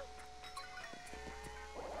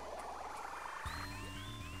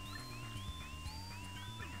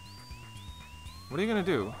 What are you gonna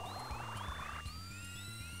do?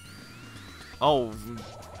 Oh,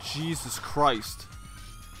 Jesus Christ.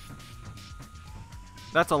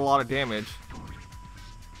 That's a lot of damage.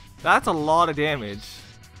 That's a lot of damage.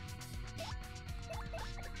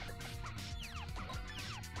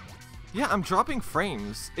 Yeah, I'm dropping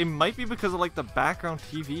frames. It might be because of like the background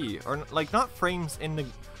TV, or like not frames in the,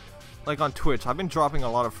 like on Twitch. I've been dropping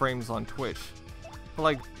a lot of frames on Twitch, but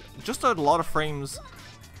like just a lot of frames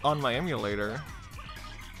on my emulator.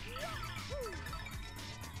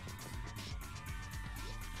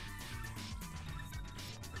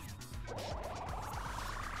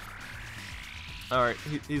 Alright,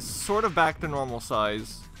 he's sort of back to normal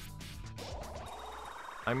size.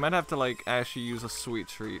 I might have to, like, actually use a sweet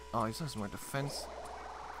treat. Oh, he has more defense.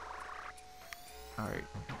 Alright.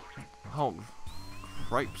 Oh,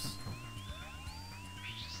 cripes.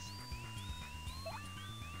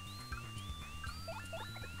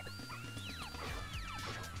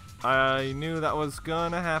 I knew that was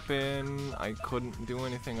gonna happen. I couldn't do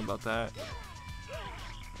anything about that.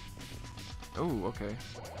 Oh, okay.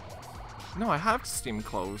 No, I have Steam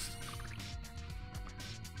closed.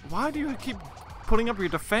 Why do you keep putting up your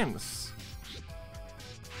defense?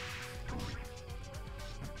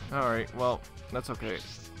 Alright, well, that's okay.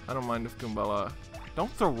 I don't mind if Goombella...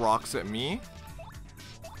 Don't throw rocks at me!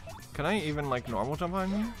 Can I even, like, normal jump on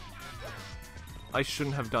you? I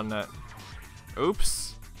shouldn't have done that.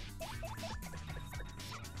 Oops!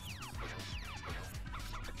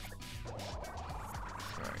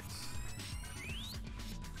 Alright.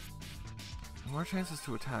 More chances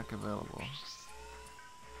to attack available.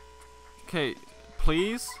 Okay,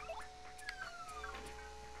 please?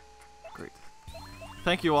 Great.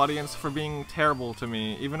 Thank you, audience, for being terrible to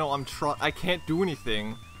me, even though I can't do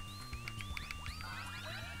anything.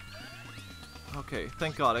 Okay,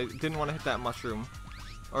 thank God. I didn't want to hit that mushroom.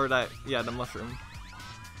 Or that, yeah, the mushroom.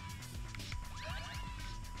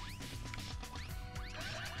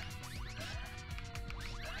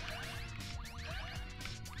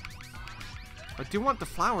 I do want the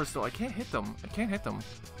flowers, though. I can't hit them. I can't hit them.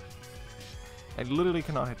 I literally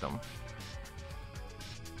cannot hit them.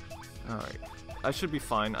 Alright. I should be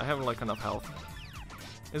fine. I have, like, enough health.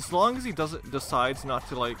 As long as he decides not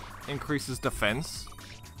to, like, increase his defense.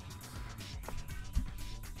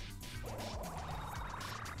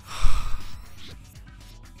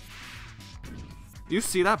 You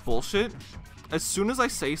see that bullshit? As soon as I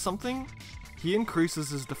say something, he increases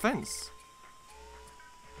his defense.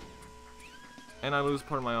 And I lose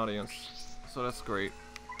part of my audience. So that's great.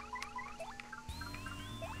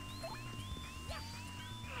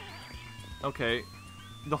 Okay.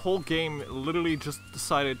 The whole game literally just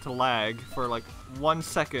decided to lag for like 1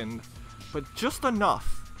 second. But just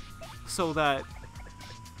enough so that...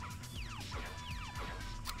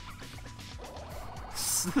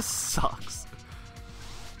 This sucks.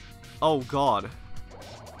 Oh God.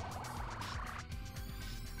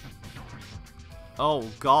 Oh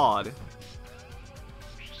God.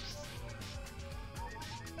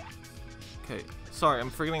 Okay, sorry, I'm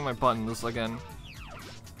forgetting my buttons again.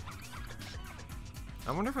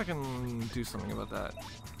 I wonder if I can do something about that.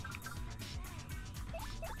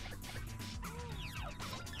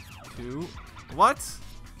 2. What?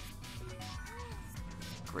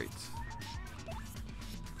 Great.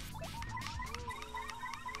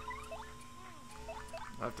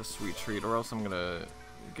 I have to sweet treat, or else I'm gonna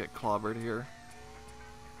get clobbered here.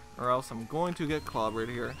 Or else I'm going to get clobbered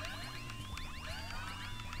here.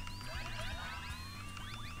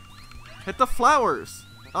 Hit the flowers!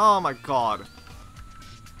 Oh my God.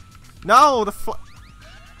 No, the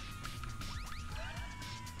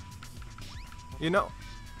you know.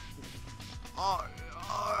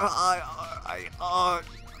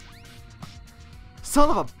 Son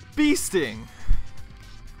of a bee sting!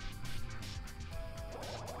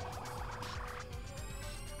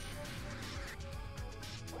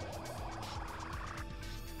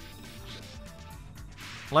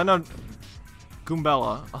 Land on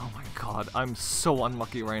Goombella. Oh my God, I'm so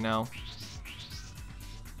unlucky right now.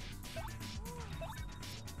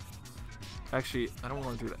 Actually, I don't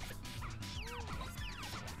want to do that.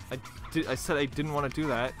 I said I didn't want to do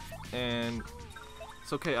that, and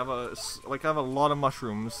it's okay. I have a lot of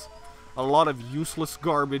mushrooms, a lot of useless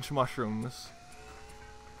garbage mushrooms.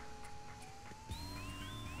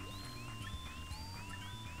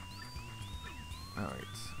 All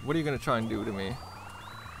right, what are you gonna try and do to me?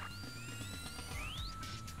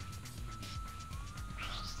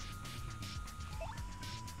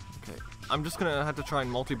 I'm just gonna have to try and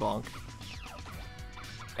multi-bonk.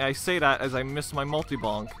 And I say that as I miss my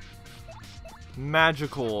multi-bonk.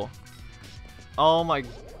 Magical. Oh my...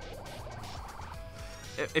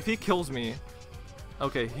 If he kills me...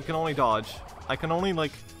 Okay, he can only dodge. I can only,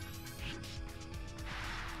 like...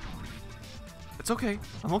 It's okay.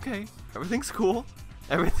 I'm okay. Everything's cool.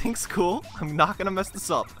 Everything's cool. I'm not gonna mess this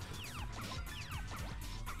up.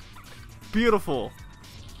 Beautiful.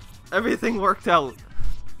 Everything worked out.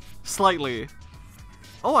 Slightly.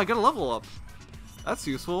 Oh, I got a level up. That's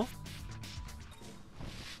useful.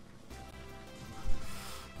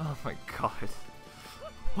 Oh my god.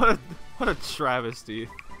 What a travesty.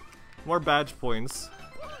 More badge points.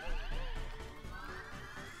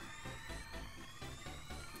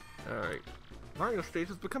 Alright. Mario stage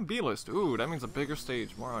has become B-list. Ooh, that means a bigger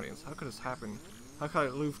stage, more audience. How could this happen? How could I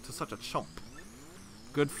lose to such a chump?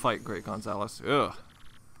 Good fight, Great Gonzalez. Ugh.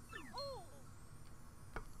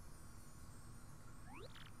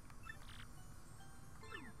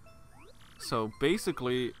 So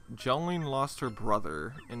basically, Jolene lost her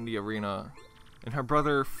brother in the arena, and her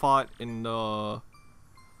brother fought in the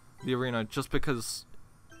arena just because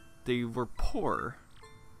they were poor.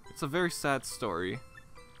 It's a very sad story.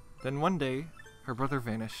 Then one day, her brother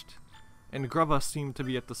vanished, and Grubba seemed to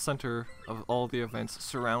be at the center of all the events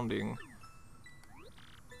surrounding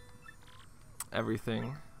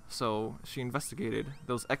everything. So she investigated.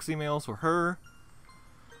 Those X emails were her,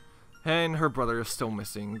 and her brother is still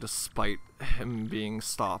missing despite him being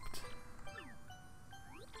stopped.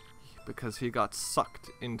 Because he got sucked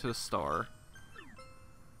into the star.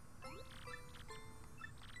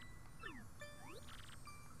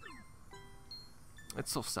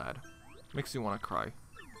 It's so sad. Makes you want to cry.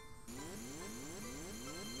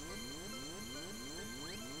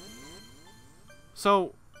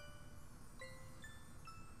 So,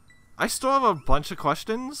 I still have a bunch of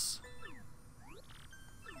questions.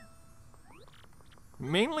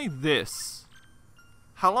 Mainly this.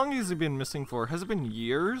 How long has he been missing for? Has it been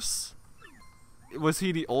years? Was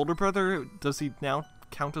he the older brother? Does he now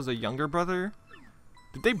count as a younger brother?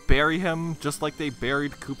 Did they bury him just like they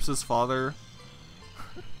buried Koops' father?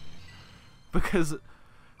 Because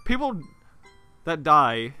people that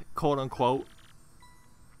die, quote unquote,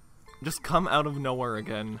 just come out of nowhere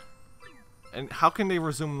again. And how can they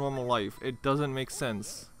resume normal life? It doesn't make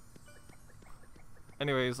sense.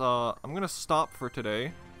 Anyways, I'm gonna stop for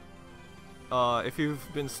today. If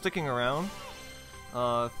you've been sticking around,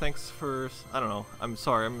 thanks for... I don't know. I'm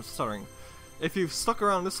sorry, I'm stuttering. If you've stuck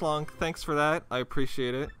around this long, thanks for that. I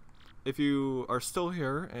appreciate it. If you are still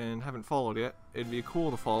here and haven't followed yet, it'd be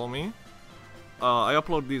cool to follow me. I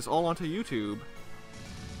upload these all onto YouTube.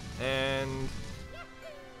 And...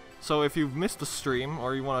 so if you've missed a stream,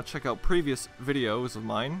 or you want to check out previous videos of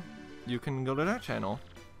mine, you can go to that channel.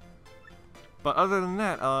 But other than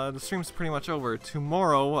that, the stream's pretty much over.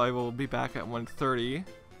 Tomorrow I will be back at 1:30.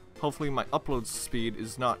 Hopefully my upload speed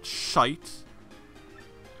is not shite,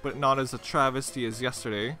 but not as a travesty as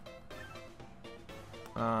yesterday.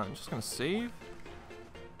 I'm just gonna save.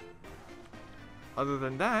 Other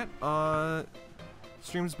than that,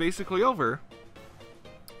 stream's basically over.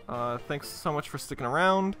 Thanks so much for sticking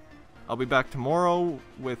around. I'll be back tomorrow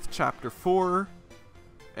with Chapter 4,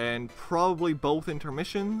 and probably both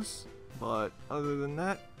intermissions. But other than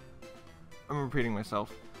that, I'm repeating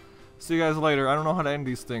myself. See you guys later. I don't know how to end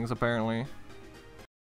these things, apparently.